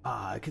says,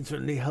 I can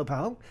certainly help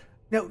out.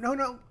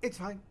 No, it's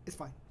fine. It's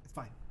fine.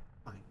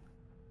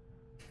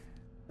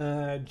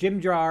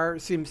 Jim Jar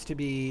seems to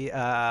be,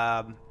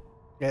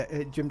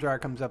 Jim Jar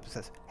comes up and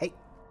says, hey,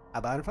 how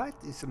about if I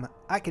do some,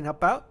 I can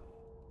help out.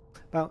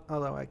 Well,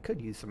 although I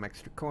could use some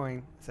extra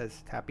coin,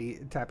 says Tappy.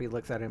 Tappy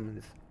looks at him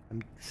and says,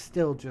 I'm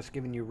still just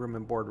giving you room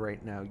and board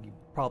right now. You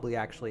probably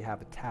actually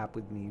have a tap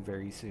with me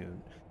very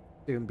soon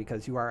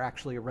because you are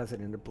actually a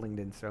resident of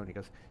Blingdenstone. He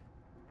goes,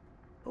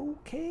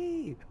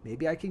 okay,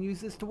 maybe I can use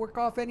this to work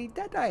off any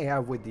debt I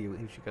have with you.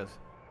 And she goes,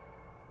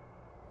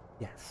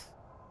 yes,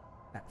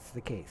 that's the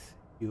case.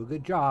 Do a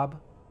good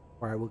job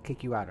or I will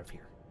kick you out of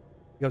here.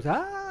 He goes,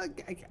 I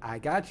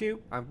got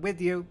you. I'm with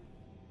you.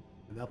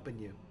 I'm helping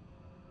you.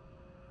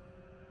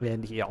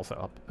 And he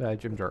also,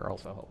 Jim Jar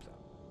also helps out.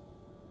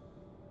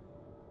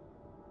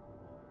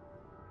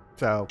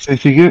 So So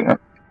if you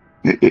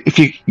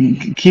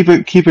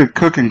keep it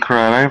cooking,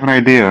 Crad, I have an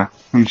idea.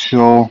 And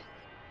she'll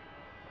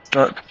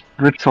start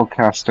ritual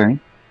casting.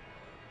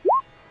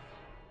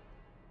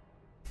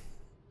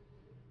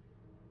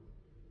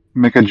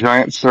 Make a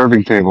giant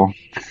serving table.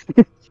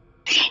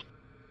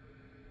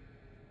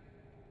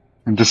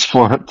 And just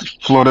float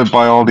it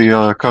by all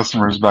the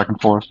customers back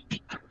and forth.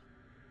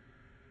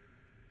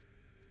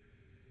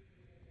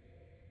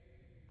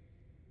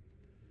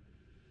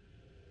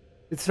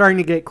 it's starting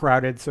to get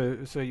crowded, so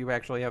you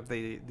actually have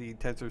the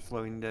tensor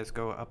slowing disc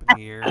go up in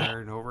the air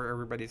and over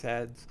everybody's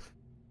heads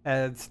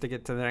to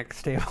get to the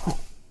next table.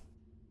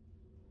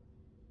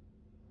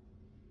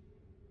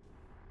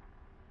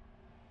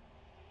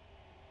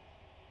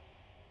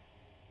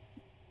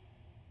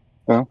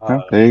 So yeah,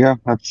 there you go.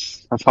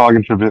 That's how I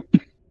contribute.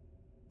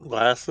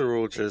 Lasser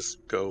will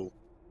just go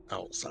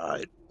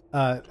outside.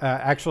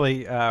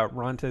 Actually,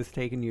 Ronta's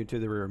taken you to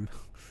the room.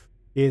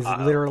 He is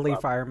literally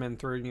fireman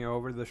throwing you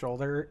over the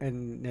shoulder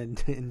and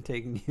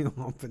taking you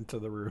up into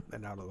the room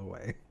and out of the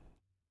way.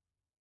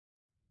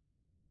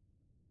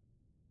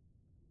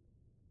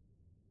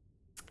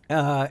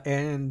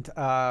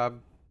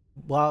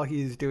 While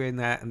he's doing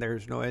that and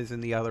there's noise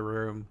in the other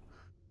room,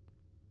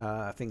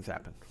 things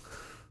happen.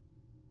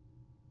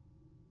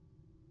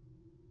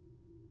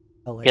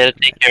 You gotta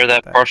take care of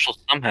that partial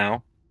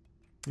somehow.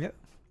 Yep.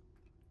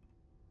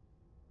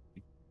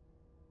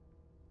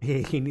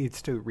 He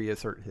needs to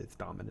reassert his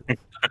dominance.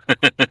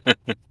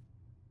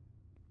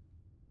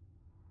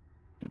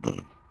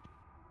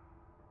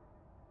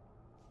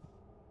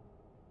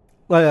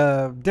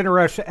 Dinner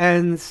rush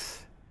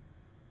ends.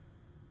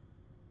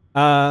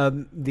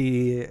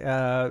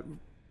 The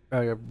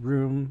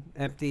room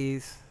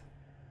empties.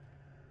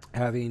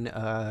 Having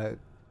a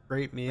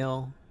great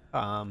meal.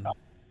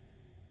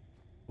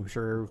 I'm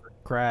sure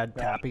Crad,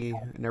 Tappy,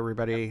 and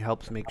everybody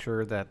helps make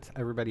sure that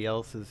everybody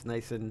else is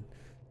nice and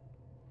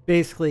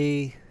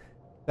basically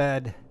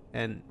fed,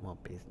 and well,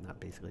 not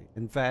basically,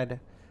 and fed,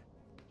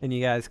 and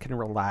you guys can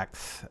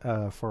relax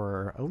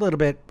for a little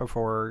bit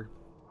before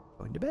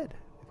going to bed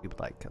if you would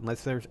like,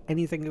 unless there's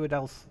anything you would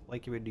else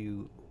like to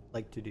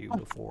do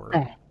before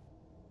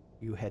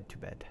you head to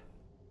bed.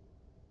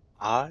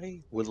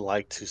 I would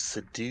like to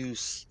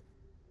seduce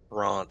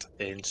Ront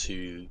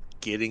into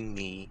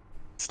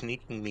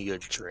sneaking me a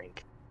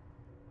drink.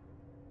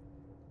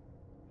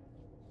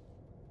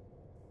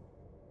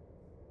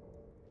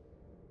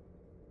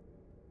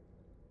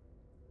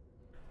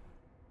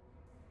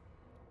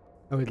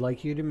 I would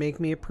like you to make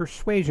me a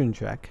persuasion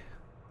check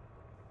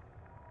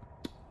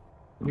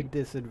with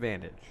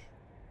disadvantage.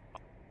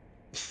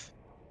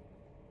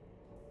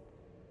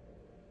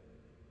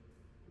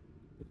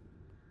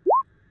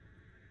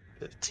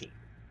 15.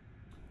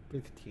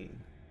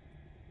 15.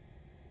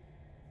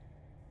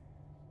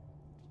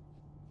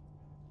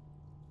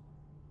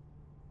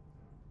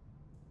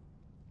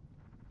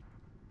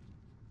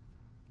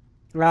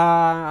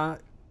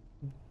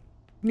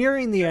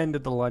 Nearing the end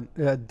of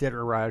the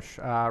dinner rush,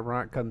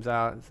 Ront comes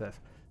out and says,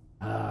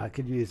 I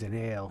could use an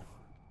ale.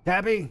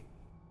 Tappy?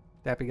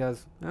 Tappy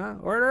goes,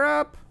 order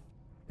up.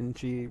 And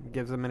she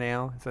gives him an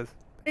ale and says,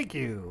 thank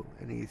you.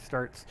 And he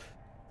starts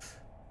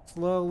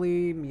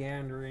slowly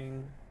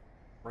meandering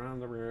around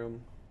the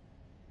room.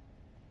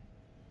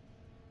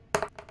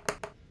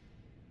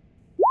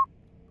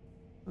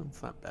 Oh,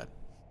 it's not bad.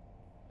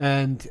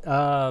 And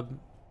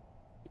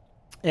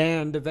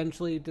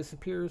eventually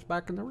disappears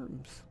back in the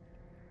rooms.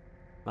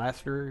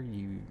 Laster,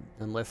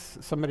 unless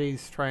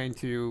somebody's trying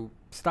to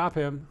stop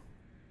him.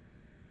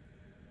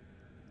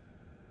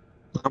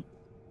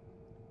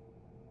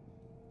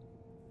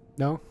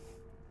 No?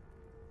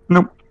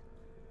 Nope.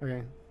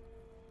 Okay.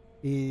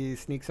 He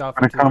sneaks off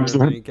When it into the comes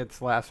room to and he gets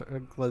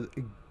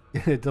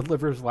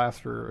delivers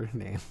Laster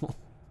an ammo.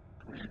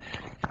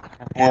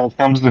 When it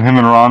comes to him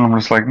and Ron, I'm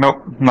just like,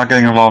 nope, I'm not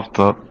getting involved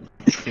with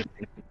that.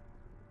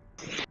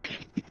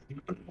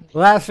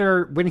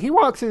 Laster, when he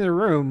walks in the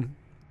room,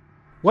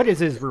 what is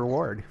his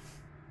reward?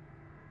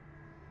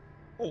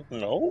 Oh,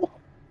 no.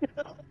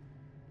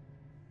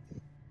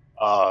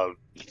 I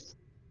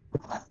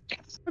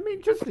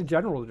mean, just a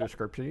general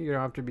description. You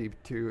don't have to be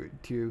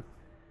too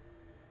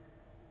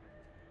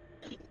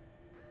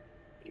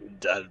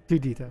That,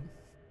 detailed.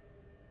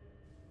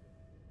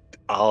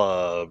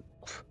 I'll,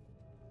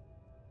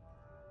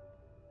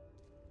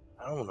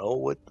 I don't know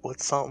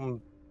what's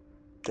something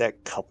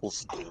that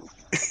couples do.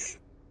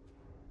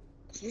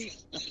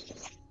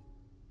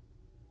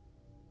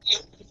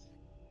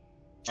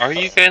 Are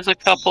you guys a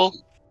couple?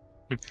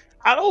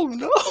 I don't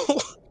know.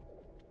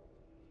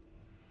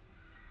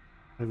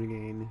 I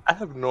mean, I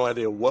have no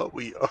idea what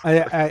we are.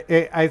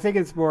 I think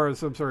it's more of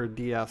some sort of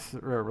DS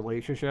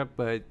relationship,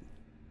 but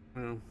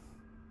Your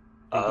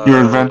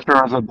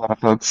adventurers are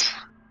benefits.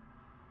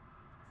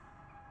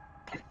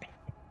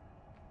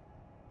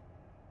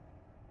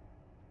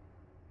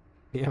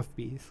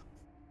 AFBs.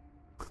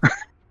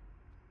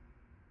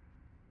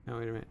 No,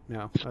 wait a minute.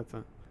 No, that's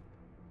not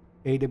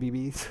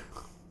AWBs.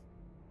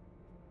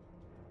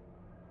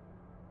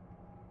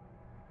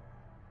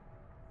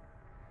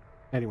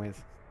 Anyways,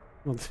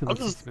 let's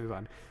just move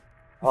on.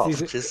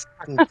 Just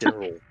in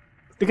general.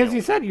 Because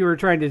you said you were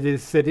trying to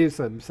seduce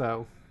him,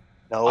 so.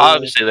 No,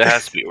 Obviously, there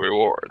has to be a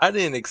reward. I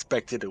didn't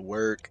expect it to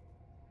work.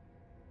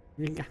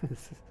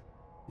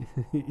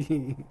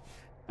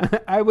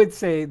 I would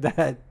say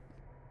that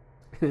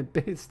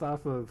based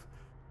off of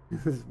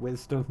his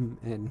wisdom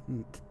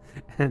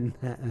and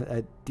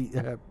a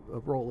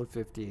roll of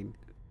 15,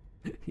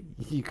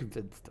 you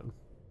convinced him.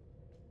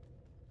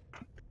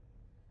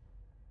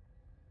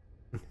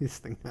 He's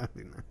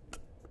thinking that.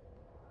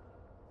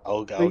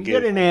 I'll So you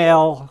give get an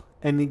ale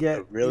and you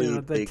get really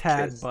the big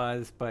tad kiss.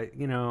 buzz, but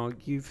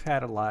you've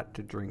had a lot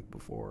to drink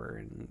before,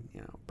 and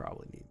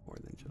probably need more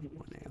than just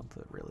one ale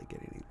to really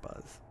get any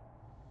buzz.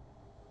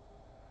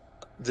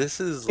 This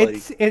is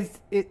like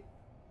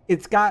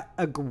It's got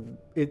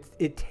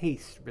it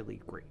tastes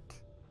really great.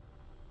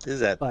 this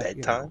is at But,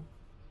 bedtime.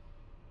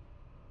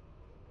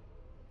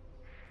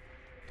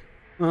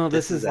 Well,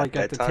 this This is is like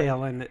at at the bedtime?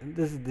 tail end.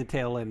 This is the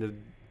tail end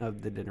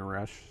of the dinner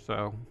rush,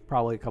 so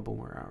probably a couple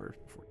more hours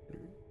before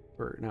dinner,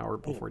 or an hour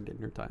before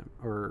dinner time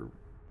or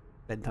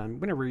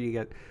bedtime. Whenever you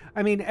get,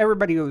 I mean,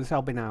 everybody who was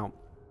helping out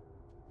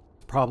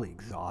is probably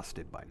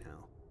exhausted by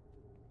now,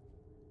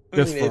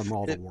 just from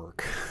all the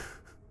work.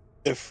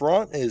 If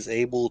Ron is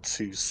able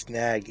to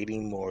snag any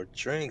more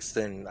drinks,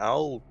 then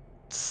I'll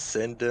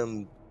send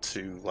him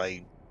to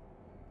like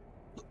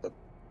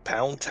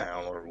Pound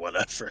Town or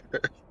whatever.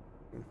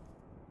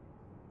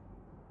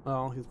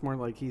 Well, it's more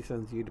like he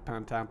sends you to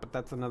Pound Town, but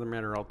that's another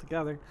matter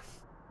altogether.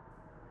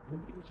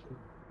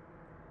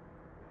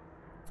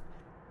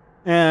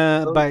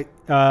 But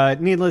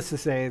needless to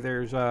say,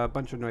 there's a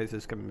bunch of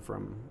noises coming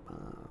from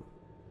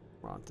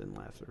Ron's and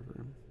Lasser's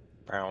room.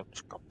 Brown,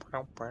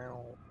 brown,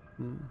 brown.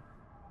 Hmm.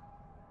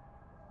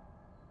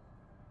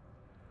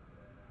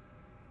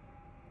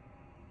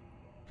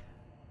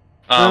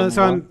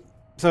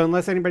 So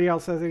unless anybody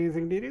else has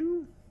anything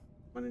to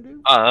want to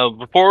do?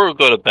 Before we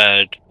go to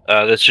bed,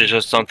 this is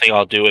just something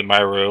I'll do in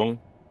my room.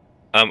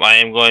 I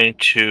am going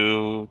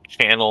to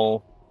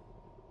channel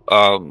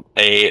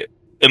a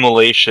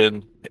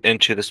immolation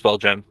into the spell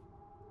gem.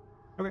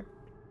 Okay.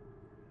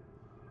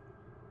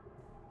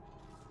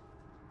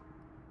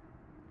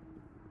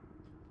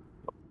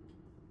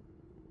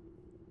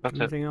 That's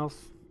it. Anything else?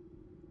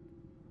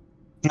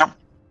 No.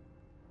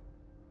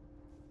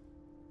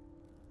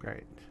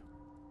 Great.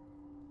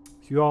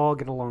 So you all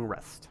get a long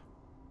rest.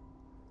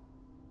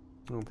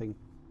 I don't think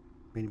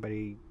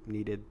anybody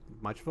needed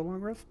much of a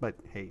long rest, but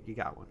hey, you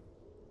got one.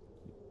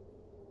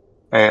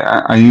 Hey,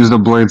 I used a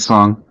blade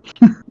song.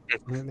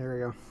 And there we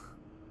go.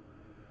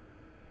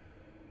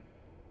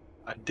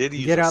 I did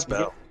use Get a up.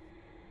 spell.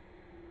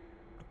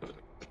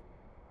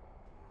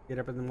 Get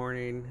up in the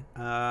morning.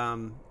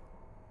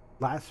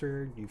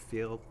 Lasser, you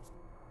feel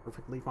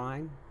perfectly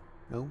fine.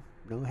 No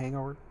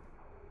hangover.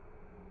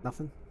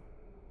 Nothing.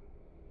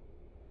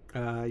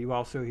 You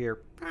also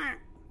hear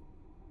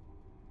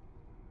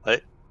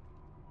What?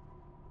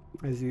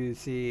 as you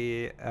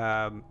see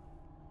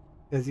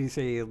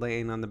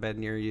laying on the bed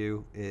near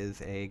you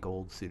is a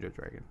gold pseudo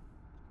dragon.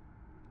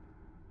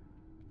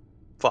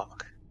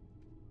 Fuck.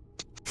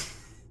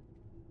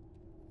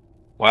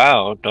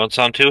 Wow, don't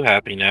sound too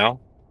happy now.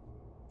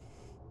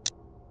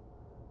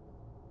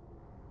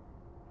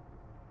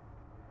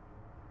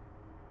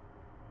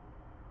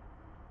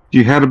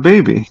 You had a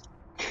baby.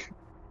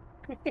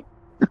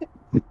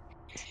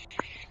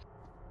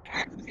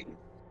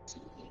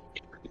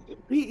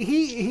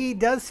 He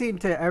does seem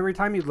to, every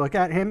time you look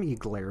at him, he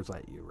glares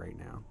at you right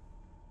now.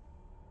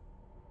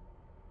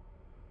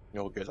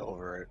 You'll get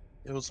over it.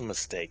 It was a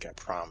mistake, I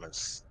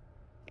promise.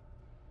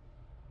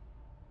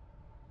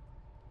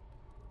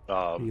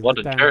 You What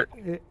look a down jerk.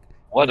 at it.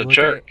 What You a look at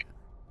jerk.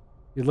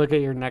 you look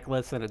at your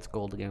necklace and it's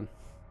gold again.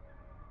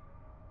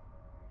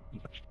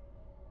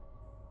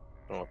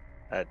 Well,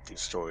 that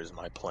destroys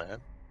my plan.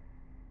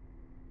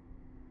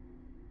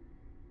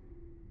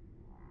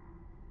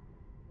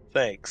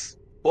 Thanks.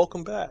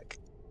 Welcome back.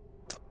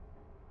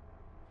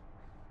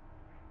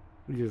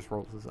 He just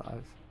rolls his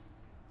eyes.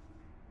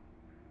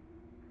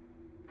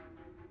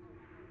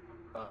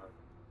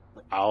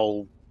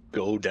 I'll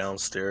go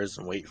downstairs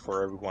and wait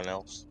for everyone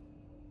else.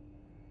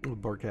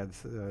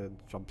 Borkhead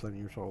jumps on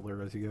your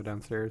shoulder as you go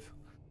downstairs.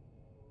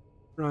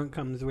 Ron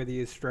comes with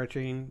you,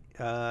 stretching,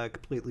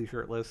 completely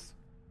shirtless.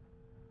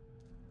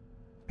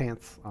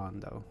 Pants on,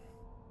 though.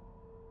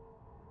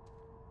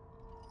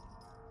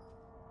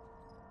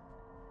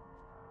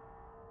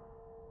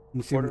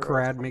 You assume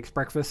Karad makes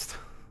breakfast?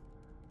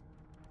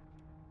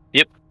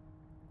 Yep.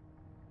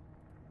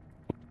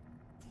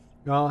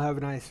 You all have a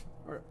nice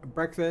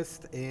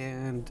breakfast,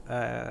 and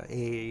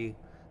a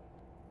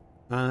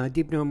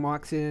Deep Gnome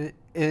walks in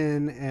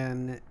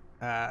and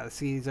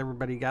sees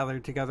everybody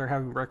gathered together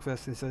having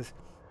breakfast and says,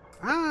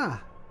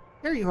 "Ah,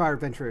 there you are,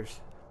 adventurers.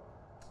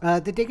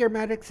 The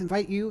Diggermatics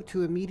invite you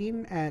to a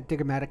meeting at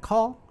Diggermatic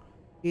Hall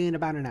in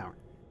about an hour.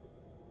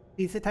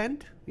 Please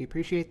attend. We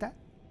appreciate that.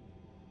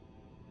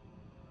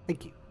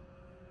 Thank you."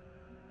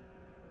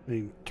 And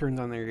he turns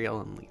on their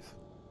yell and leaves.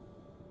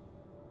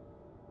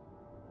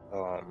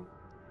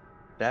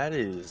 That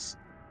is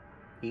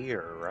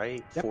here,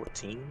 right? Yep.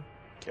 14?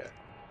 Okay.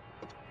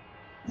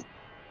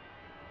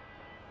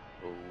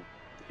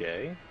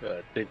 Okay.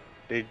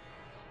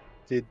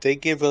 Did they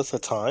give us a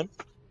time?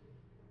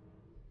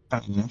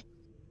 That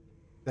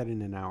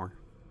in an hour.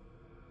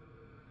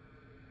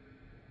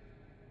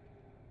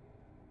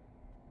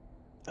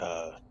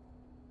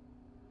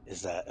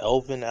 Is that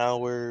Elven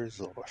hours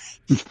or?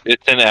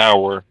 It's an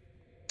hour.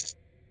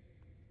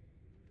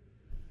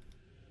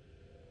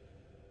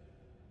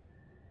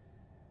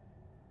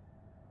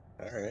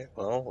 All right.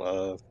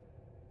 Well,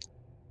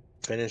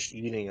 finish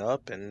eating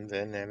up, and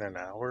then in an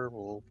hour,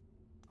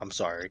 I'm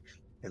sorry,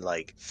 in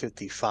like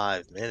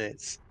 55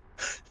 minutes,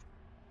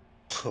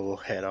 we'll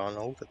head on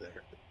over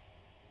there.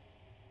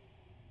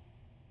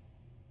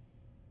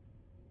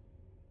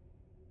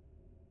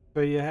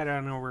 So you head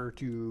on over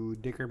to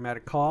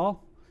Diggermatic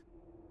Hall.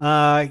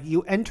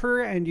 You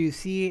enter and you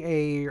see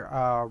a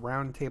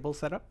round table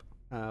set up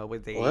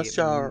with a.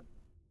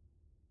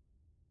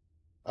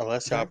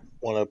 Unless y'all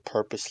want to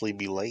purposely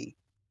be late.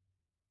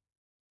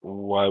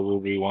 Why would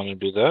we want to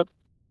do that?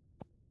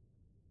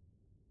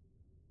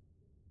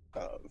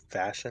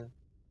 Fashion.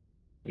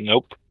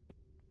 Nope.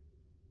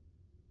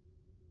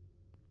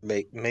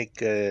 Make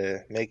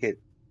it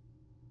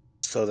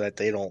so that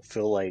they don't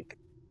feel like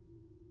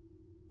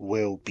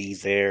we'll be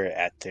there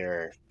at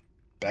their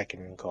beck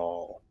and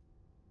call.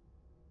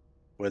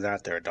 We're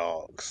not their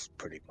dogs,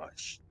 pretty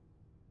much.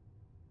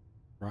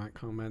 Ron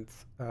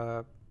comments.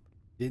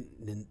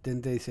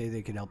 Didn't they say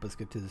they could help us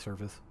get to the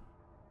surface?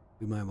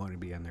 We might want to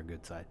be on their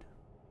good side.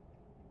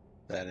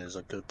 That is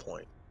a good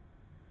point.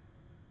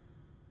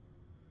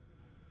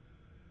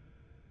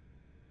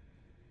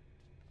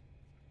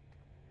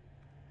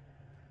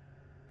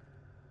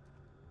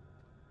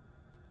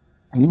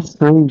 Are you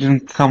sure you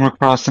didn't come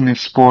across any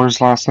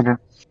spores, Lassiter?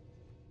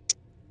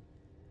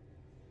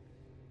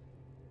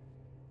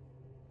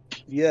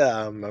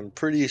 Yeah, I'm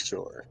pretty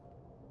sure.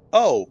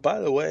 Oh, by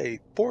the way,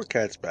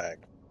 Cat's back.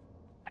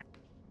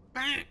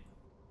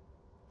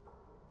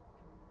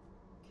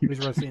 He's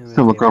resting on the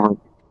She look table. over.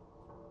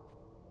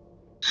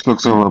 She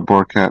looks over at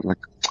Borcat like,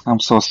 I'm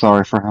so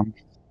sorry for him.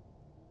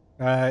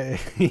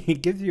 He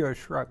gives you a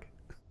shrug.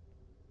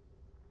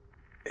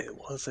 It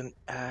was an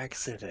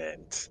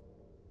accident.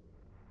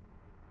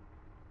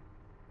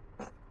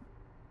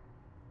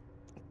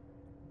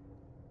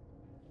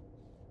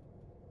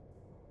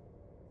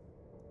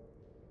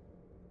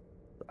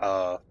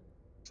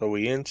 So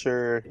we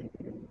enter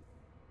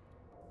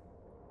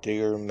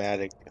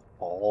Diggermatic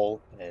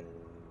Hall, and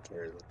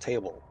there's a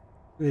table.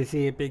 You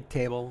see a big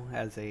table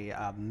has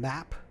a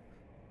map,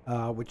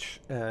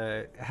 which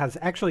has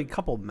actually a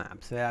couple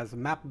maps. It has a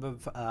map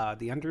of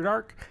the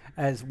Underdark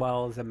as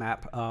well as a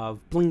map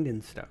of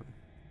Blingdenstone.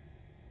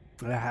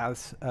 It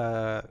has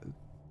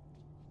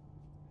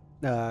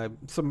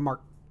some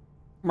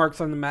marks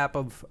on the map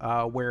of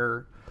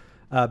where,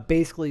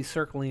 basically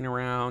circling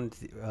around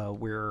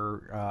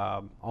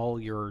where all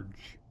your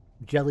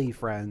jelly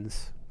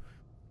friends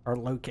are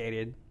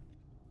located.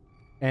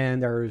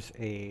 And there's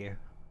a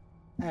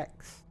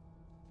X.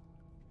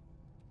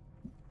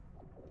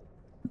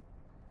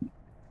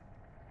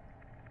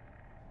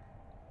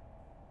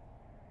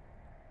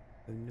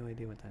 no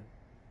idea what that.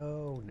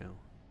 Oh no.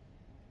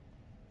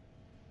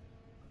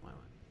 Wow.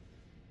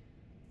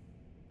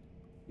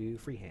 Do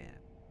freehand.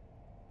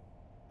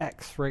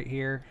 X right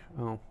here.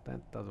 Oh,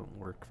 that doesn't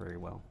work very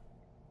well.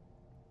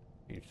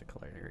 Change the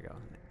color. There we go.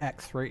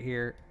 X right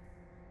here.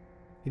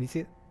 Can you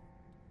see it?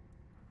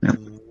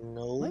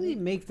 No. Let me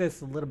make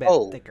this a little bit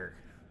Oh. thicker.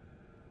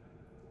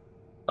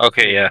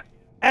 Okay, yeah.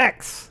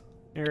 X.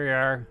 Here we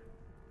are.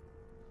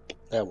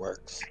 That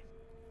works.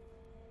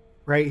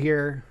 Right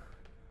here.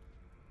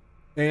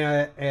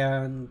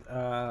 And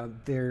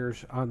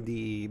there's on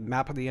the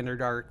map of the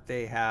Underdark,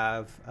 they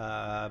have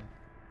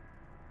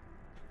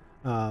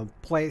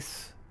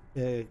place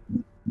a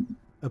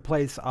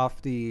place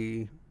off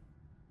the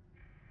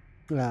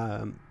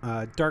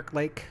Dark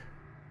Lake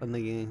on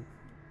the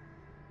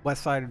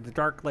west side of the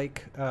Dark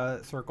Lake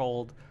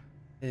circled,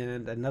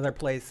 and another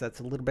place that's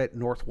a little bit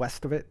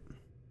northwest of it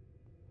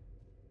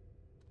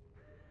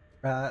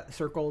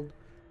circled.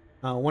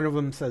 One of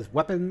them says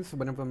weapons.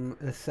 One of them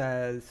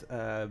says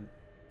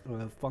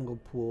fungal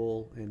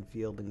pool and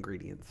field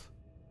ingredients.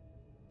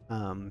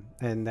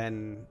 And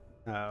then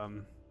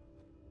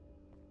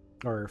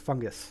or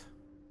fungus.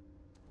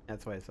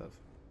 That's what it says.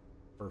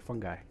 Or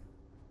fungi.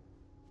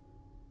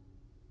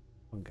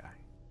 Fungi.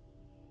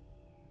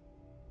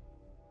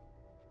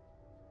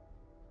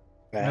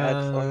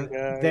 Bad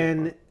fungi.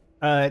 Then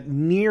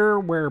near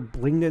where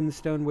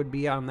Blingdenstone would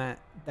be on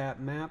that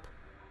map,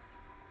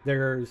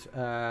 there's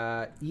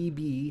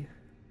EB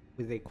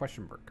with a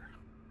question mark.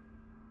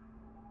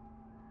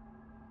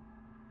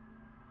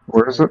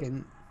 Where is it?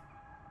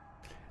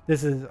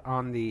 This is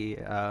on the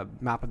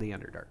map of the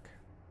Underdark.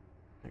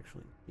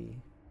 Actually, let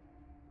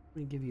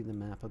me give you the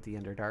map of the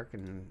Underdark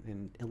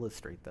and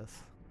illustrate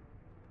this.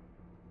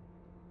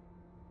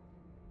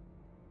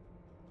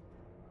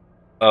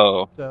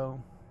 Oh.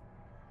 So,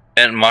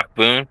 And Mock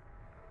Boon?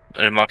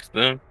 And Mock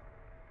Spoon?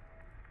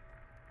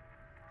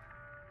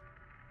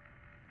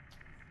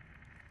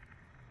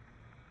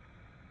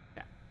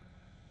 yeah.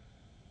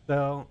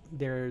 So,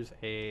 there's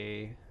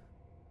a...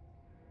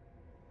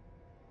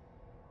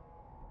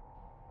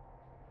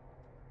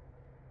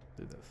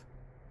 do this.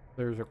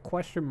 There's a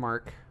question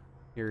mark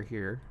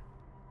here.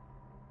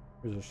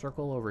 There's a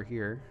circle over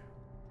here.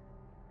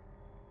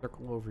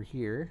 Circle over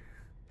here.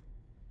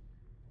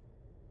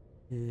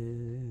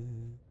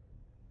 And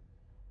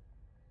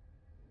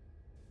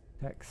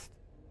text.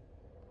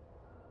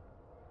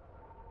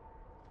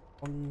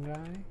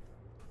 Fungi.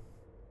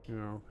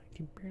 No, I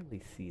can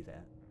barely see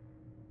that.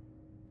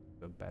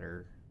 A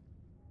better.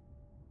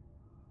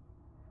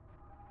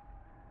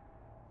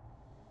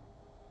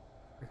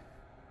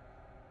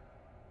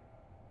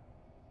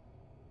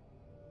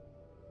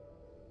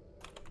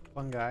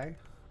 Fungi.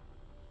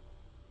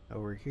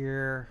 Over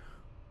here.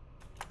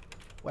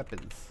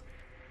 Weapons.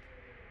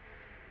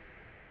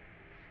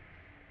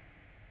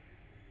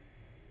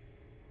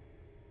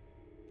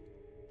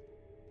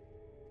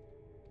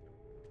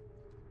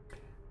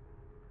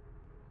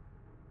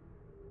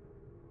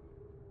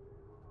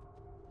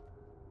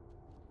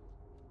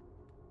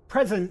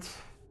 Present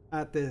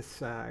at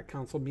this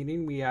council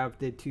meeting, we have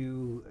the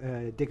two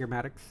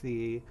Diggermatics,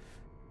 the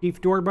Chief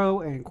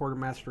Dorbo and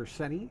Quartermaster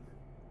Senny,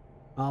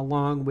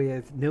 along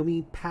with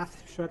Nomi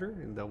Pathshutter,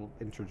 and they'll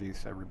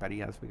introduce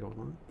everybody as we go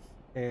along,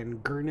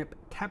 and Gurnip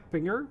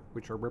Tapfinger,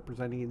 which are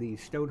representing the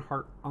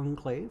Stoneheart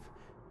Enclave.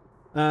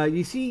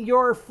 You see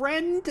your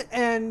friend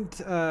and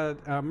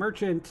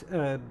merchant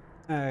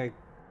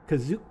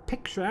Kazook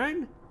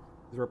Pickshine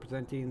is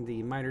representing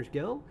the Miners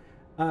Guild.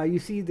 You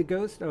see the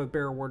ghost of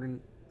Bear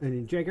Warden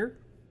and Jagger.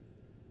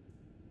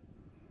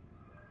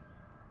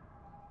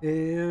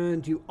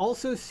 And you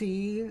also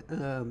see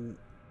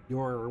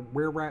your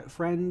were-rat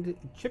friend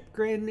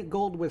Chipgrin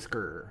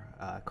Goldwhisker,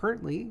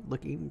 currently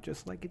looking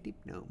just like a deep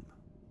gnome.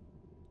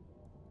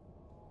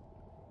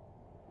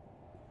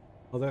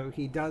 Although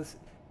he does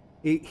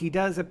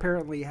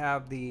apparently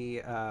have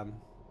the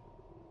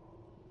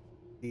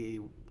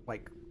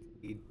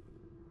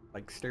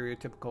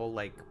stereotypical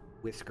like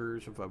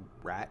whiskers of a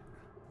rat,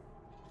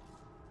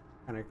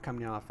 kind of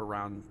coming off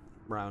around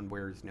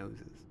where his nose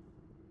is.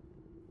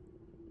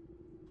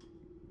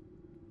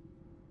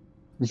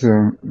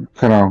 So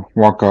kind of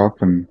walk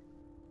up and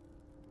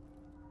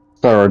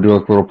Sarah do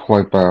like a little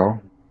polite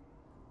bow.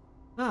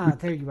 Ah,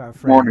 there you are,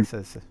 friend, Morning.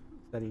 says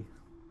Benny.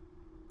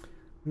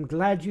 I'm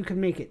glad you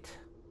can make it.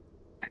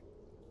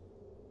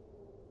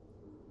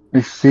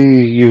 I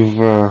see you've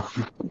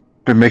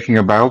been making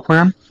a battle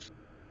plan.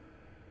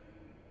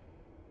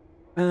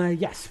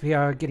 Yes, we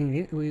are getting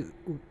it.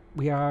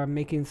 We are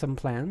making some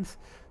plans.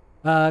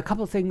 A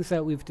couple of things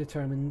that we've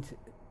determined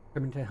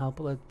to help.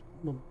 We'll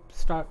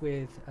start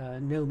with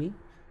Nomi.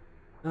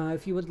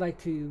 If you would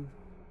like to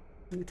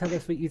tell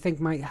us what you think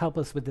might help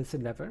us with this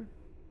endeavor.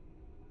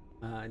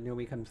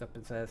 Nomi comes up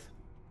and says,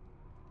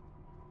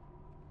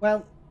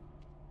 "Well,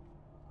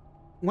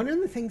 one of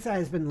the things that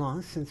has been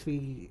lost since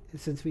we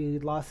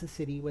lost the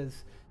city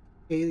was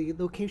a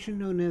location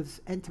known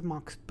as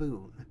Entomoc's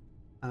Boon.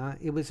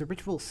 It was a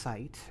ritual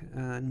site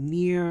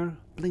near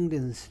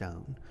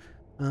Blingdenstone.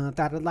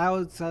 that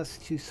allows us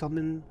to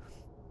summon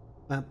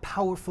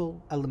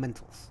powerful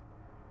elementals,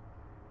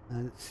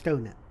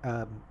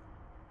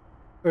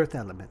 earth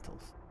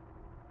elementals.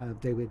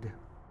 They would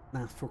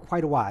last for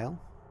quite a while,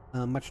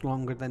 much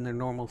longer than their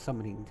normal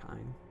summoning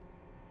time.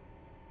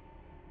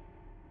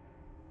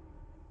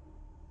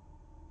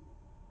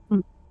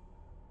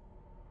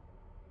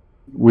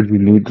 Would you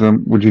need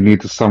them? Would you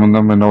need to summon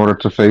them in order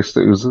to face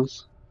the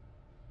oozes?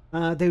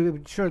 They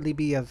would surely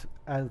be of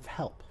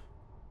help.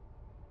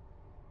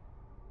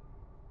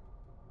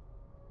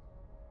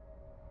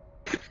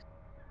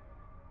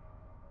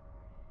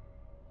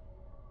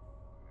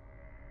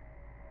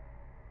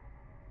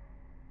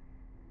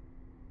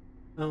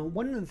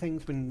 One of the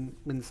things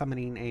when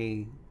summoning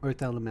a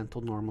earth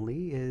elemental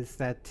normally is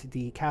that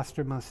the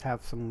caster must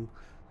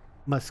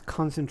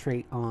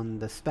concentrate on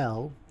the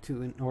spell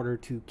in order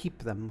to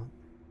keep them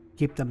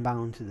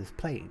bound to this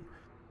plane.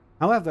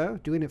 However,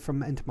 doing it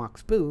from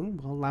Entomoc's Boon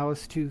will allow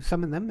us to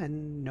summon them,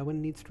 and no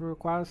one needs to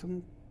require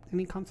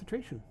any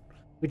concentration.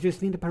 We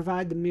just need to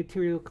provide the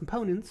material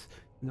components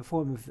in the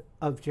form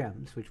of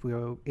gems, which we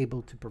are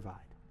able to provide.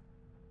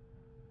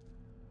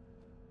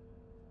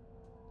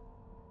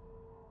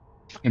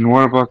 And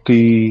what about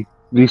these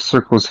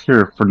circles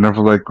here for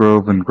Neverlight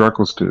Grove and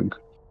Gracklestug?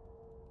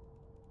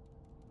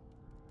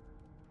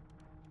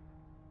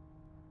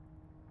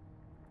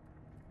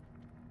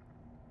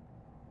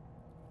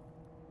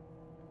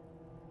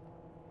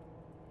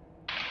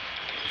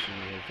 Just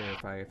need to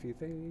verify a few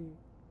things.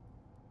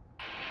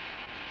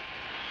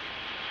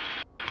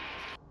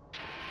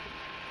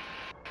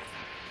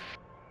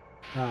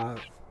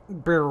 The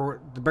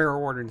Bearer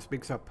Warden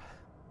speaks up.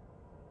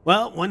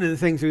 Well, one of the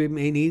things we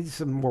may need is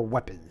some more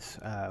weapons.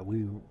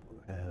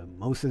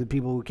 Most of the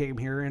people who came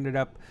here ended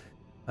up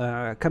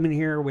coming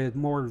here with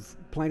more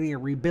planning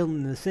of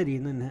rebuilding the city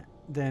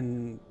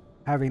than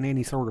having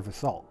any sort of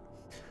assault.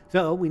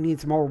 So we need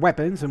some more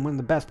weapons, and one of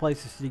the best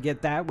places to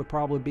get that would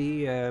probably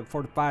be a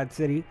fortified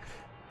city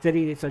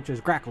such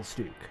as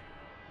Gracklestug.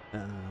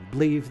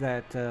 Believe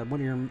that one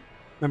of your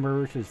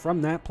members is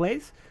from that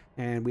place,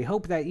 and we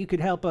hope that you could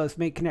help us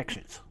make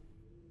connections.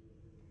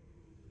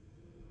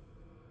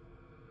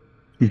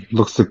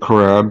 Looks like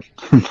Karad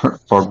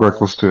for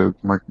Gracklestug.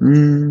 I'm like,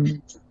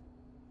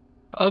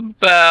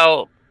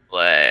 About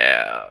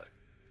that.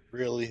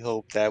 Really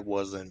hope that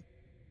wasn't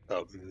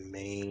a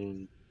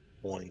main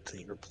point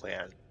in your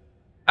plan.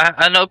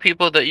 I know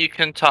people that you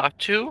can talk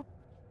to.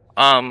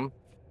 I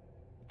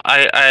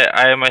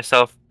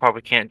myself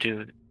probably can't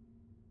do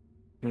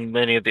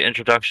many of the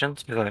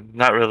introductions because I'm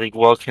not really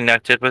well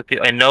connected with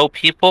people. I know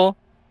people,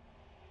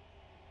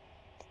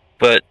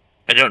 but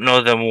I don't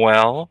know them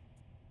well.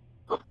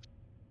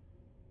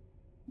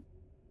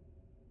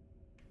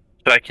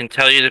 So I can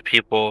tell you the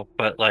people,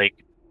 but like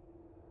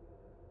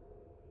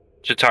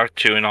to talk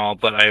to and all,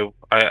 but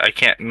I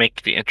can't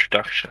make the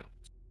introduction.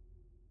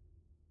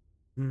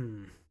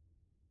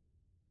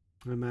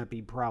 That might be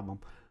a problem.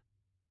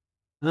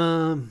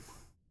 Well,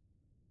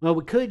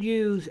 we could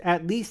use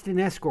at least an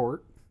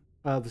escort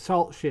of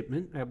salt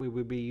shipment that we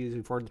would be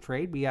using for the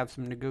trade. We have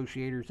some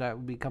negotiators that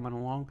would be coming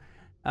along.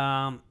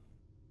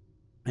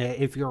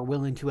 If you're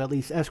willing to at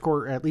least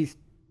escort at least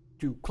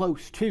to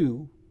close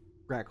to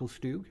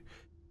Gracklestug.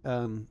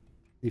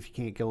 If you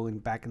can't go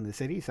back in the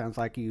city, sounds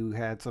like you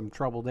had some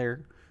trouble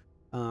there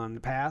in the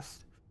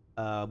past.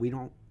 We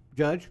don't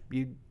judge.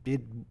 You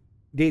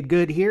did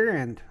good here,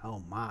 and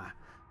oh my,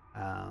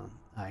 I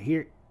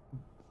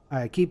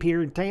keep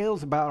hearing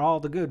tales about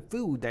all the good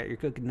food that you're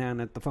cooking down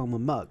at the Foam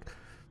and Mug.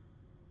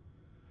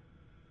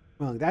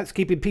 Well, that's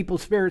keeping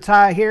people's spirits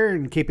high here,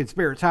 and keeping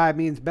spirits high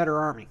means better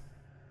army.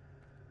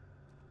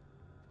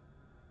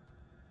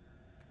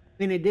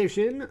 In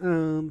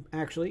addition,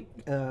 actually,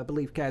 I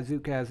believe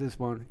Kazook has this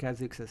one.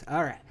 Kazook says,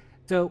 all right.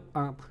 So,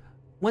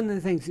 one of the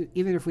things,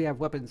 even if we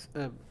have weapons,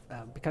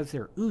 because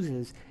they're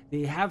oozes,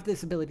 they have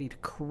this ability to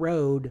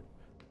corrode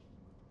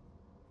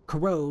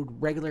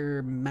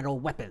regular metal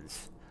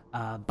weapons.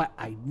 But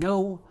I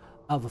know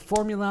of a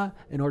formula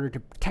in order to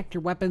protect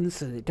your weapons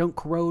so they don't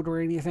corrode or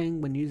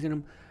anything when using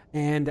them.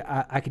 And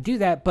I could do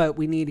that, but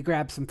we need to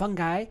grab some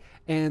fungi.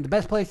 And the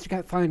best place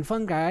to find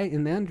fungi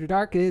in the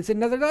Underdark is in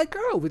Netherlight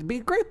Grove. It'd be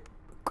great.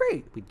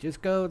 We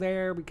just go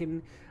there. We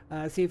can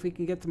see if we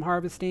can get some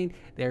harvesting.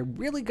 They're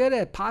really good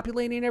at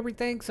populating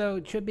everything, so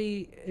it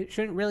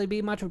shouldn't really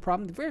be much of a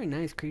problem. They're very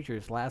nice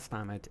creatures. Last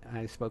time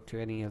I spoke to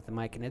any of the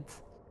Myconids.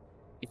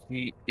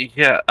 Yeah.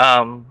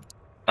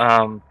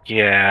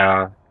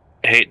 Yeah.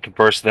 I hate to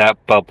burst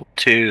that bubble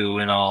too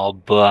and all,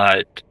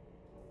 but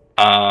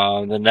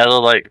the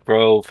Netherlight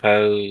Grove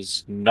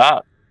has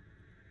not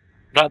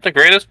the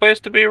greatest place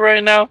to be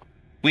right now.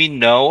 We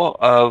know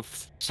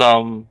of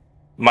some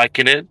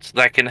Myconids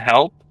that can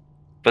help,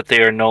 but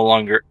they are no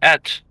longer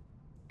at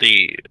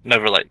the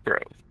Neverlight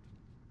Grove.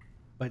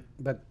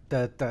 But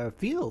the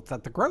fields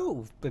at the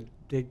Grove,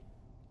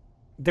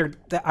 they're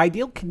the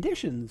ideal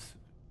conditions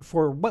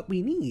for what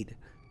we need.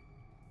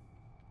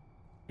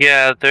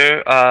 Yeah,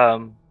 they're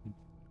a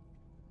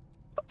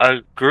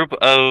vast group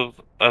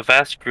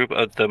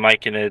of the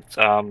Myconids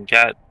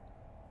got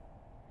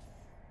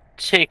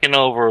taken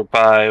over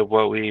by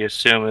what we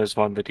assume is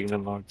one of the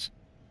demon lords.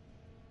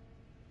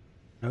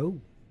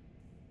 Oh.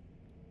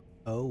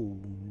 Oh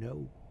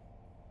no.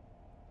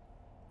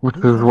 Which I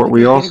is guess what we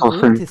we could get a also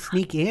group think. to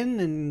sneak in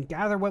and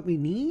gather what we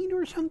need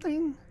or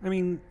something. I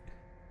mean,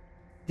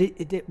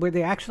 were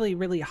they actually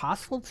really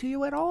hostile to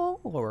you at all,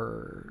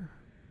 or?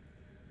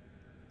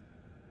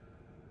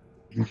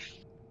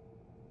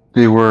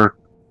 They were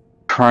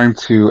trying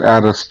to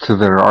add us to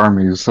their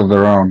armies of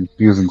their own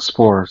using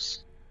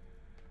spores.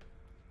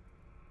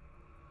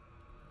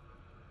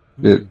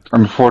 It Hmm.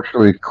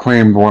 unfortunately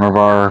claimed one of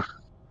our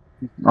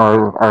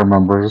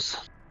members.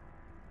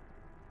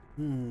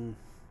 Hmm.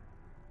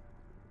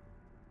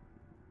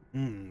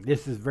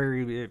 This is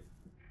very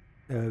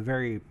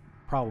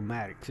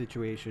problematic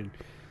situation.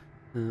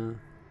 Uh,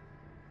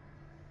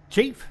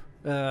 Chief,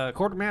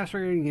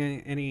 quartermaster,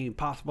 any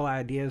possible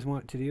ideas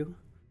what to do?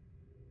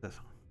 This-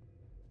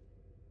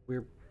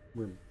 We're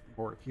we're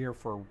more here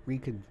for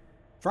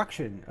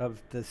reconstruction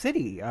of the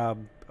city. I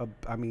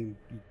mean,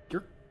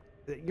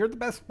 you're the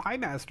best spy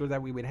master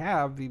that we would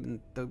have,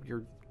 even though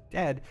you're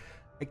dead.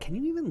 Can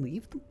you even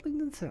leave the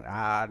Blingden City?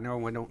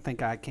 No, I don't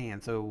think I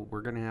can. So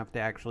we're gonna have to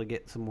actually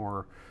get some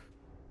more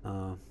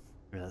uh,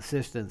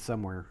 assistance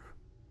somewhere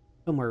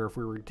if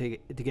we were to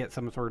get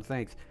some sort of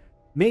things.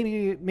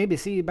 Maybe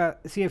see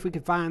if we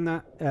could find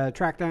that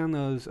track down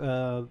those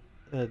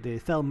the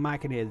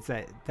Thelmyconids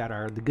that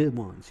are the good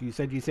ones. You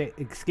said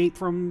escape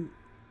from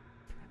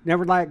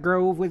Neverlight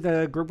Grove with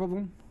a group of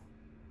them.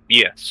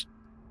 Yes.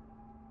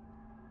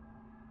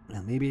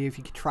 Now, maybe if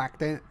we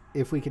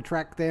could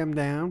track them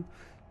down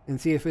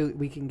and see if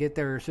we can get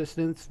their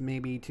assistance,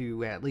 maybe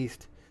to at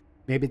least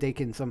maybe they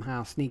can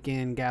somehow sneak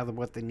in, gather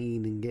what they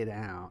need, and get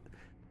out.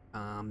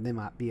 They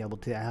might be able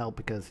to help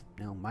because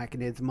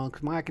Myconids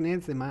amongst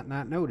Myconids, they might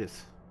not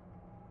notice.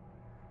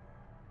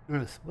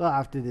 We'll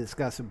have to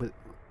discuss it with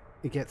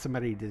get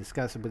somebody to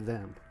discuss it with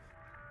them.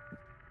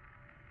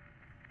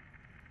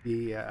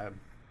 The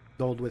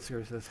old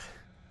whisker says,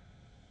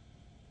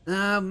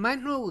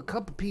 might know a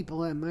couple people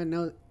that might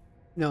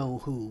know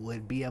who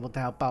would be able to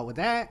help out with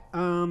that.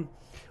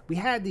 We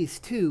had these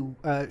two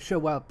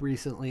show up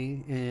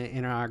recently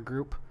in our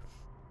group.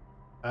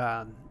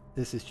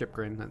 This is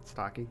Chipgrin that's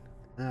talking.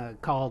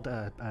 Called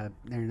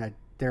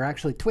they're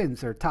actually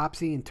twins. They're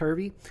Topsy and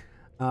Turvy.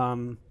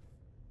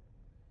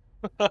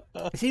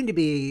 Seem to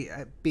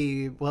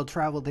be well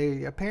traveled.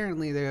 They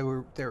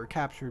were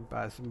captured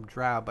by some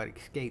drow but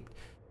escaped.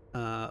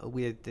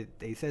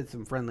 They said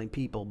some friendly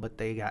people, but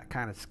they got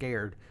kind of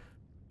scared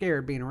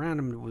being around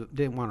them.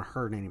 Didn't want to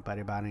hurt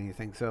anybody about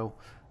anything. So,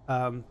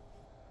 but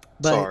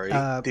Sorry,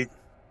 did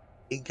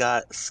he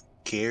got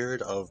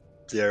scared of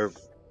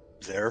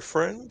their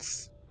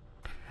friends?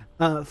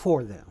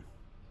 for them,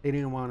 they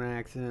didn't want to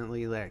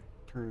accidentally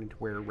turn into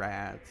were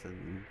rats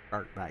and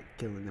start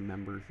killing the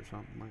members or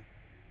something like.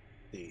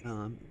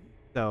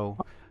 So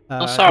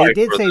I'm they sorry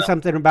did for say them.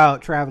 something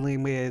about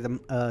traveling with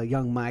a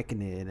young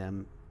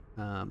Myconid.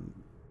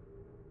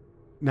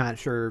 Not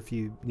sure if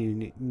you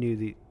knew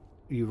that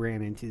you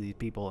ran into these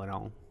people at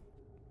all.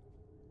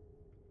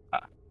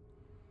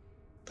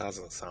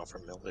 Doesn't sound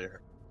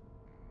familiar.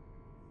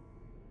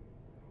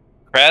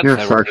 Crabs Yes,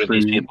 never heard of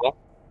these actually. people.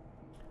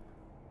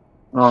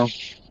 Well,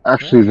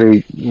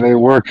 actually, they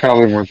were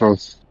traveling with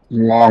us a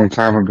long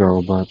time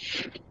ago, but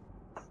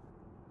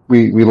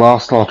we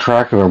lost all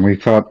track of them. We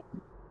thought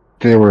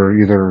they were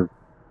either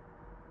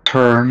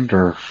turned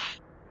or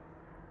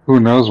who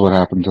knows what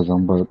happened to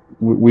them. But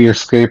we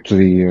escaped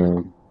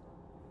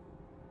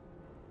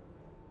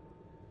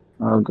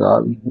oh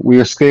god, we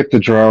escaped the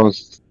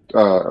Drow's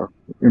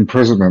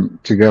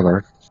imprisonment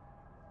together.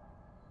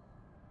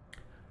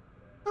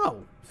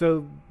 Oh,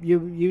 so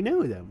you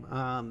know them.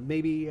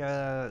 Maybe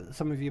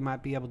some of you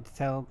might be able to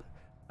tell.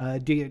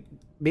 Do you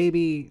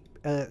maybe?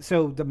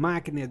 So the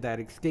Myconid that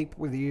escaped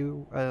with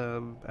you,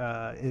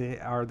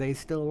 are they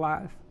still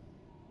alive?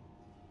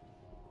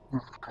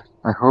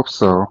 I hope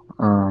so.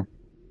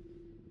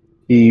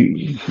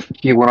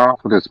 He went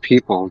off with his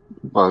people,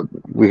 but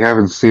we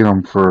haven't seen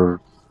him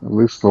for at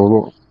least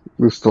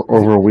Is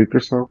over it a week or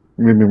so,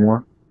 maybe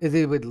more. is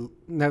it with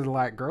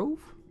Netherlight Grove?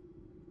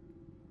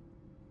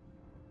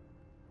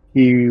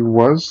 He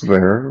was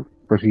there,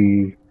 but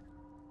he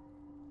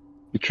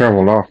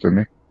traveled off,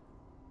 didn't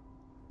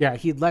Yeah,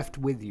 he left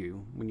with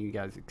you when you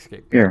guys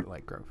escaped he? Yeah,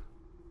 Netherlight Grove.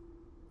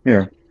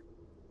 yeah.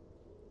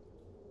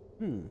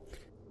 Hmm.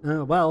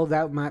 Well,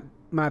 that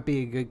might be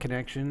a good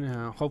connection.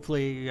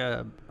 Hopefully,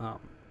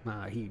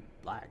 he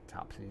liked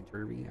Topsy and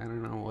Turvy. I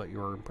don't know what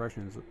your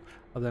impressions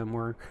of them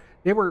were.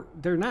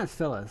 They're not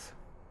Phyllis.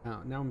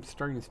 Now I'm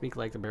starting to speak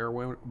like the Bear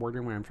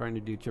Warden when I'm trying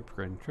to do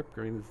Chipgrin.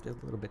 Chipgrin is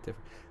just a little bit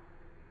different.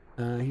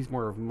 He's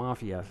more of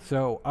mafia.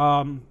 So,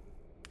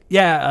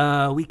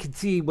 yeah, we could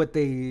see what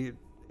we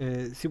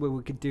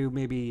could do.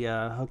 Maybe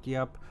hook you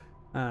up.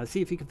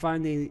 See if you can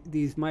find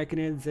these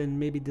Myconids and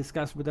maybe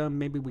discuss with them.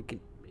 Maybe we could.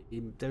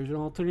 Maybe there's an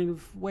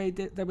alternative way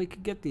that we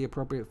could get the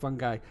appropriate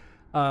fungi.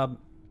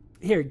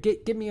 Here,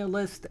 give me a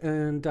list,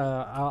 and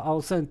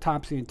I'll send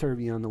Topsy and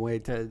Turvy on the way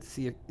to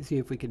see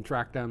if we can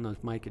track down those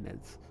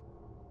myconids.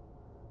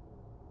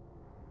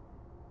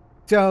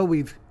 So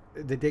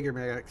the digger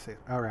medic says,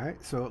 all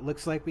right, so it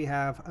looks like we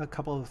have a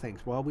couple of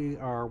things. While we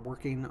are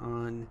working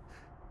on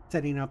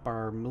setting up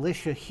our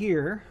militia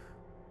here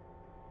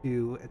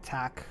to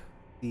attack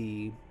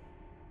the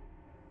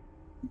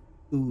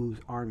Ooze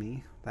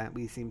army that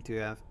we seem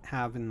to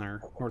have in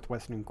our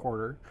northwestern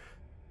quarter,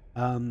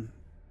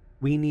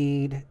 we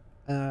need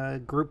a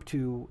group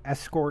to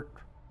escort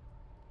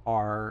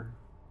our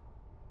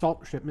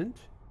salt shipment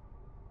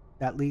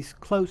at least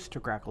close to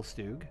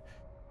Gracklestug,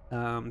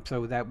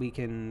 so that we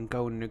can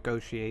go and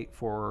negotiate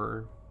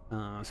for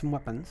some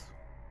weapons.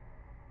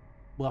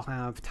 We'll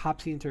have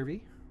Topsy and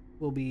Turvy.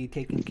 We'll be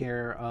taking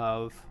care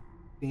of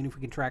seeing if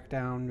we can track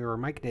down your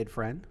myconid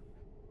friend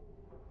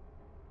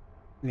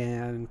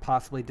and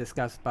possibly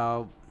discuss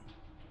about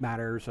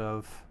matters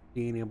of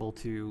being able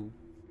to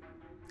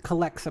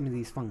collect some of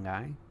these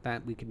fungi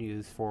that we can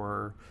use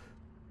for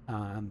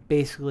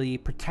basically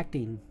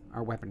protecting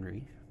our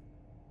weaponry.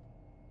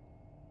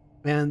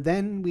 And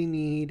then we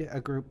need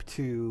a group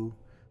to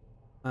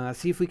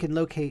see if we can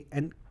locate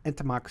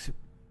Entomoc's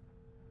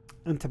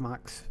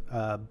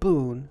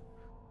boon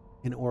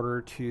in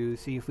order to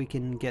see if we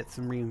can get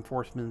some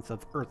reinforcements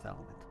of Earth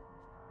Element.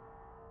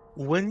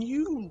 When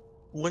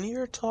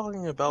you're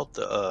talking about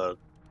the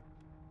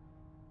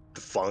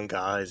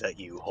fungi that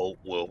you hope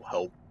will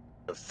help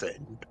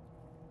defend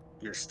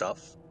your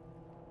stuff,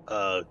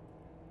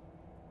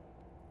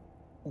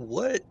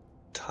 what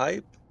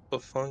type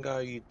of fungi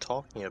are you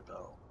talking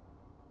about?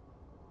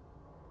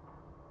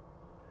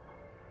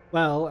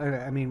 Well,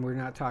 I mean, we're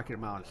not talking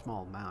about a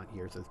small amount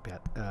here, says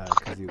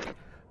Kazuki.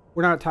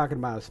 We're not talking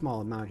about a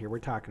small amount here. We're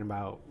talking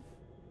about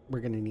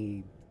we're going to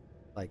need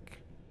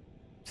like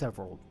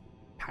several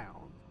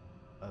pounds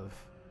of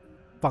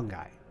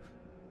fungi,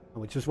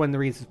 which is one of the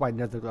reasons why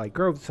Netherlight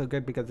Grove is so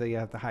good, because they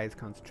have the highest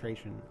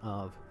concentration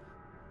of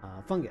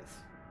fungus.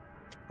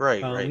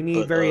 Right. We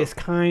need various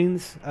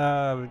kinds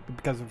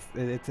because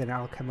it's an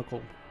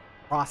alchemical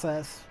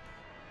process.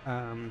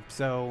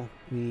 So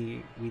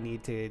we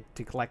need to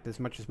collect as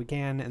much as we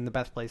can, and the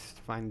best place is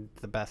to find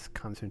the best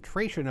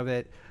concentration of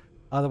it.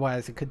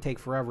 Otherwise, it could take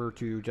forever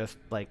to just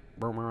like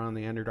roam around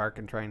the Underdark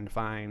and trying to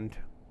find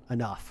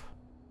enough.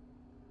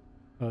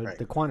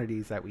 The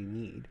quantities that we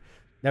need.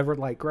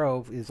 Neverlight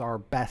Grove is our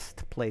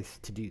best place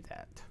to do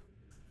that.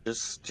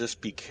 Just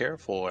be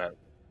careful at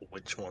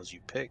which ones you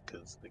pick,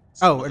 because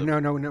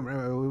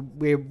no.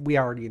 We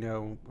already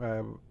know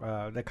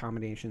the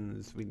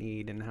combinations we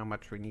need and how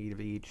much we need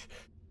of each.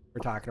 We're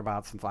talking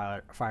about some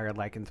fire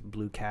lichens, some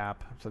blue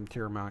cap, some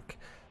Tiramok.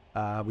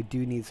 We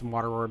do need some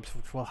water orbs,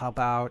 which will help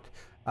out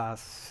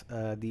us.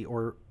 The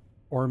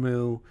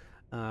Ormu,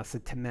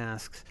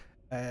 Satimasks.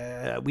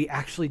 We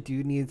actually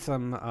do need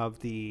some of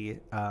the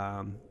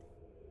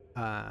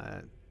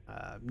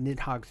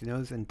Nidhogg's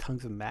Nose and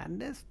Tongues of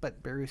Madness, but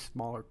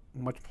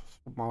much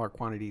smaller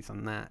quantities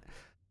on that.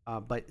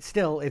 But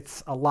still,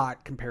 it's a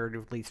lot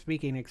comparatively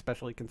speaking,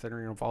 especially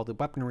considering of all the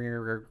weaponry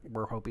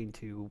we're hoping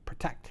to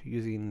protect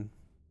using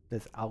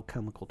this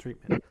alchemical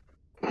treatment.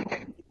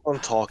 I'm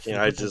talking,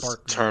 I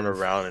just turn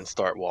around and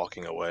start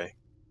walking away.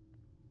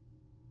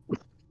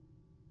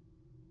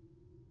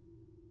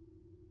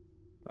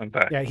 I'm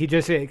back. Yeah,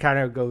 it kind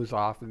of goes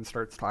off and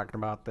starts talking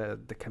about the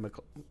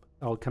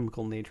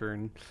alchemical nature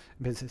and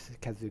business.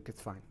 Kazuki,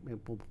 it's fine.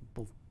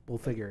 We'll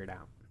figure it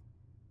out.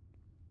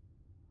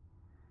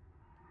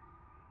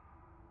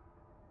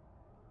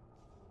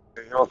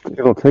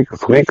 It'll take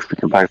us weeks to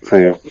get back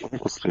to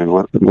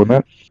wouldn't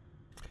it?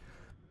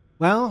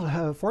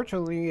 Well,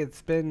 fortunately,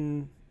 it's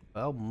been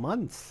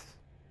months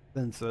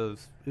since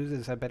those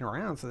oozes have been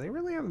around, so they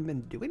really haven't been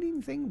doing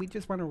anything. We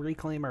just want to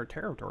reclaim our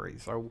territory,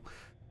 so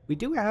we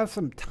do have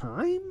some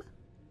time,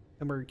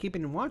 and we're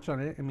keeping watch on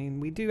it. I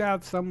mean, we do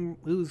have some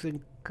ooze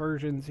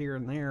incursions here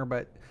and there,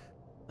 but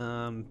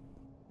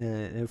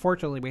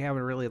unfortunately, we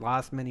haven't really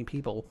lost many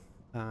people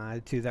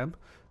to them.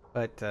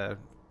 But the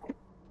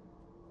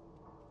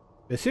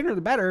sooner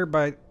the better.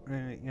 But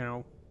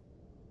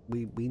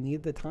we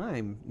need the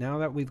time. Now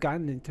that we've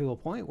gotten into a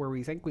point where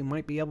we think we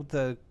might be able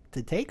to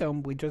take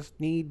them, we just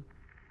need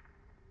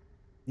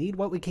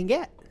what we can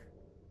get.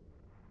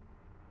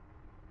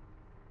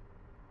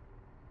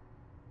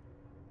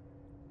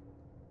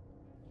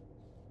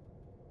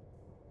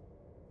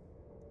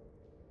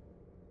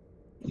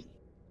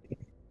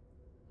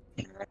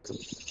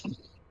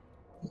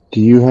 Do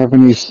you have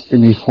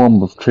any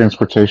form of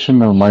transportation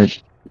that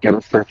might get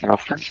us there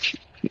faster?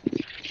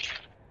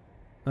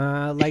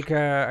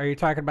 Are you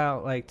talking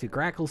about like to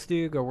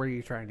Gracklestug, or where are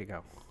you trying to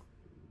go?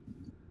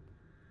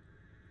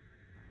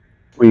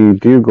 We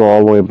do go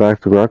all the way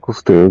back to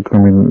Gracklestug. I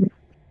mean,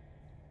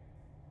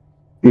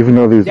 even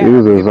though these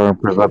oozes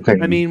aren't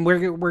presenting. I mean,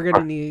 we're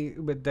gonna need,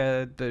 with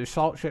the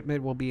salt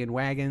shipment will be in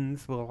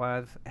wagons. We'll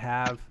have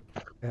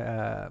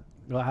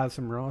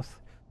some Rothe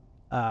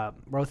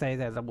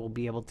that will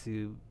be able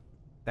to,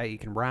 that you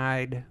can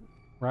ride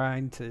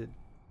to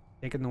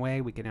taken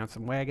away. We can have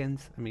some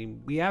wagons. I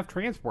mean, we have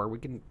transport. We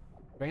can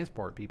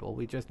transport people.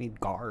 We just need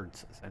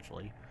guards,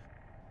 essentially.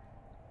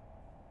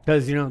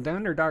 Because, you know, the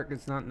Underdark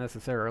is not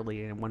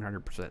necessarily a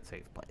 100%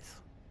 safe place.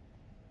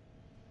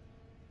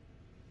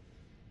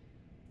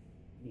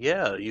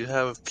 Yeah, you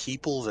have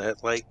people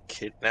that like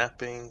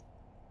kidnapping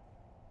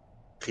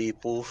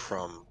people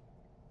from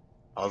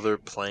other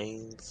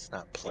planes,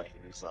 not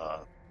planes,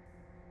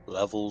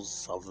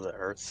 levels of the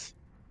earth.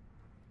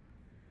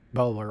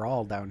 Well, we're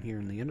all down here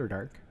in the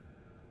Underdark.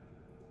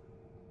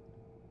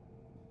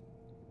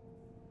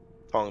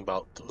 Talking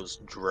about those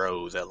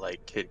drow that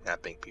like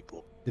kidnapping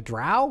people. The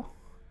Drow?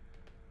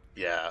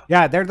 Yeah.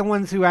 Yeah, they're the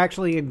ones who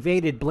actually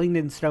invaded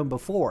Blingdenstone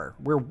before.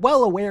 We're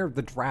well aware of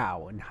the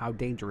Drow and how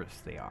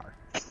dangerous they are.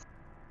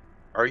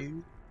 Are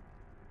you?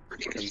 Are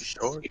you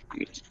sure?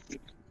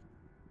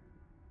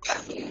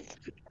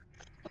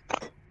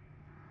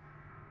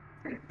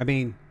 I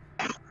mean,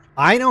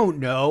 I don't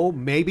know.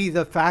 Maybe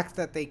the fact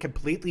that they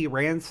completely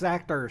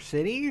ransacked our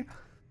city?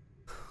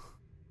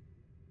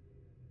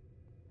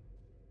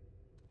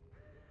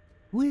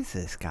 Who is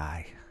this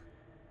guy?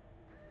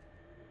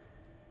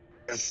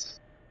 I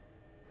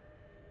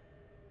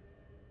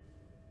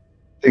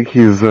think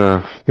his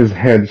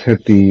head's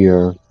hit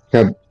the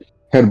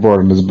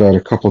headboard in his bed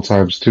a couple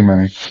times too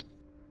many.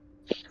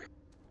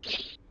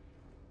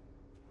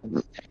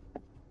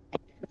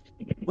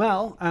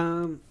 Well,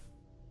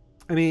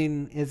 I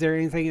mean, is there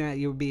anything that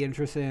you would be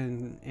interested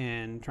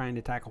in trying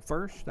to tackle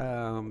first?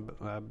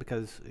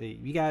 Because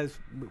you guys,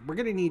 we're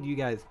going to need you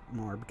guys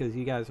more because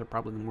you guys are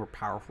probably the more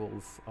powerful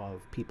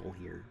of people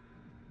here.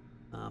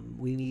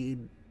 We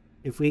need,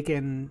 if we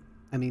can,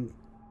 I mean,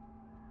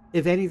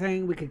 if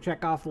anything, we could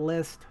check off the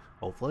list,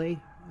 hopefully,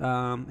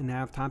 and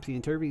have Topsy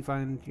and Turvy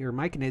find your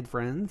Myconid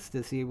friends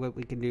to see what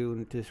we can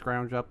do to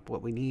scrounge up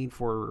what we need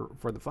for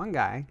the fun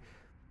guy.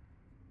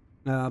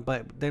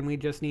 But then we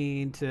just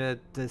need to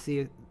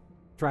see,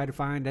 try to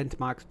find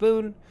Entomok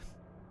Spoon,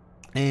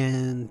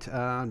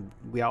 and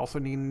we also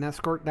need an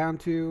escort down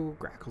to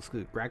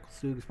Gracklestug.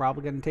 Gracklestug's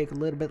probably going to take a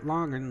little bit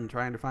longer than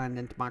trying to find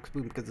Entomok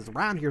Spoon because it's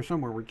around here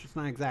somewhere. We're just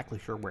not exactly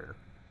sure where.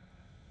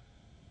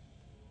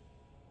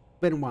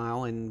 Been a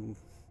while, and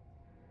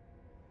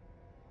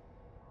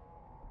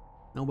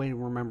nobody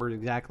remembers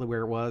exactly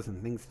where it was,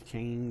 and things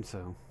change,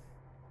 so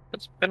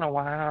It's been a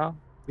while.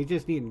 we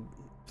just need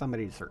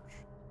somebody to search.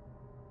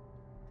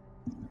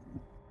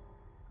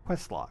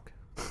 Quest log.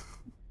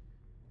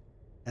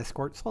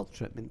 Escort salt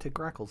shipment to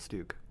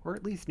Gracklestug, or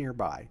at least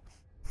nearby.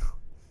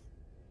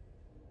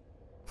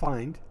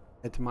 Find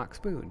Entomok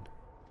Spoon.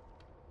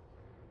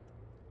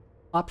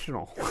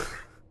 Optional.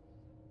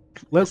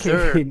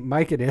 Locate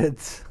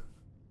Myconids.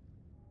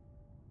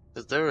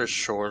 Is there a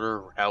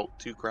shorter route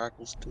to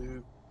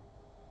Gracklestug?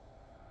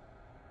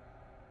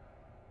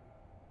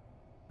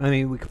 I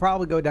mean, we could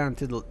probably go down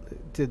to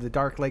the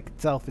Dark Lake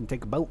itself and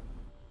take a boat,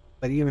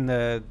 but even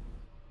the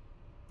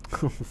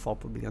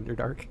Salt of the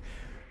Underdark.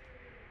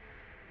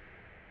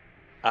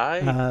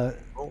 I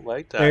don't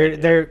like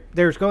that.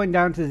 There's going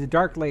down to the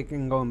Dark Lake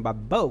and going by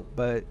boat,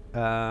 but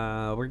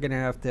we're gonna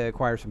have to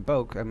acquire some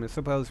boat. I mean,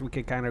 suppose we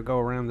could kind of go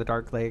around the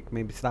Dark Lake,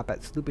 maybe stop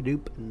at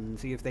Sloopadoop and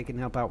see if they can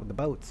help out with the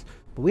boats.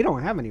 But we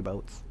don't have any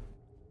boats.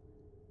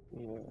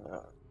 Yeah.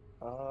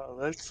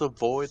 Let's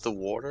avoid the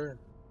water.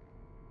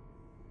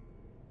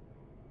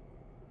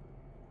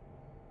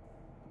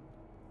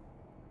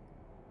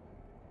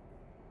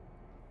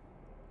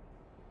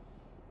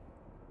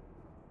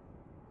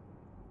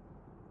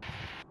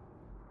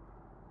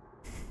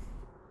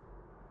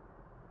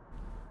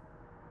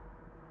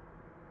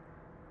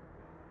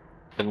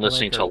 Been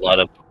listening to a lot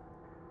of.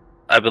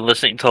 I've been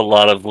listening to a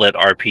lot of lit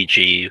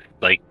RPG,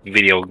 like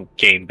video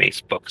game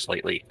based books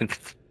lately.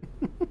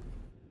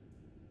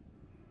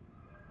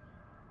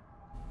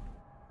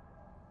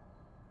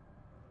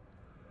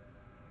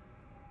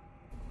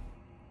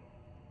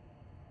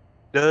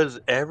 Does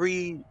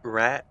every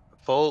rat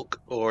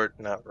folk, or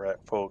not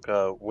rat folk,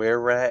 were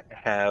rat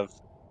have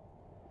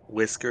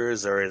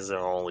whiskers, or is it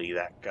only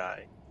that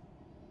guy?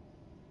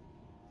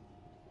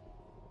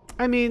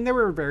 I mean, there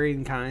were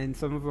varying kinds.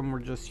 Some of them were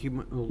just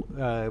human.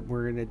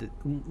 Were in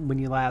when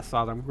you last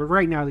saw them. But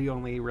right now, you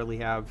only really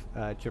have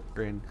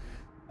Chipgrin.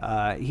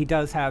 He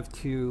does have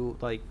two,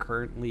 like,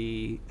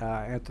 currently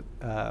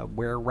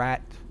were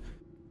rat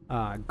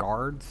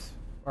guards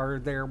are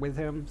there with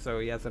him, so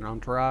he has an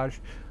entourage.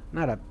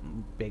 Not a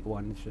big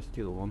one; it's just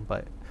two of them,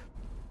 but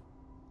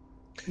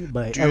Do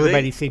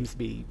everybody they- seems to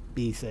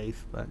be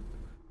safe. But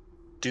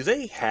Do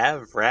they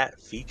have rat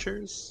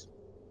features?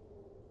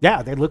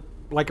 yeah, they look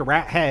like a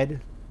rat head.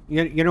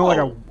 You know what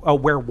Oh. a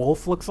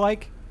werewolf looks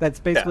like?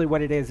 That's basically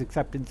what it is,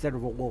 except instead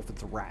of a wolf,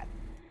 it's a rat.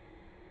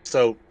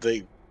 So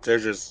they're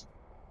just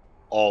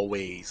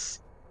always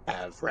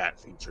have rat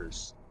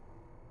features.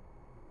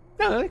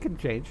 No, they can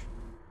change.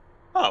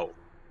 Oh,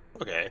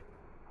 okay.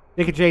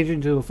 They could change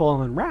into a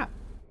full-on rat.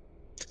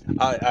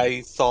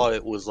 I thought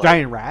it was like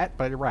Giant rat,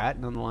 but a rat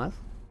nonetheless.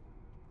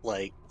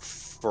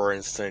 for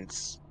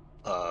instance,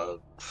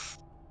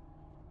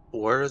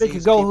 Where are They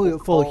could these people go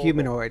full called?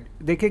 humanoid.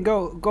 They can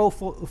go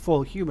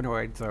full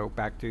humanoid. So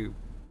back to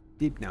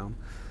Deep Gnome.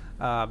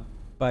 Uh,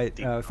 but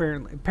Deep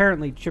Gnome.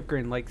 apparently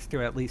Chipgrin likes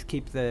to at least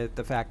keep the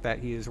fact that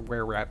he is a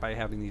were rat by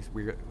having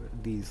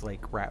these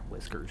like rat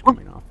whiskers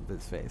coming off of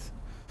his face.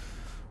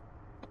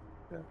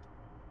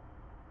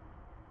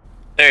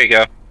 There you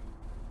go.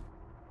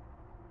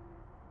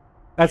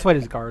 That's what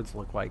his guards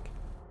look like.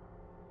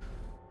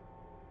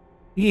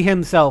 He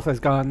himself has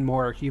gone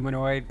more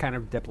humanoid, kind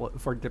of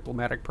for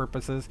diplomatic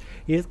purposes.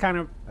 He is kind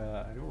of,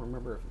 I don't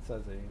remember if it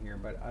says it in here,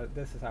 but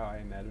this is how I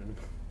imagine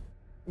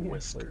him.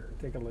 Whisker.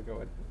 Take a look at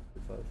what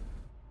it says.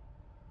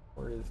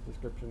 Or his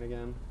description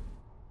again.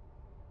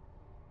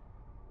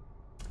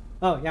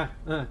 Oh, yeah.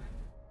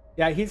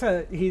 Yeah,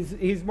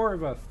 he's more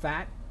of a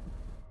fat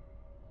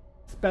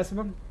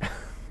specimen.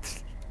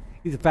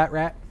 He's a fat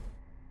rat.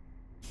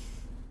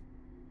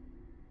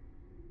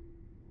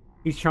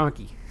 He's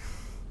chonky.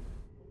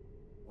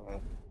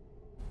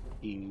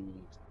 He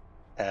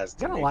has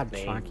the Got a lot of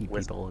nickname chonky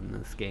Whis- people in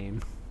this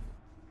game.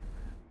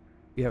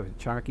 You have a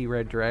chonky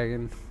red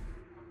dragon.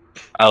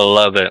 I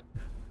love it.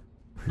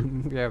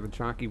 You have a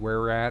chonky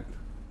were rat.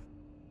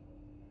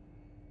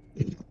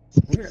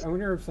 I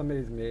wonder if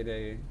somebody's made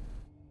a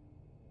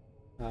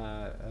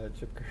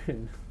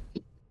Chipgrin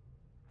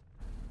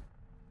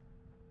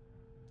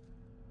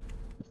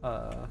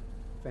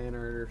fan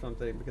art or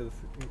something, because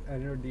I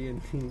know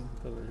D&D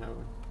doesn't have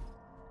one.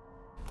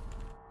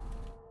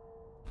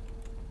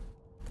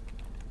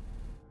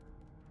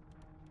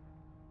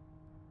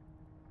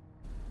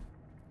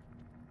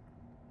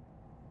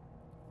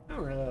 I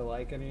don't really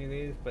like any of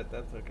these, but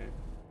that's okay.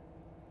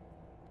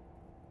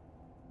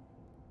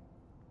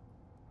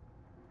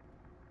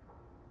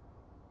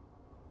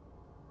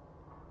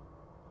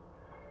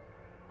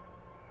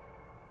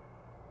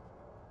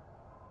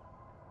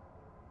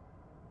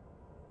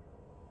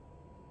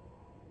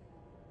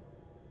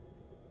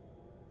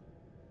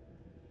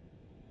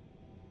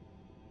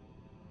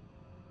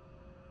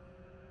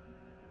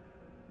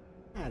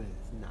 That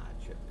is not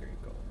Chipgrin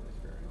Gold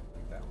Whisker. I don't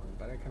like that one,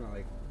 but I kind of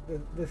like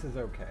this is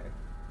okay.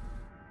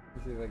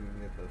 Let's see if I can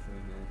get this in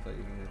here so you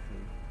guys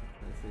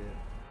can see it.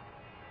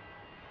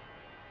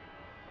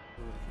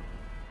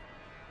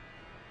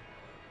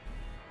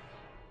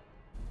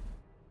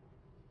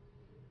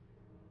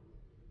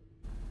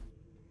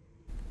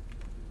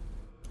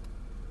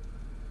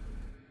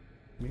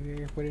 Maybe I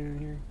can put it in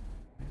here.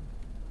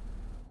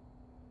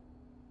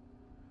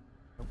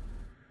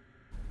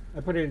 I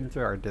put it into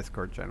our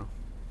Discord channel.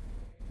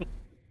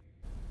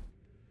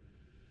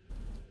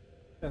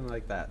 Something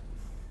like that.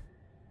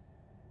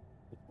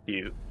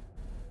 Cute.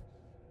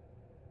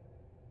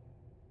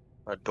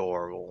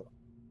 Adorable.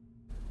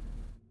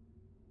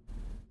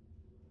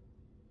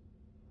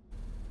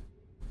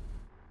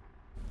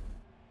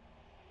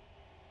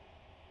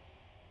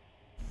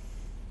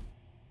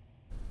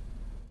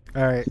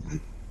 All right.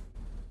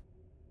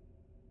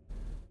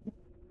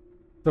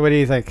 So what do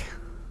you think?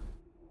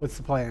 What's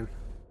the plan?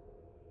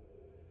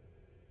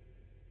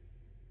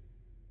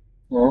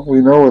 Well,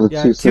 we know where the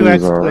Yeah, two two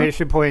cities are.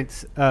 exclamation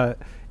points.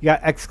 You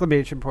got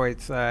exclamation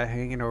points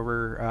hanging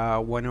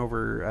over, one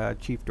over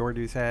Chief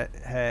Dordu's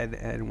head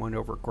and one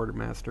over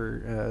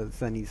Quartermaster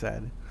Zenny's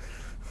head.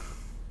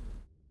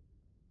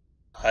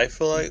 I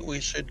feel like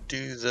we should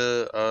do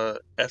the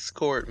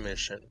escort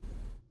mission.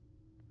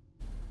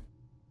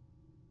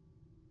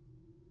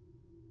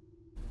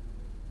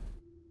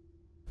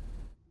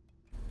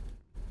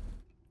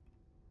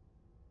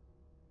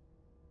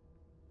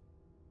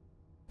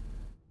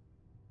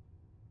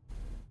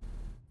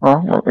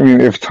 Well, I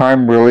mean, if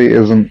time really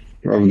isn't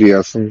of the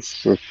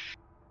essence, if,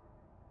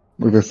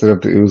 like I said,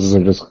 if the oozes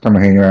are just kind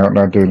of hanging out,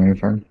 not doing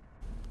anything,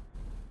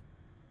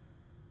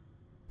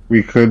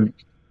 we could,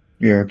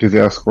 yeah, do the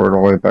escort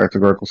all the way back to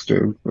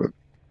Garklestu, but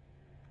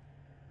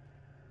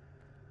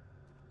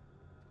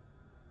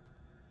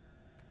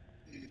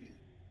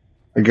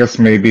I guess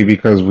maybe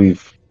because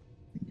we've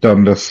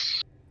done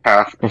this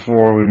path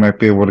before, we might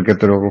be able to get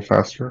there a little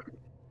faster.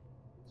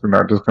 We're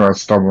not just kind of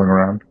stumbling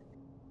around.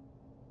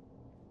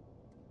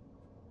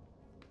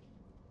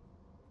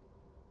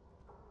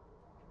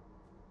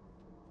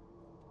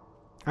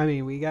 I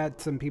mean, we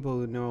got some people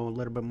who know a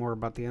little bit more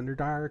about the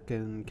Underdark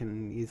and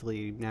can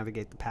easily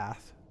navigate the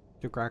path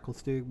to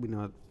Gracklestug. We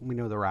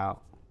know the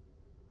route,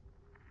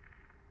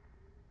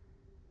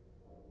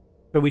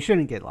 but we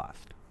shouldn't get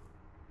lost.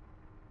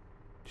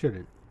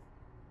 Shouldn't.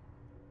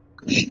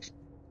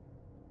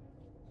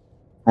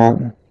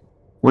 Well,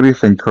 what do you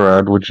think,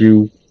 Karad? Would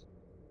you?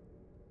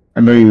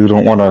 I know you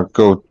don't want to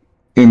go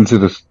into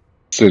the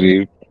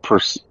city per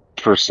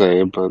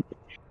se, but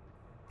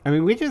I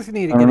mean, we just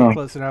need to I get don't it know.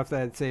 close enough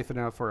that it's safe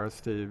enough for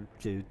us to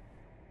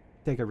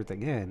take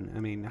everything in. I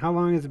mean, how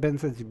long has it been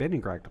since you've been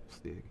in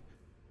Gracklestug?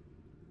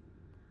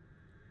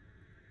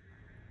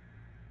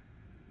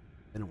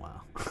 Been a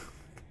while.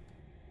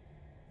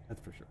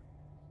 That's for sure.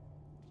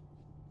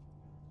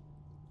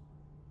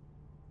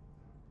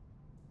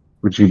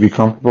 Would you be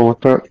comfortable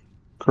with that,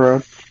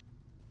 Karad?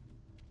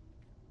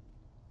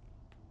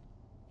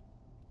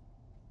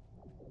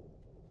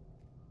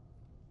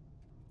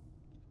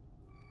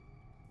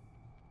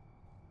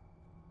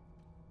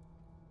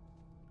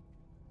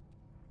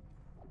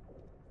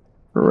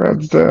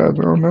 Red's dead.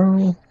 Oh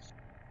no.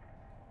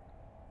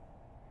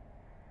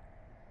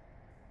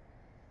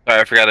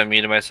 Sorry, I forgot I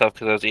muted myself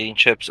because I was eating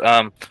chips.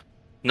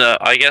 No,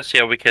 I guess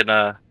yeah, we can.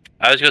 I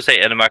was gonna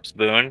say Edamax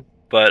Boone,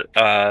 but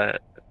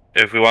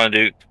if we want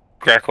to do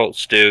Crackle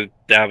Stew,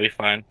 that'll be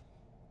fine.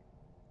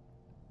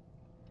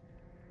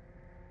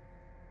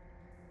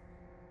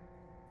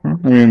 I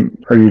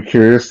mean, are you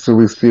curious to at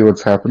least see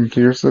what's happened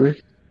to your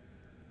city?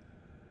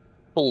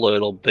 A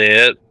little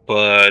bit,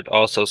 but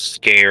also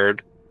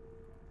scared.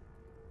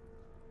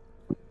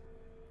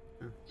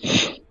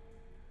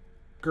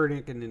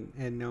 Gurnik and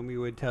Nomi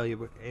would tell you,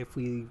 but if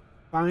we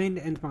find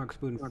Entmox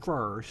Spoon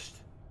first,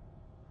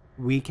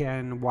 we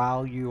can,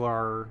 while you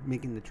are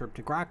making the trip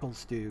to Grackle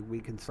Stew, we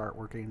can start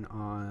working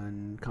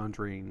on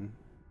conjuring,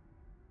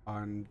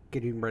 on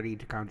getting ready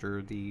to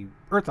conjure the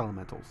Earth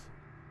Elementals.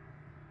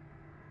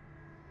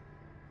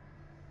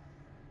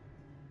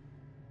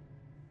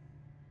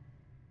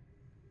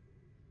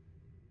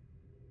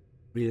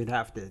 We'd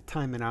have to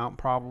time it out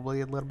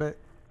probably a little bit,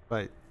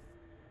 but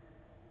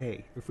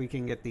hey, if we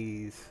can get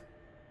these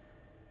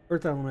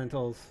Earth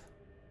Elementals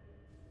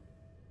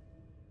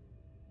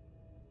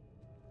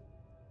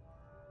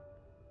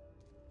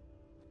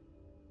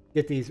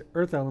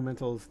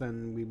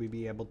then we would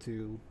be able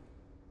to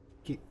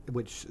keep,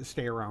 which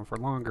stay around for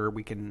longer.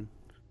 We can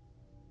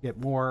get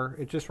more.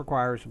 It just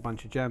requires a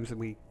bunch of gems, and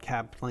we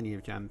have plenty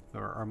of gems.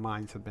 Our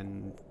minds have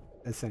been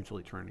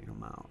essentially turning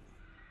them out.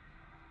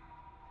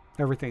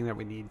 Everything that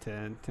we need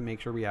to make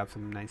sure we have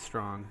some nice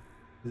strong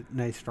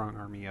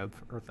army of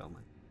Earth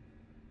Element.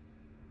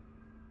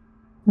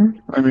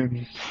 I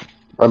mean,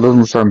 that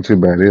doesn't sound too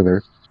bad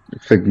either.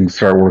 If they can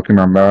start working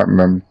on that, and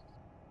then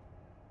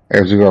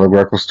as we go to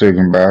Greco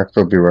Stegan back,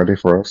 they'll be ready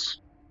for us.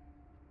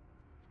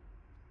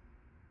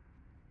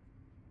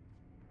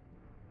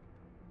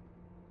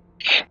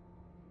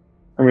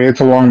 I mean,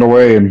 it's along the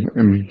way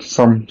in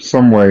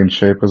some way and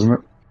shape, isn't it?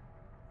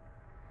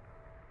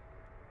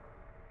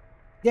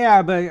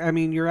 Yeah, but I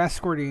mean, you're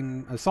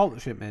escorting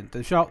assault shipment. The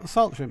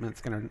assault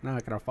shipment's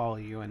not gonna follow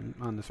you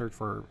on the search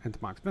for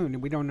Entomox Moon,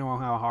 and we don't know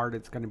how hard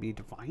it's gonna be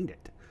to find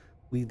it.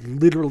 We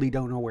literally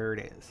don't know where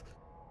it is.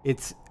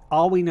 It's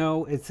all we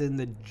know. It's in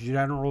the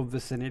general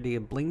vicinity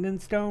of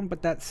Blingdenstone,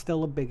 but that's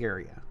still a big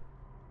area.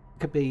 It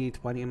could be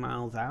 20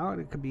 miles out.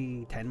 It could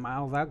be 10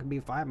 miles out. It could be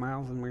 5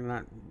 miles, and we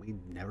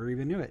never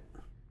even knew it.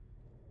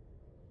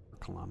 Or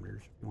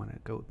kilometers. You want to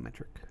go with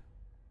metric?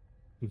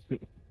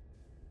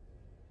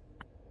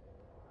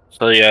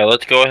 So yeah,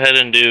 let's go ahead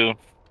and do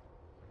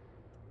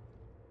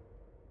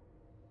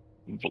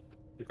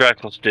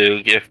Crackle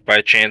Stew. If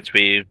by chance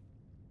we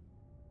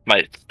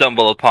might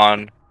stumble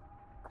upon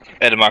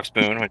Edamox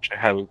Moon, which I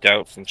highly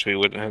doubt, since we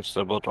wouldn't have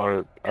stumbled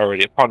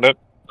already upon it.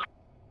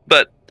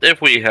 But if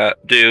we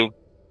do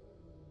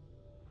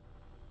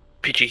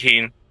Peachy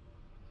Keen,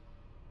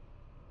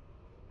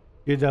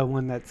 You're the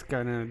one that's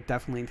gonna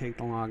definitely take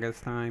the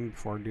longest time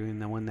before doing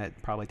the one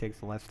that probably takes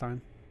the less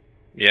time.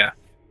 yeah.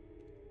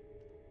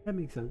 That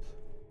makes sense.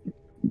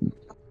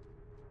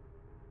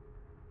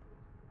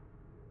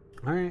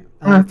 All right.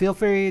 Feel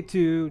free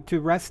to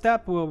rest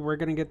up. We're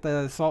gonna get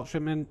the salt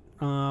shipment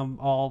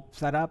all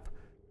set up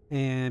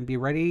and be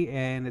ready,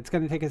 and it's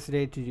gonna take us a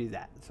day to do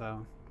that.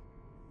 So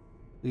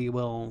we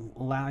will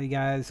allow you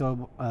guys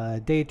a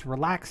day to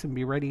relax and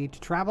be ready to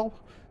travel.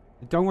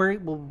 But don't worry,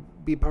 we'll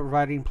be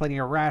providing plenty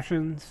of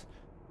rations,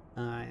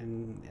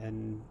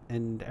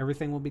 and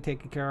everything will be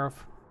taken care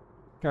of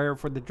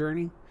for the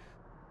journey,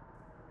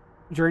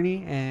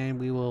 and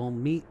we will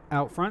meet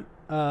out front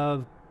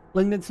of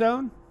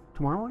Blingdenstone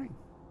tomorrow morning.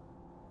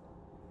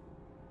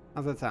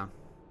 How's that sound?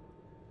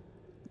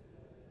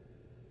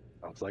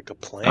 Sounds like a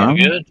plan.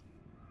 Good.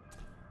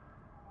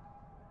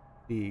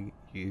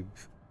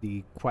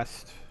 The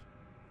quest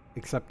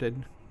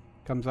accepted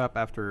comes up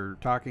after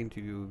talking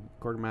to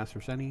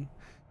Quartermaster Senny.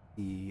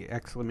 The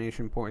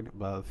exclamation point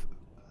above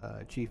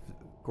Chief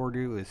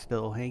Gordu is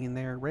still hanging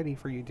there, ready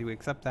for you to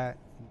accept that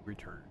and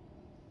return.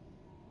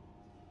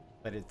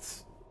 But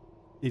it's,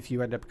 if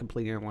you end up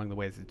completing it along the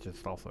ways, it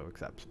just also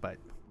accepts. But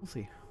we'll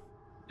see.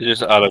 It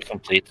just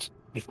auto-completes.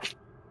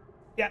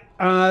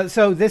 Yeah.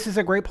 So this is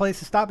a great place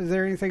to stop. Is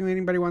there anything that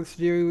anybody wants to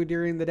do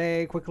during the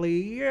day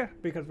quickly? Yeah,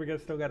 because we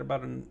still got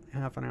about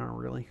half an hour,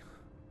 really.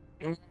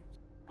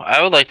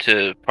 I would like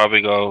to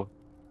probably go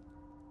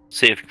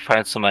see if we can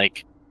find some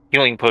like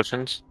healing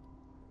potions.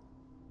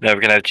 Never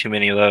gonna have too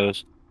many of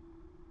those.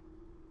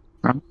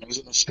 I was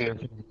gonna say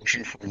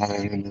information from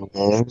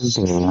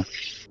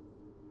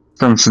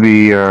since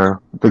the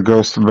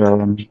ghost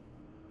baron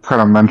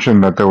kind of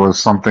mentioned that there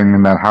was something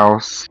in that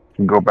house, you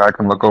can go back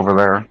and look over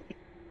there.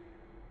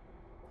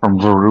 From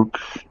Varuk.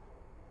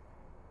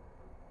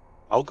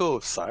 I'll go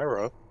with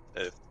Syra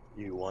if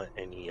you want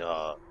any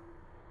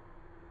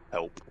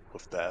help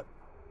with that.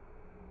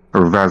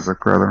 Or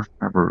Vazik, rather.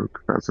 Not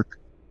Varuk, Vazik.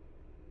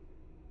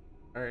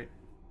 All right.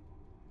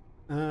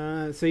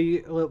 So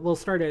we'll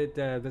start at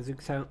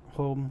Vazuk's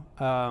home.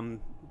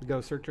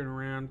 Go searching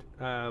around.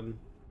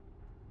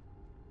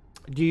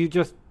 Do you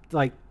just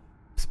like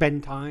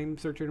spend time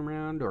searching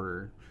around,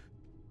 or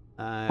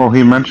Well,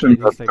 he mentioned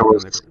completely that stable there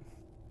on the was. ground.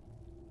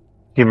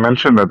 He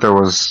mentioned that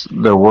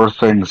there were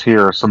things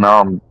here, so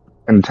now I'm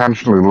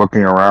intentionally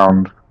looking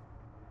around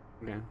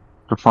Okay.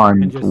 to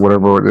And find just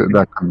whatever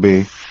that could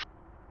be.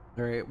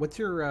 all right. What's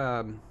your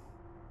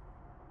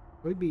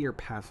what would be your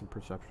passive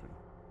perception?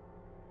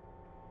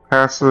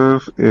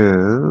 Passive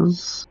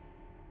is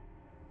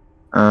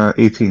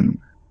 18.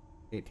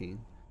 18.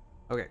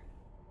 Okay.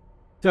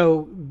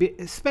 So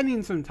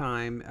spending some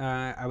time,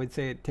 I would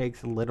say it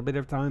takes a little bit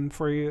of time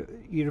for you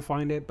to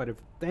find it, but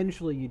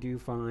eventually you do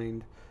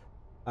find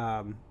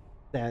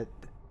that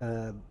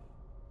uh,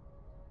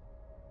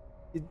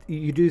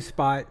 you do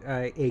spot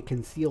a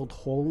concealed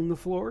hole in the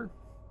floor.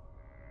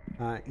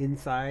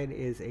 Inside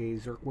is a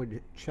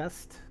Zerkwood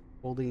chest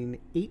holding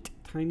 8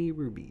 tiny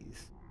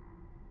rubies,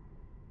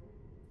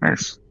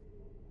 Nice.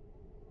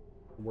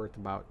 worth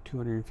about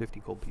 250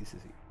 gold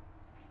pieces each.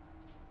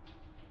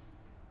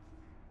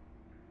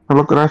 Well,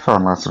 look what I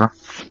found, Lester.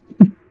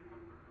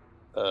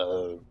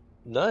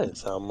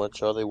 Nice. How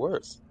much are they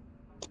worth?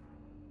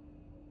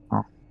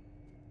 Well,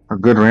 a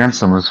good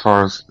ransom as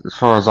far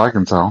as I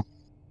can tell.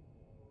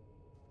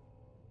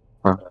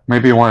 But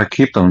maybe you want to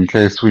keep them in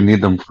case we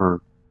need them for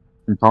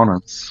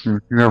components.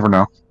 You never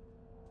know.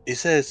 You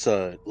said it's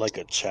like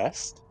a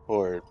chest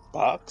or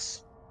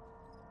box?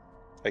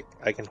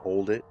 I can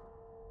hold it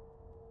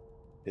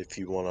if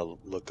you want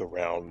to look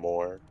around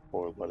more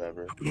or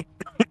whatever.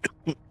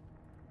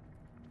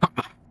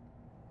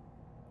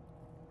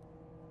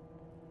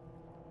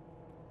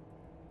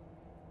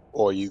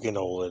 Or you can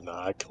hold it and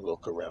I can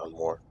look around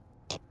more.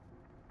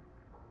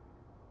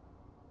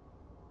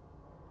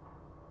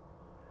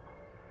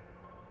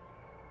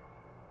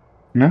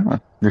 Yeah.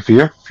 If you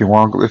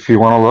want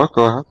to look,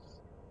 go ahead.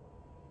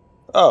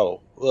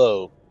 Oh,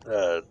 well,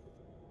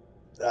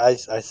 I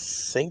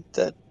think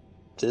that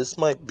this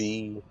might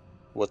be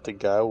what the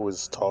guy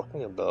was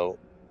talking about.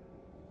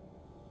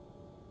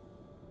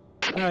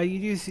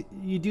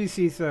 You do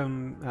see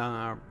some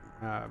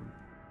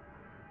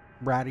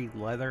ratty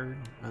leather.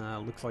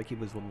 Looks like he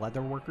was a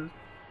leather worker,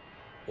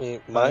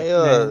 My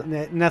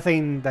but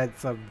nothing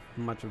that's of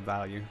much of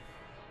value.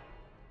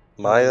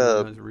 my Other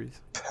than those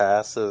rubies.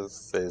 passive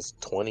is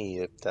 20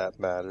 if that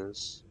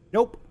matters.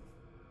 Nope,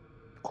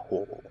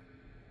 Cool.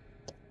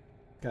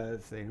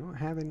 because they don't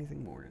have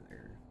anything more in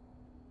there.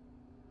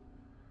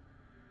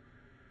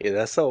 Yeah,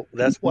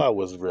 that's why I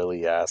was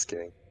really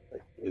asking.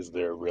 Like, is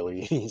there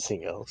really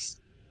anything else?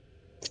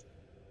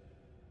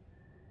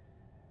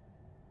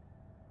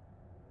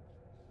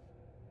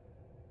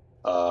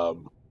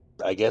 Um,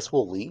 I guess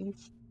we'll leave.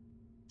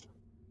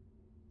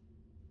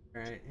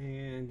 All right,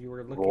 and you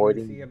were looking to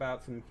see Avoiding.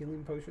 about some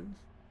healing potions.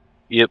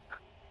 Yep.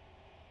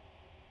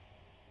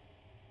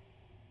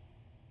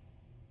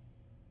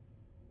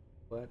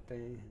 What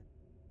they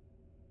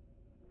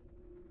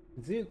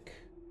Zook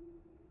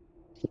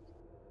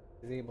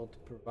is able to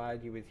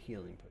provide you with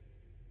healing potions.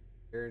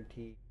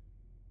 Guaranteed.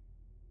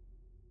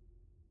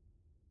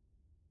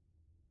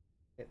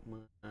 Get my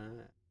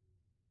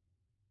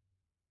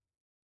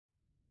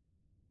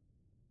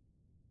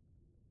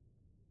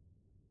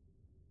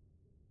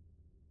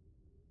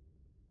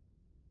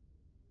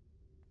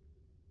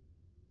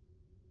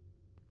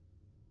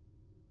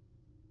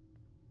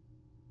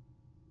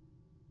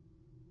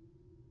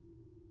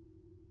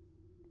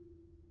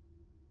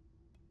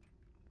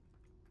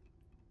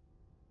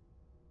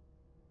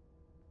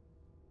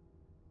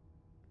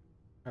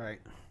All right,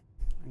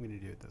 I'm gonna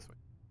do it this way.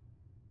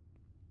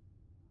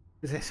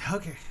 It says,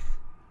 okay.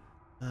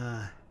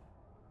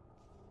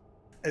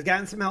 I've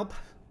gotten some help.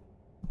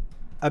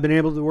 I've been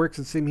able to work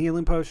some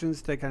healing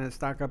potions to kind of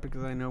stock up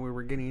because I know we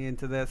were getting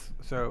into this.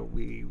 So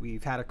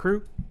we've had a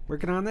crew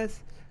working on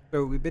this.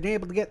 So we've been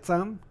able to get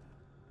some.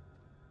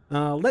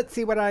 Let's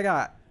see what I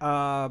got.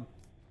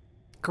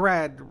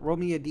 Karad, roll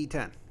me a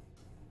d10.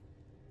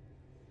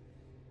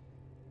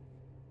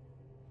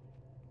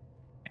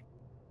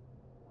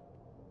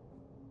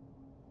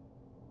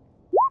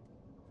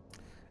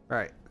 All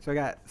right, so I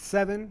got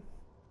 7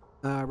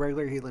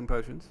 regular healing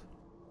potions.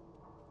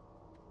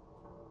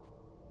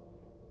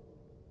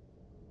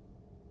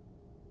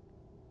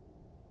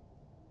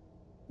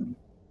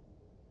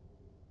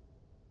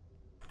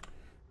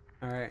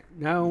 All right,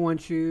 now I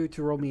want you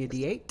to roll me a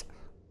d8.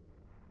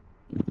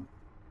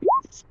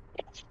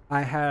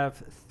 I have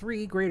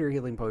 3 greater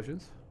healing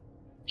potions.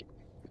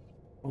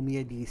 Roll me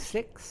a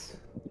d6.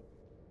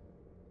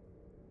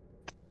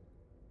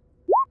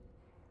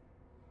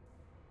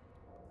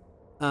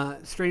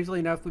 Strangely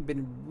enough, we've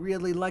been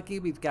really lucky.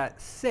 We've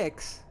got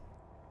 6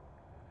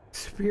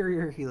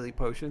 superior healing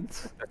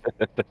potions.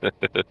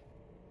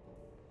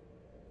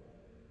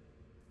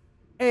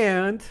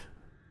 And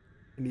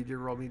I need you to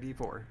roll me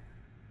d4.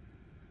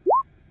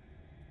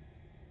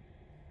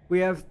 We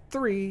have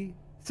 3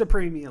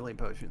 supreme healing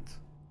potions.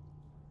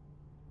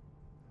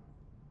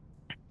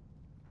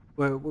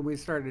 When we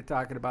started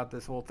talking about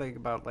this whole thing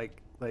about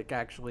like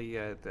actually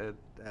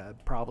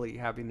probably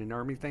having an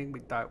army thing, we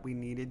thought we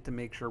needed to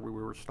make sure we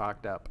were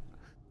stocked up.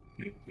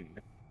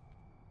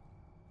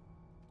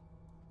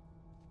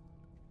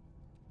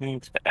 Okay.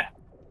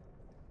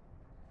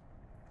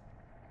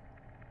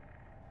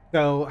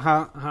 So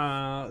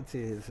how let's see,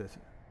 is this?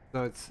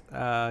 So it's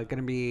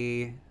gonna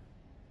be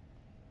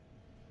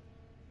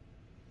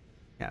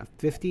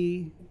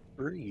 50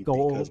 Three, because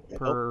gold oh,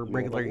 per you want a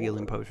regular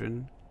healing war.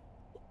 potion.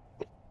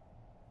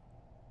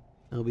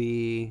 It'll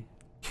be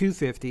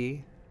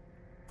 250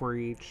 for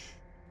each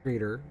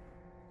creator.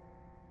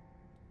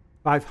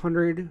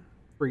 500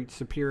 for each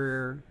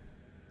superior.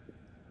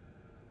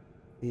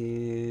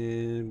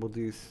 And we'll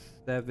do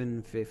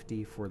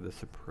 750 for the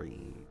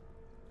supreme.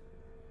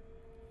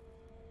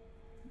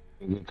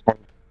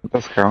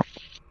 Discount.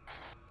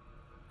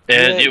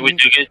 And Yeah, we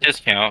do get a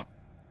discount.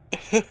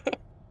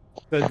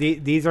 So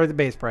these are the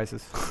base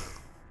prices.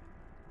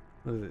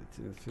 What is it?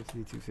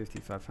 250, 250,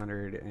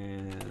 500,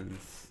 and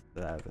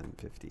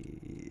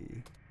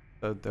 750.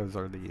 So those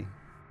are the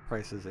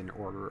prices in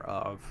order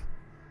of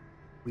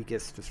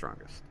weakest to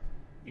strongest.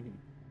 Mhm.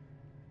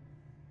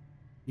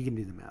 You can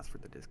do the math for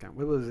the discount.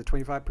 What was it,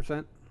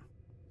 25%?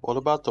 What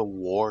about the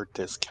war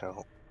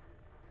discount?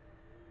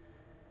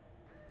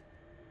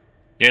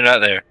 You're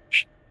not there.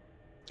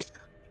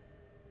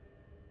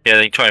 Yeah, I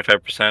think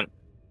 25%.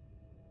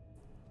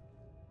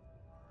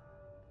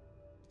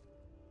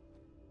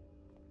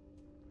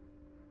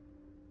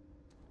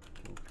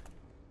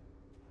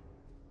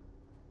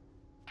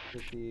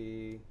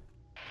 $50.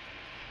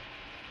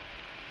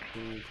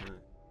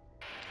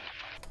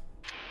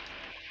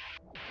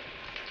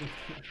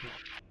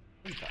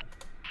 Okay.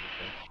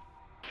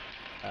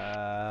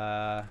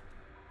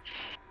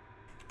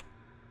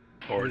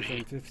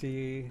 40.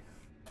 3750.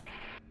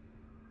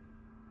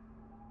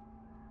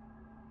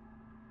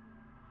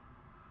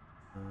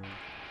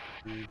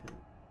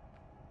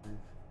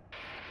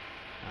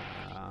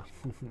 Uh,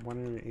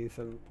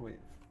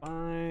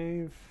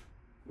 187.5.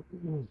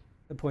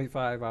 The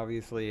 0.5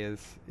 obviously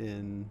is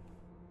in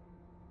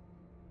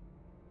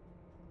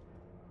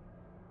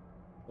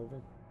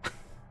silver.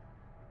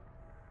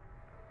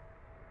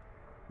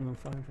 No,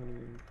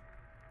 500.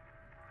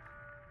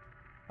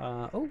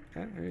 Oh,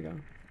 okay, there you go.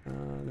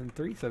 Then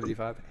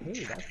 375.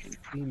 Hey, that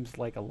seems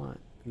like a lot.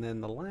 And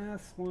then the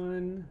last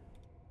one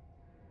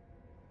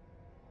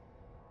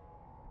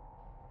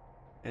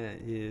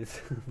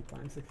is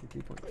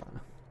 562.5.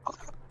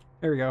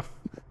 There we go.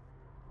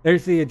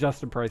 There's the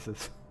adjusted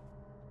prices.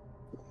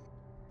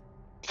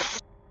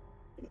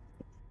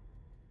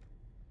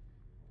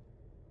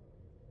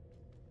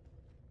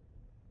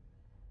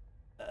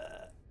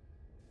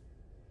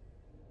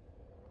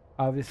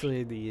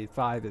 Obviously, the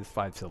 5 is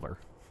 5 silver.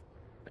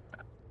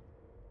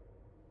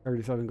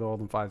 37 gold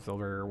and 5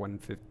 silver,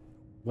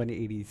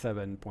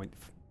 187 point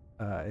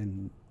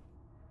in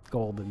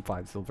gold and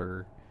 5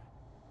 silver,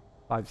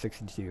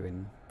 562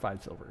 and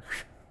 5 silver.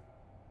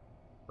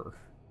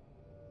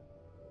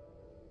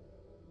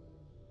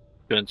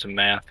 Doing some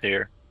math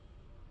here.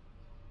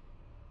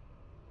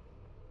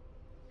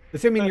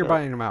 Assuming you're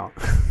buying them out.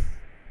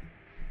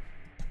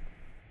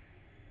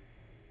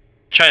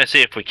 Trying to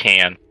see if we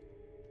can.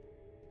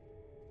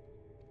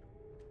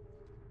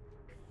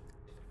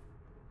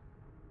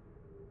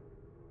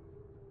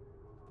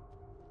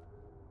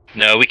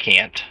 No, we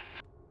can't.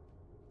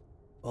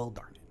 Well,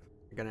 darn it.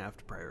 You're going to have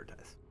to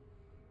prioritize.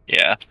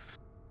 Yeah.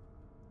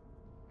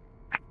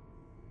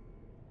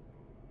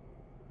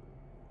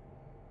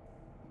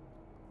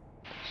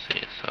 Let's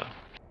see, so.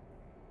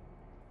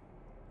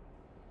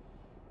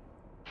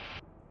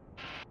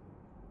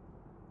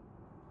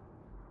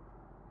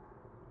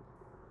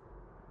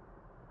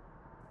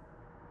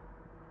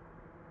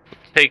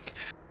 Take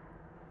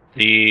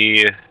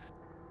the.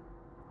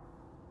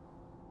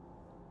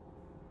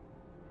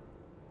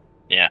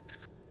 Yeah.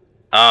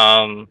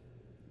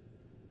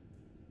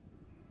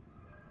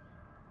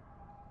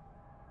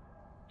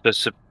 The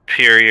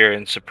superior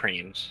and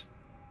supremes.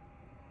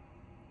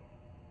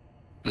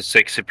 The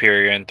 6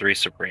 superior and 3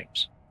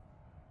 supremes.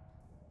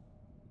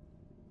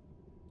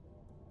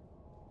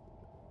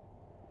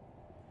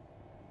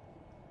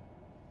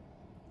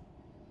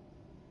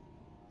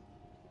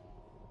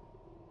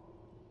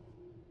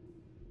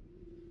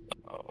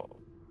 Oh.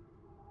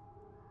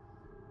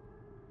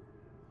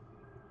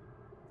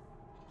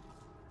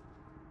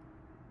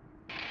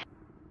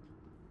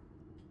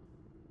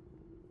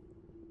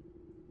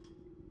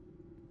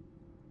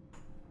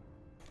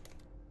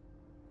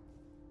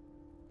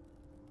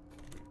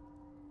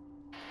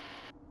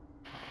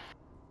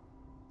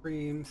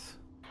 Creams.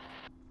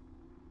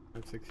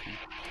 560.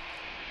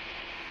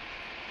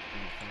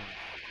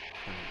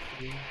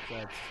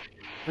 That's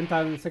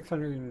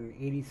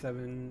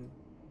 1,687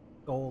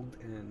 gold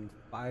and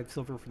 5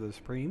 silver for the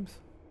Supremes.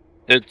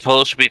 The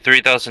total should be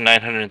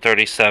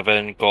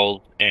 3,937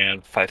 gold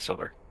and 5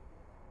 silver.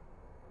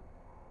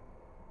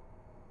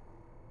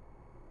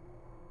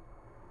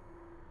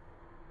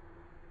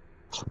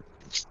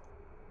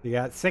 You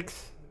got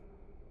 6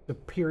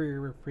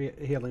 superior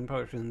healing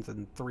potions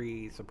and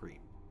 3 Supreme.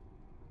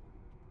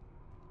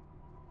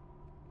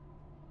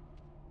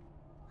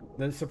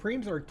 The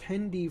Supremes are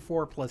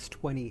 10d4 plus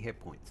 20 hit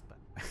points.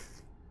 But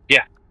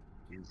Yeah.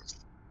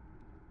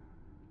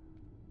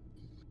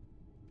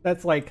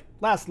 That's like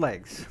last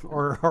legs,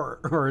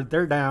 or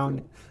they're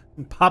down,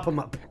 and pop them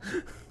up.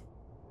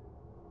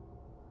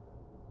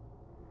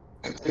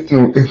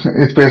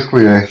 It's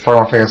basically a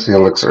Final Fantasy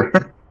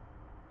elixir.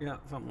 Yeah,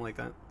 something like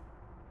that.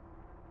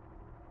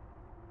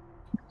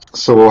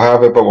 So we'll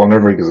have it, but we'll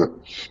never use it.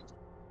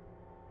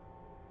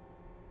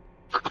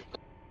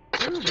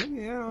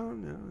 Yeah,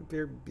 no,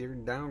 they're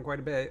down quite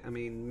a bit. I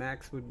mean,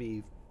 max would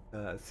be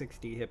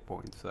 60 hit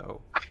points,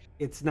 so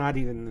it's not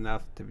even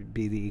enough to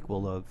be the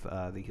equal of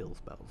the heal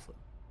spells.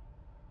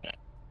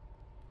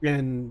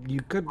 And you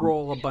could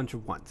roll a bunch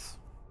of ones.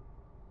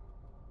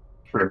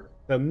 Sure.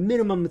 The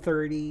minimum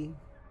 30,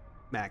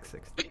 max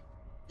 60.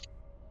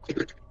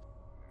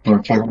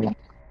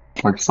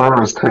 Like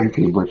Sarah's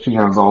tanky, but she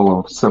has all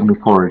of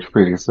 74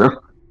 HP,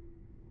 so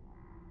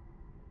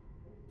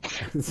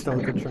It's still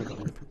a good chunk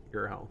of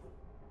your health.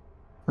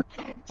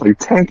 like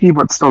tanky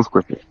but still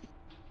squishy.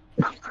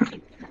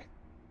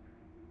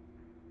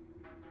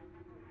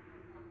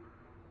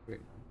 Wait.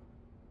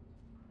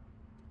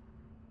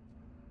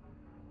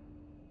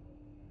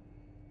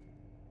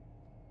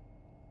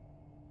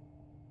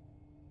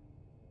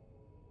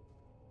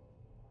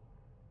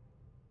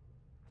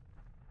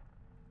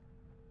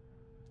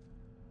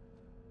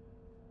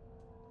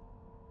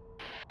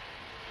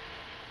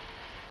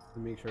 To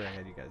make sure I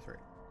had you guys right.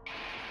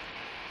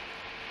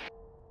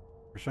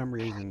 For some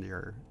reason,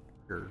 your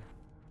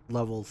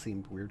levels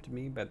seemed weird to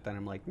me, but then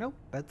I'm like, nope,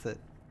 that's it.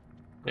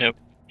 Yep.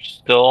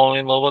 Still only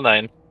level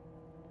 9.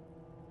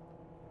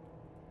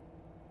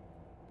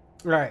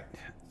 All right.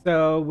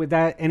 So, with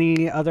that,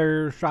 any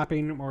other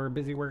shopping or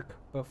busy work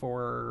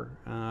before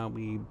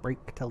we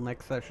break till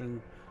next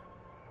session?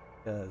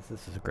 Because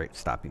this is a great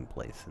stopping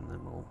place, and then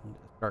we'll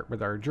start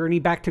with our journey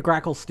back to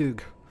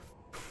Gracklestug.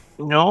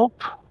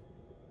 Nope. I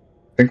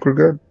think we're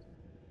good.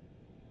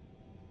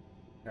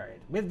 All right.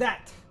 With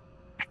that,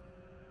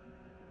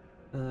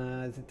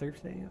 is it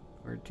Thursday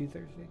or 2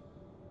 Thursday?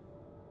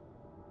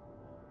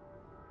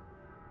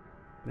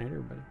 Good night,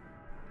 everybody.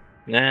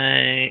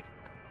 Night.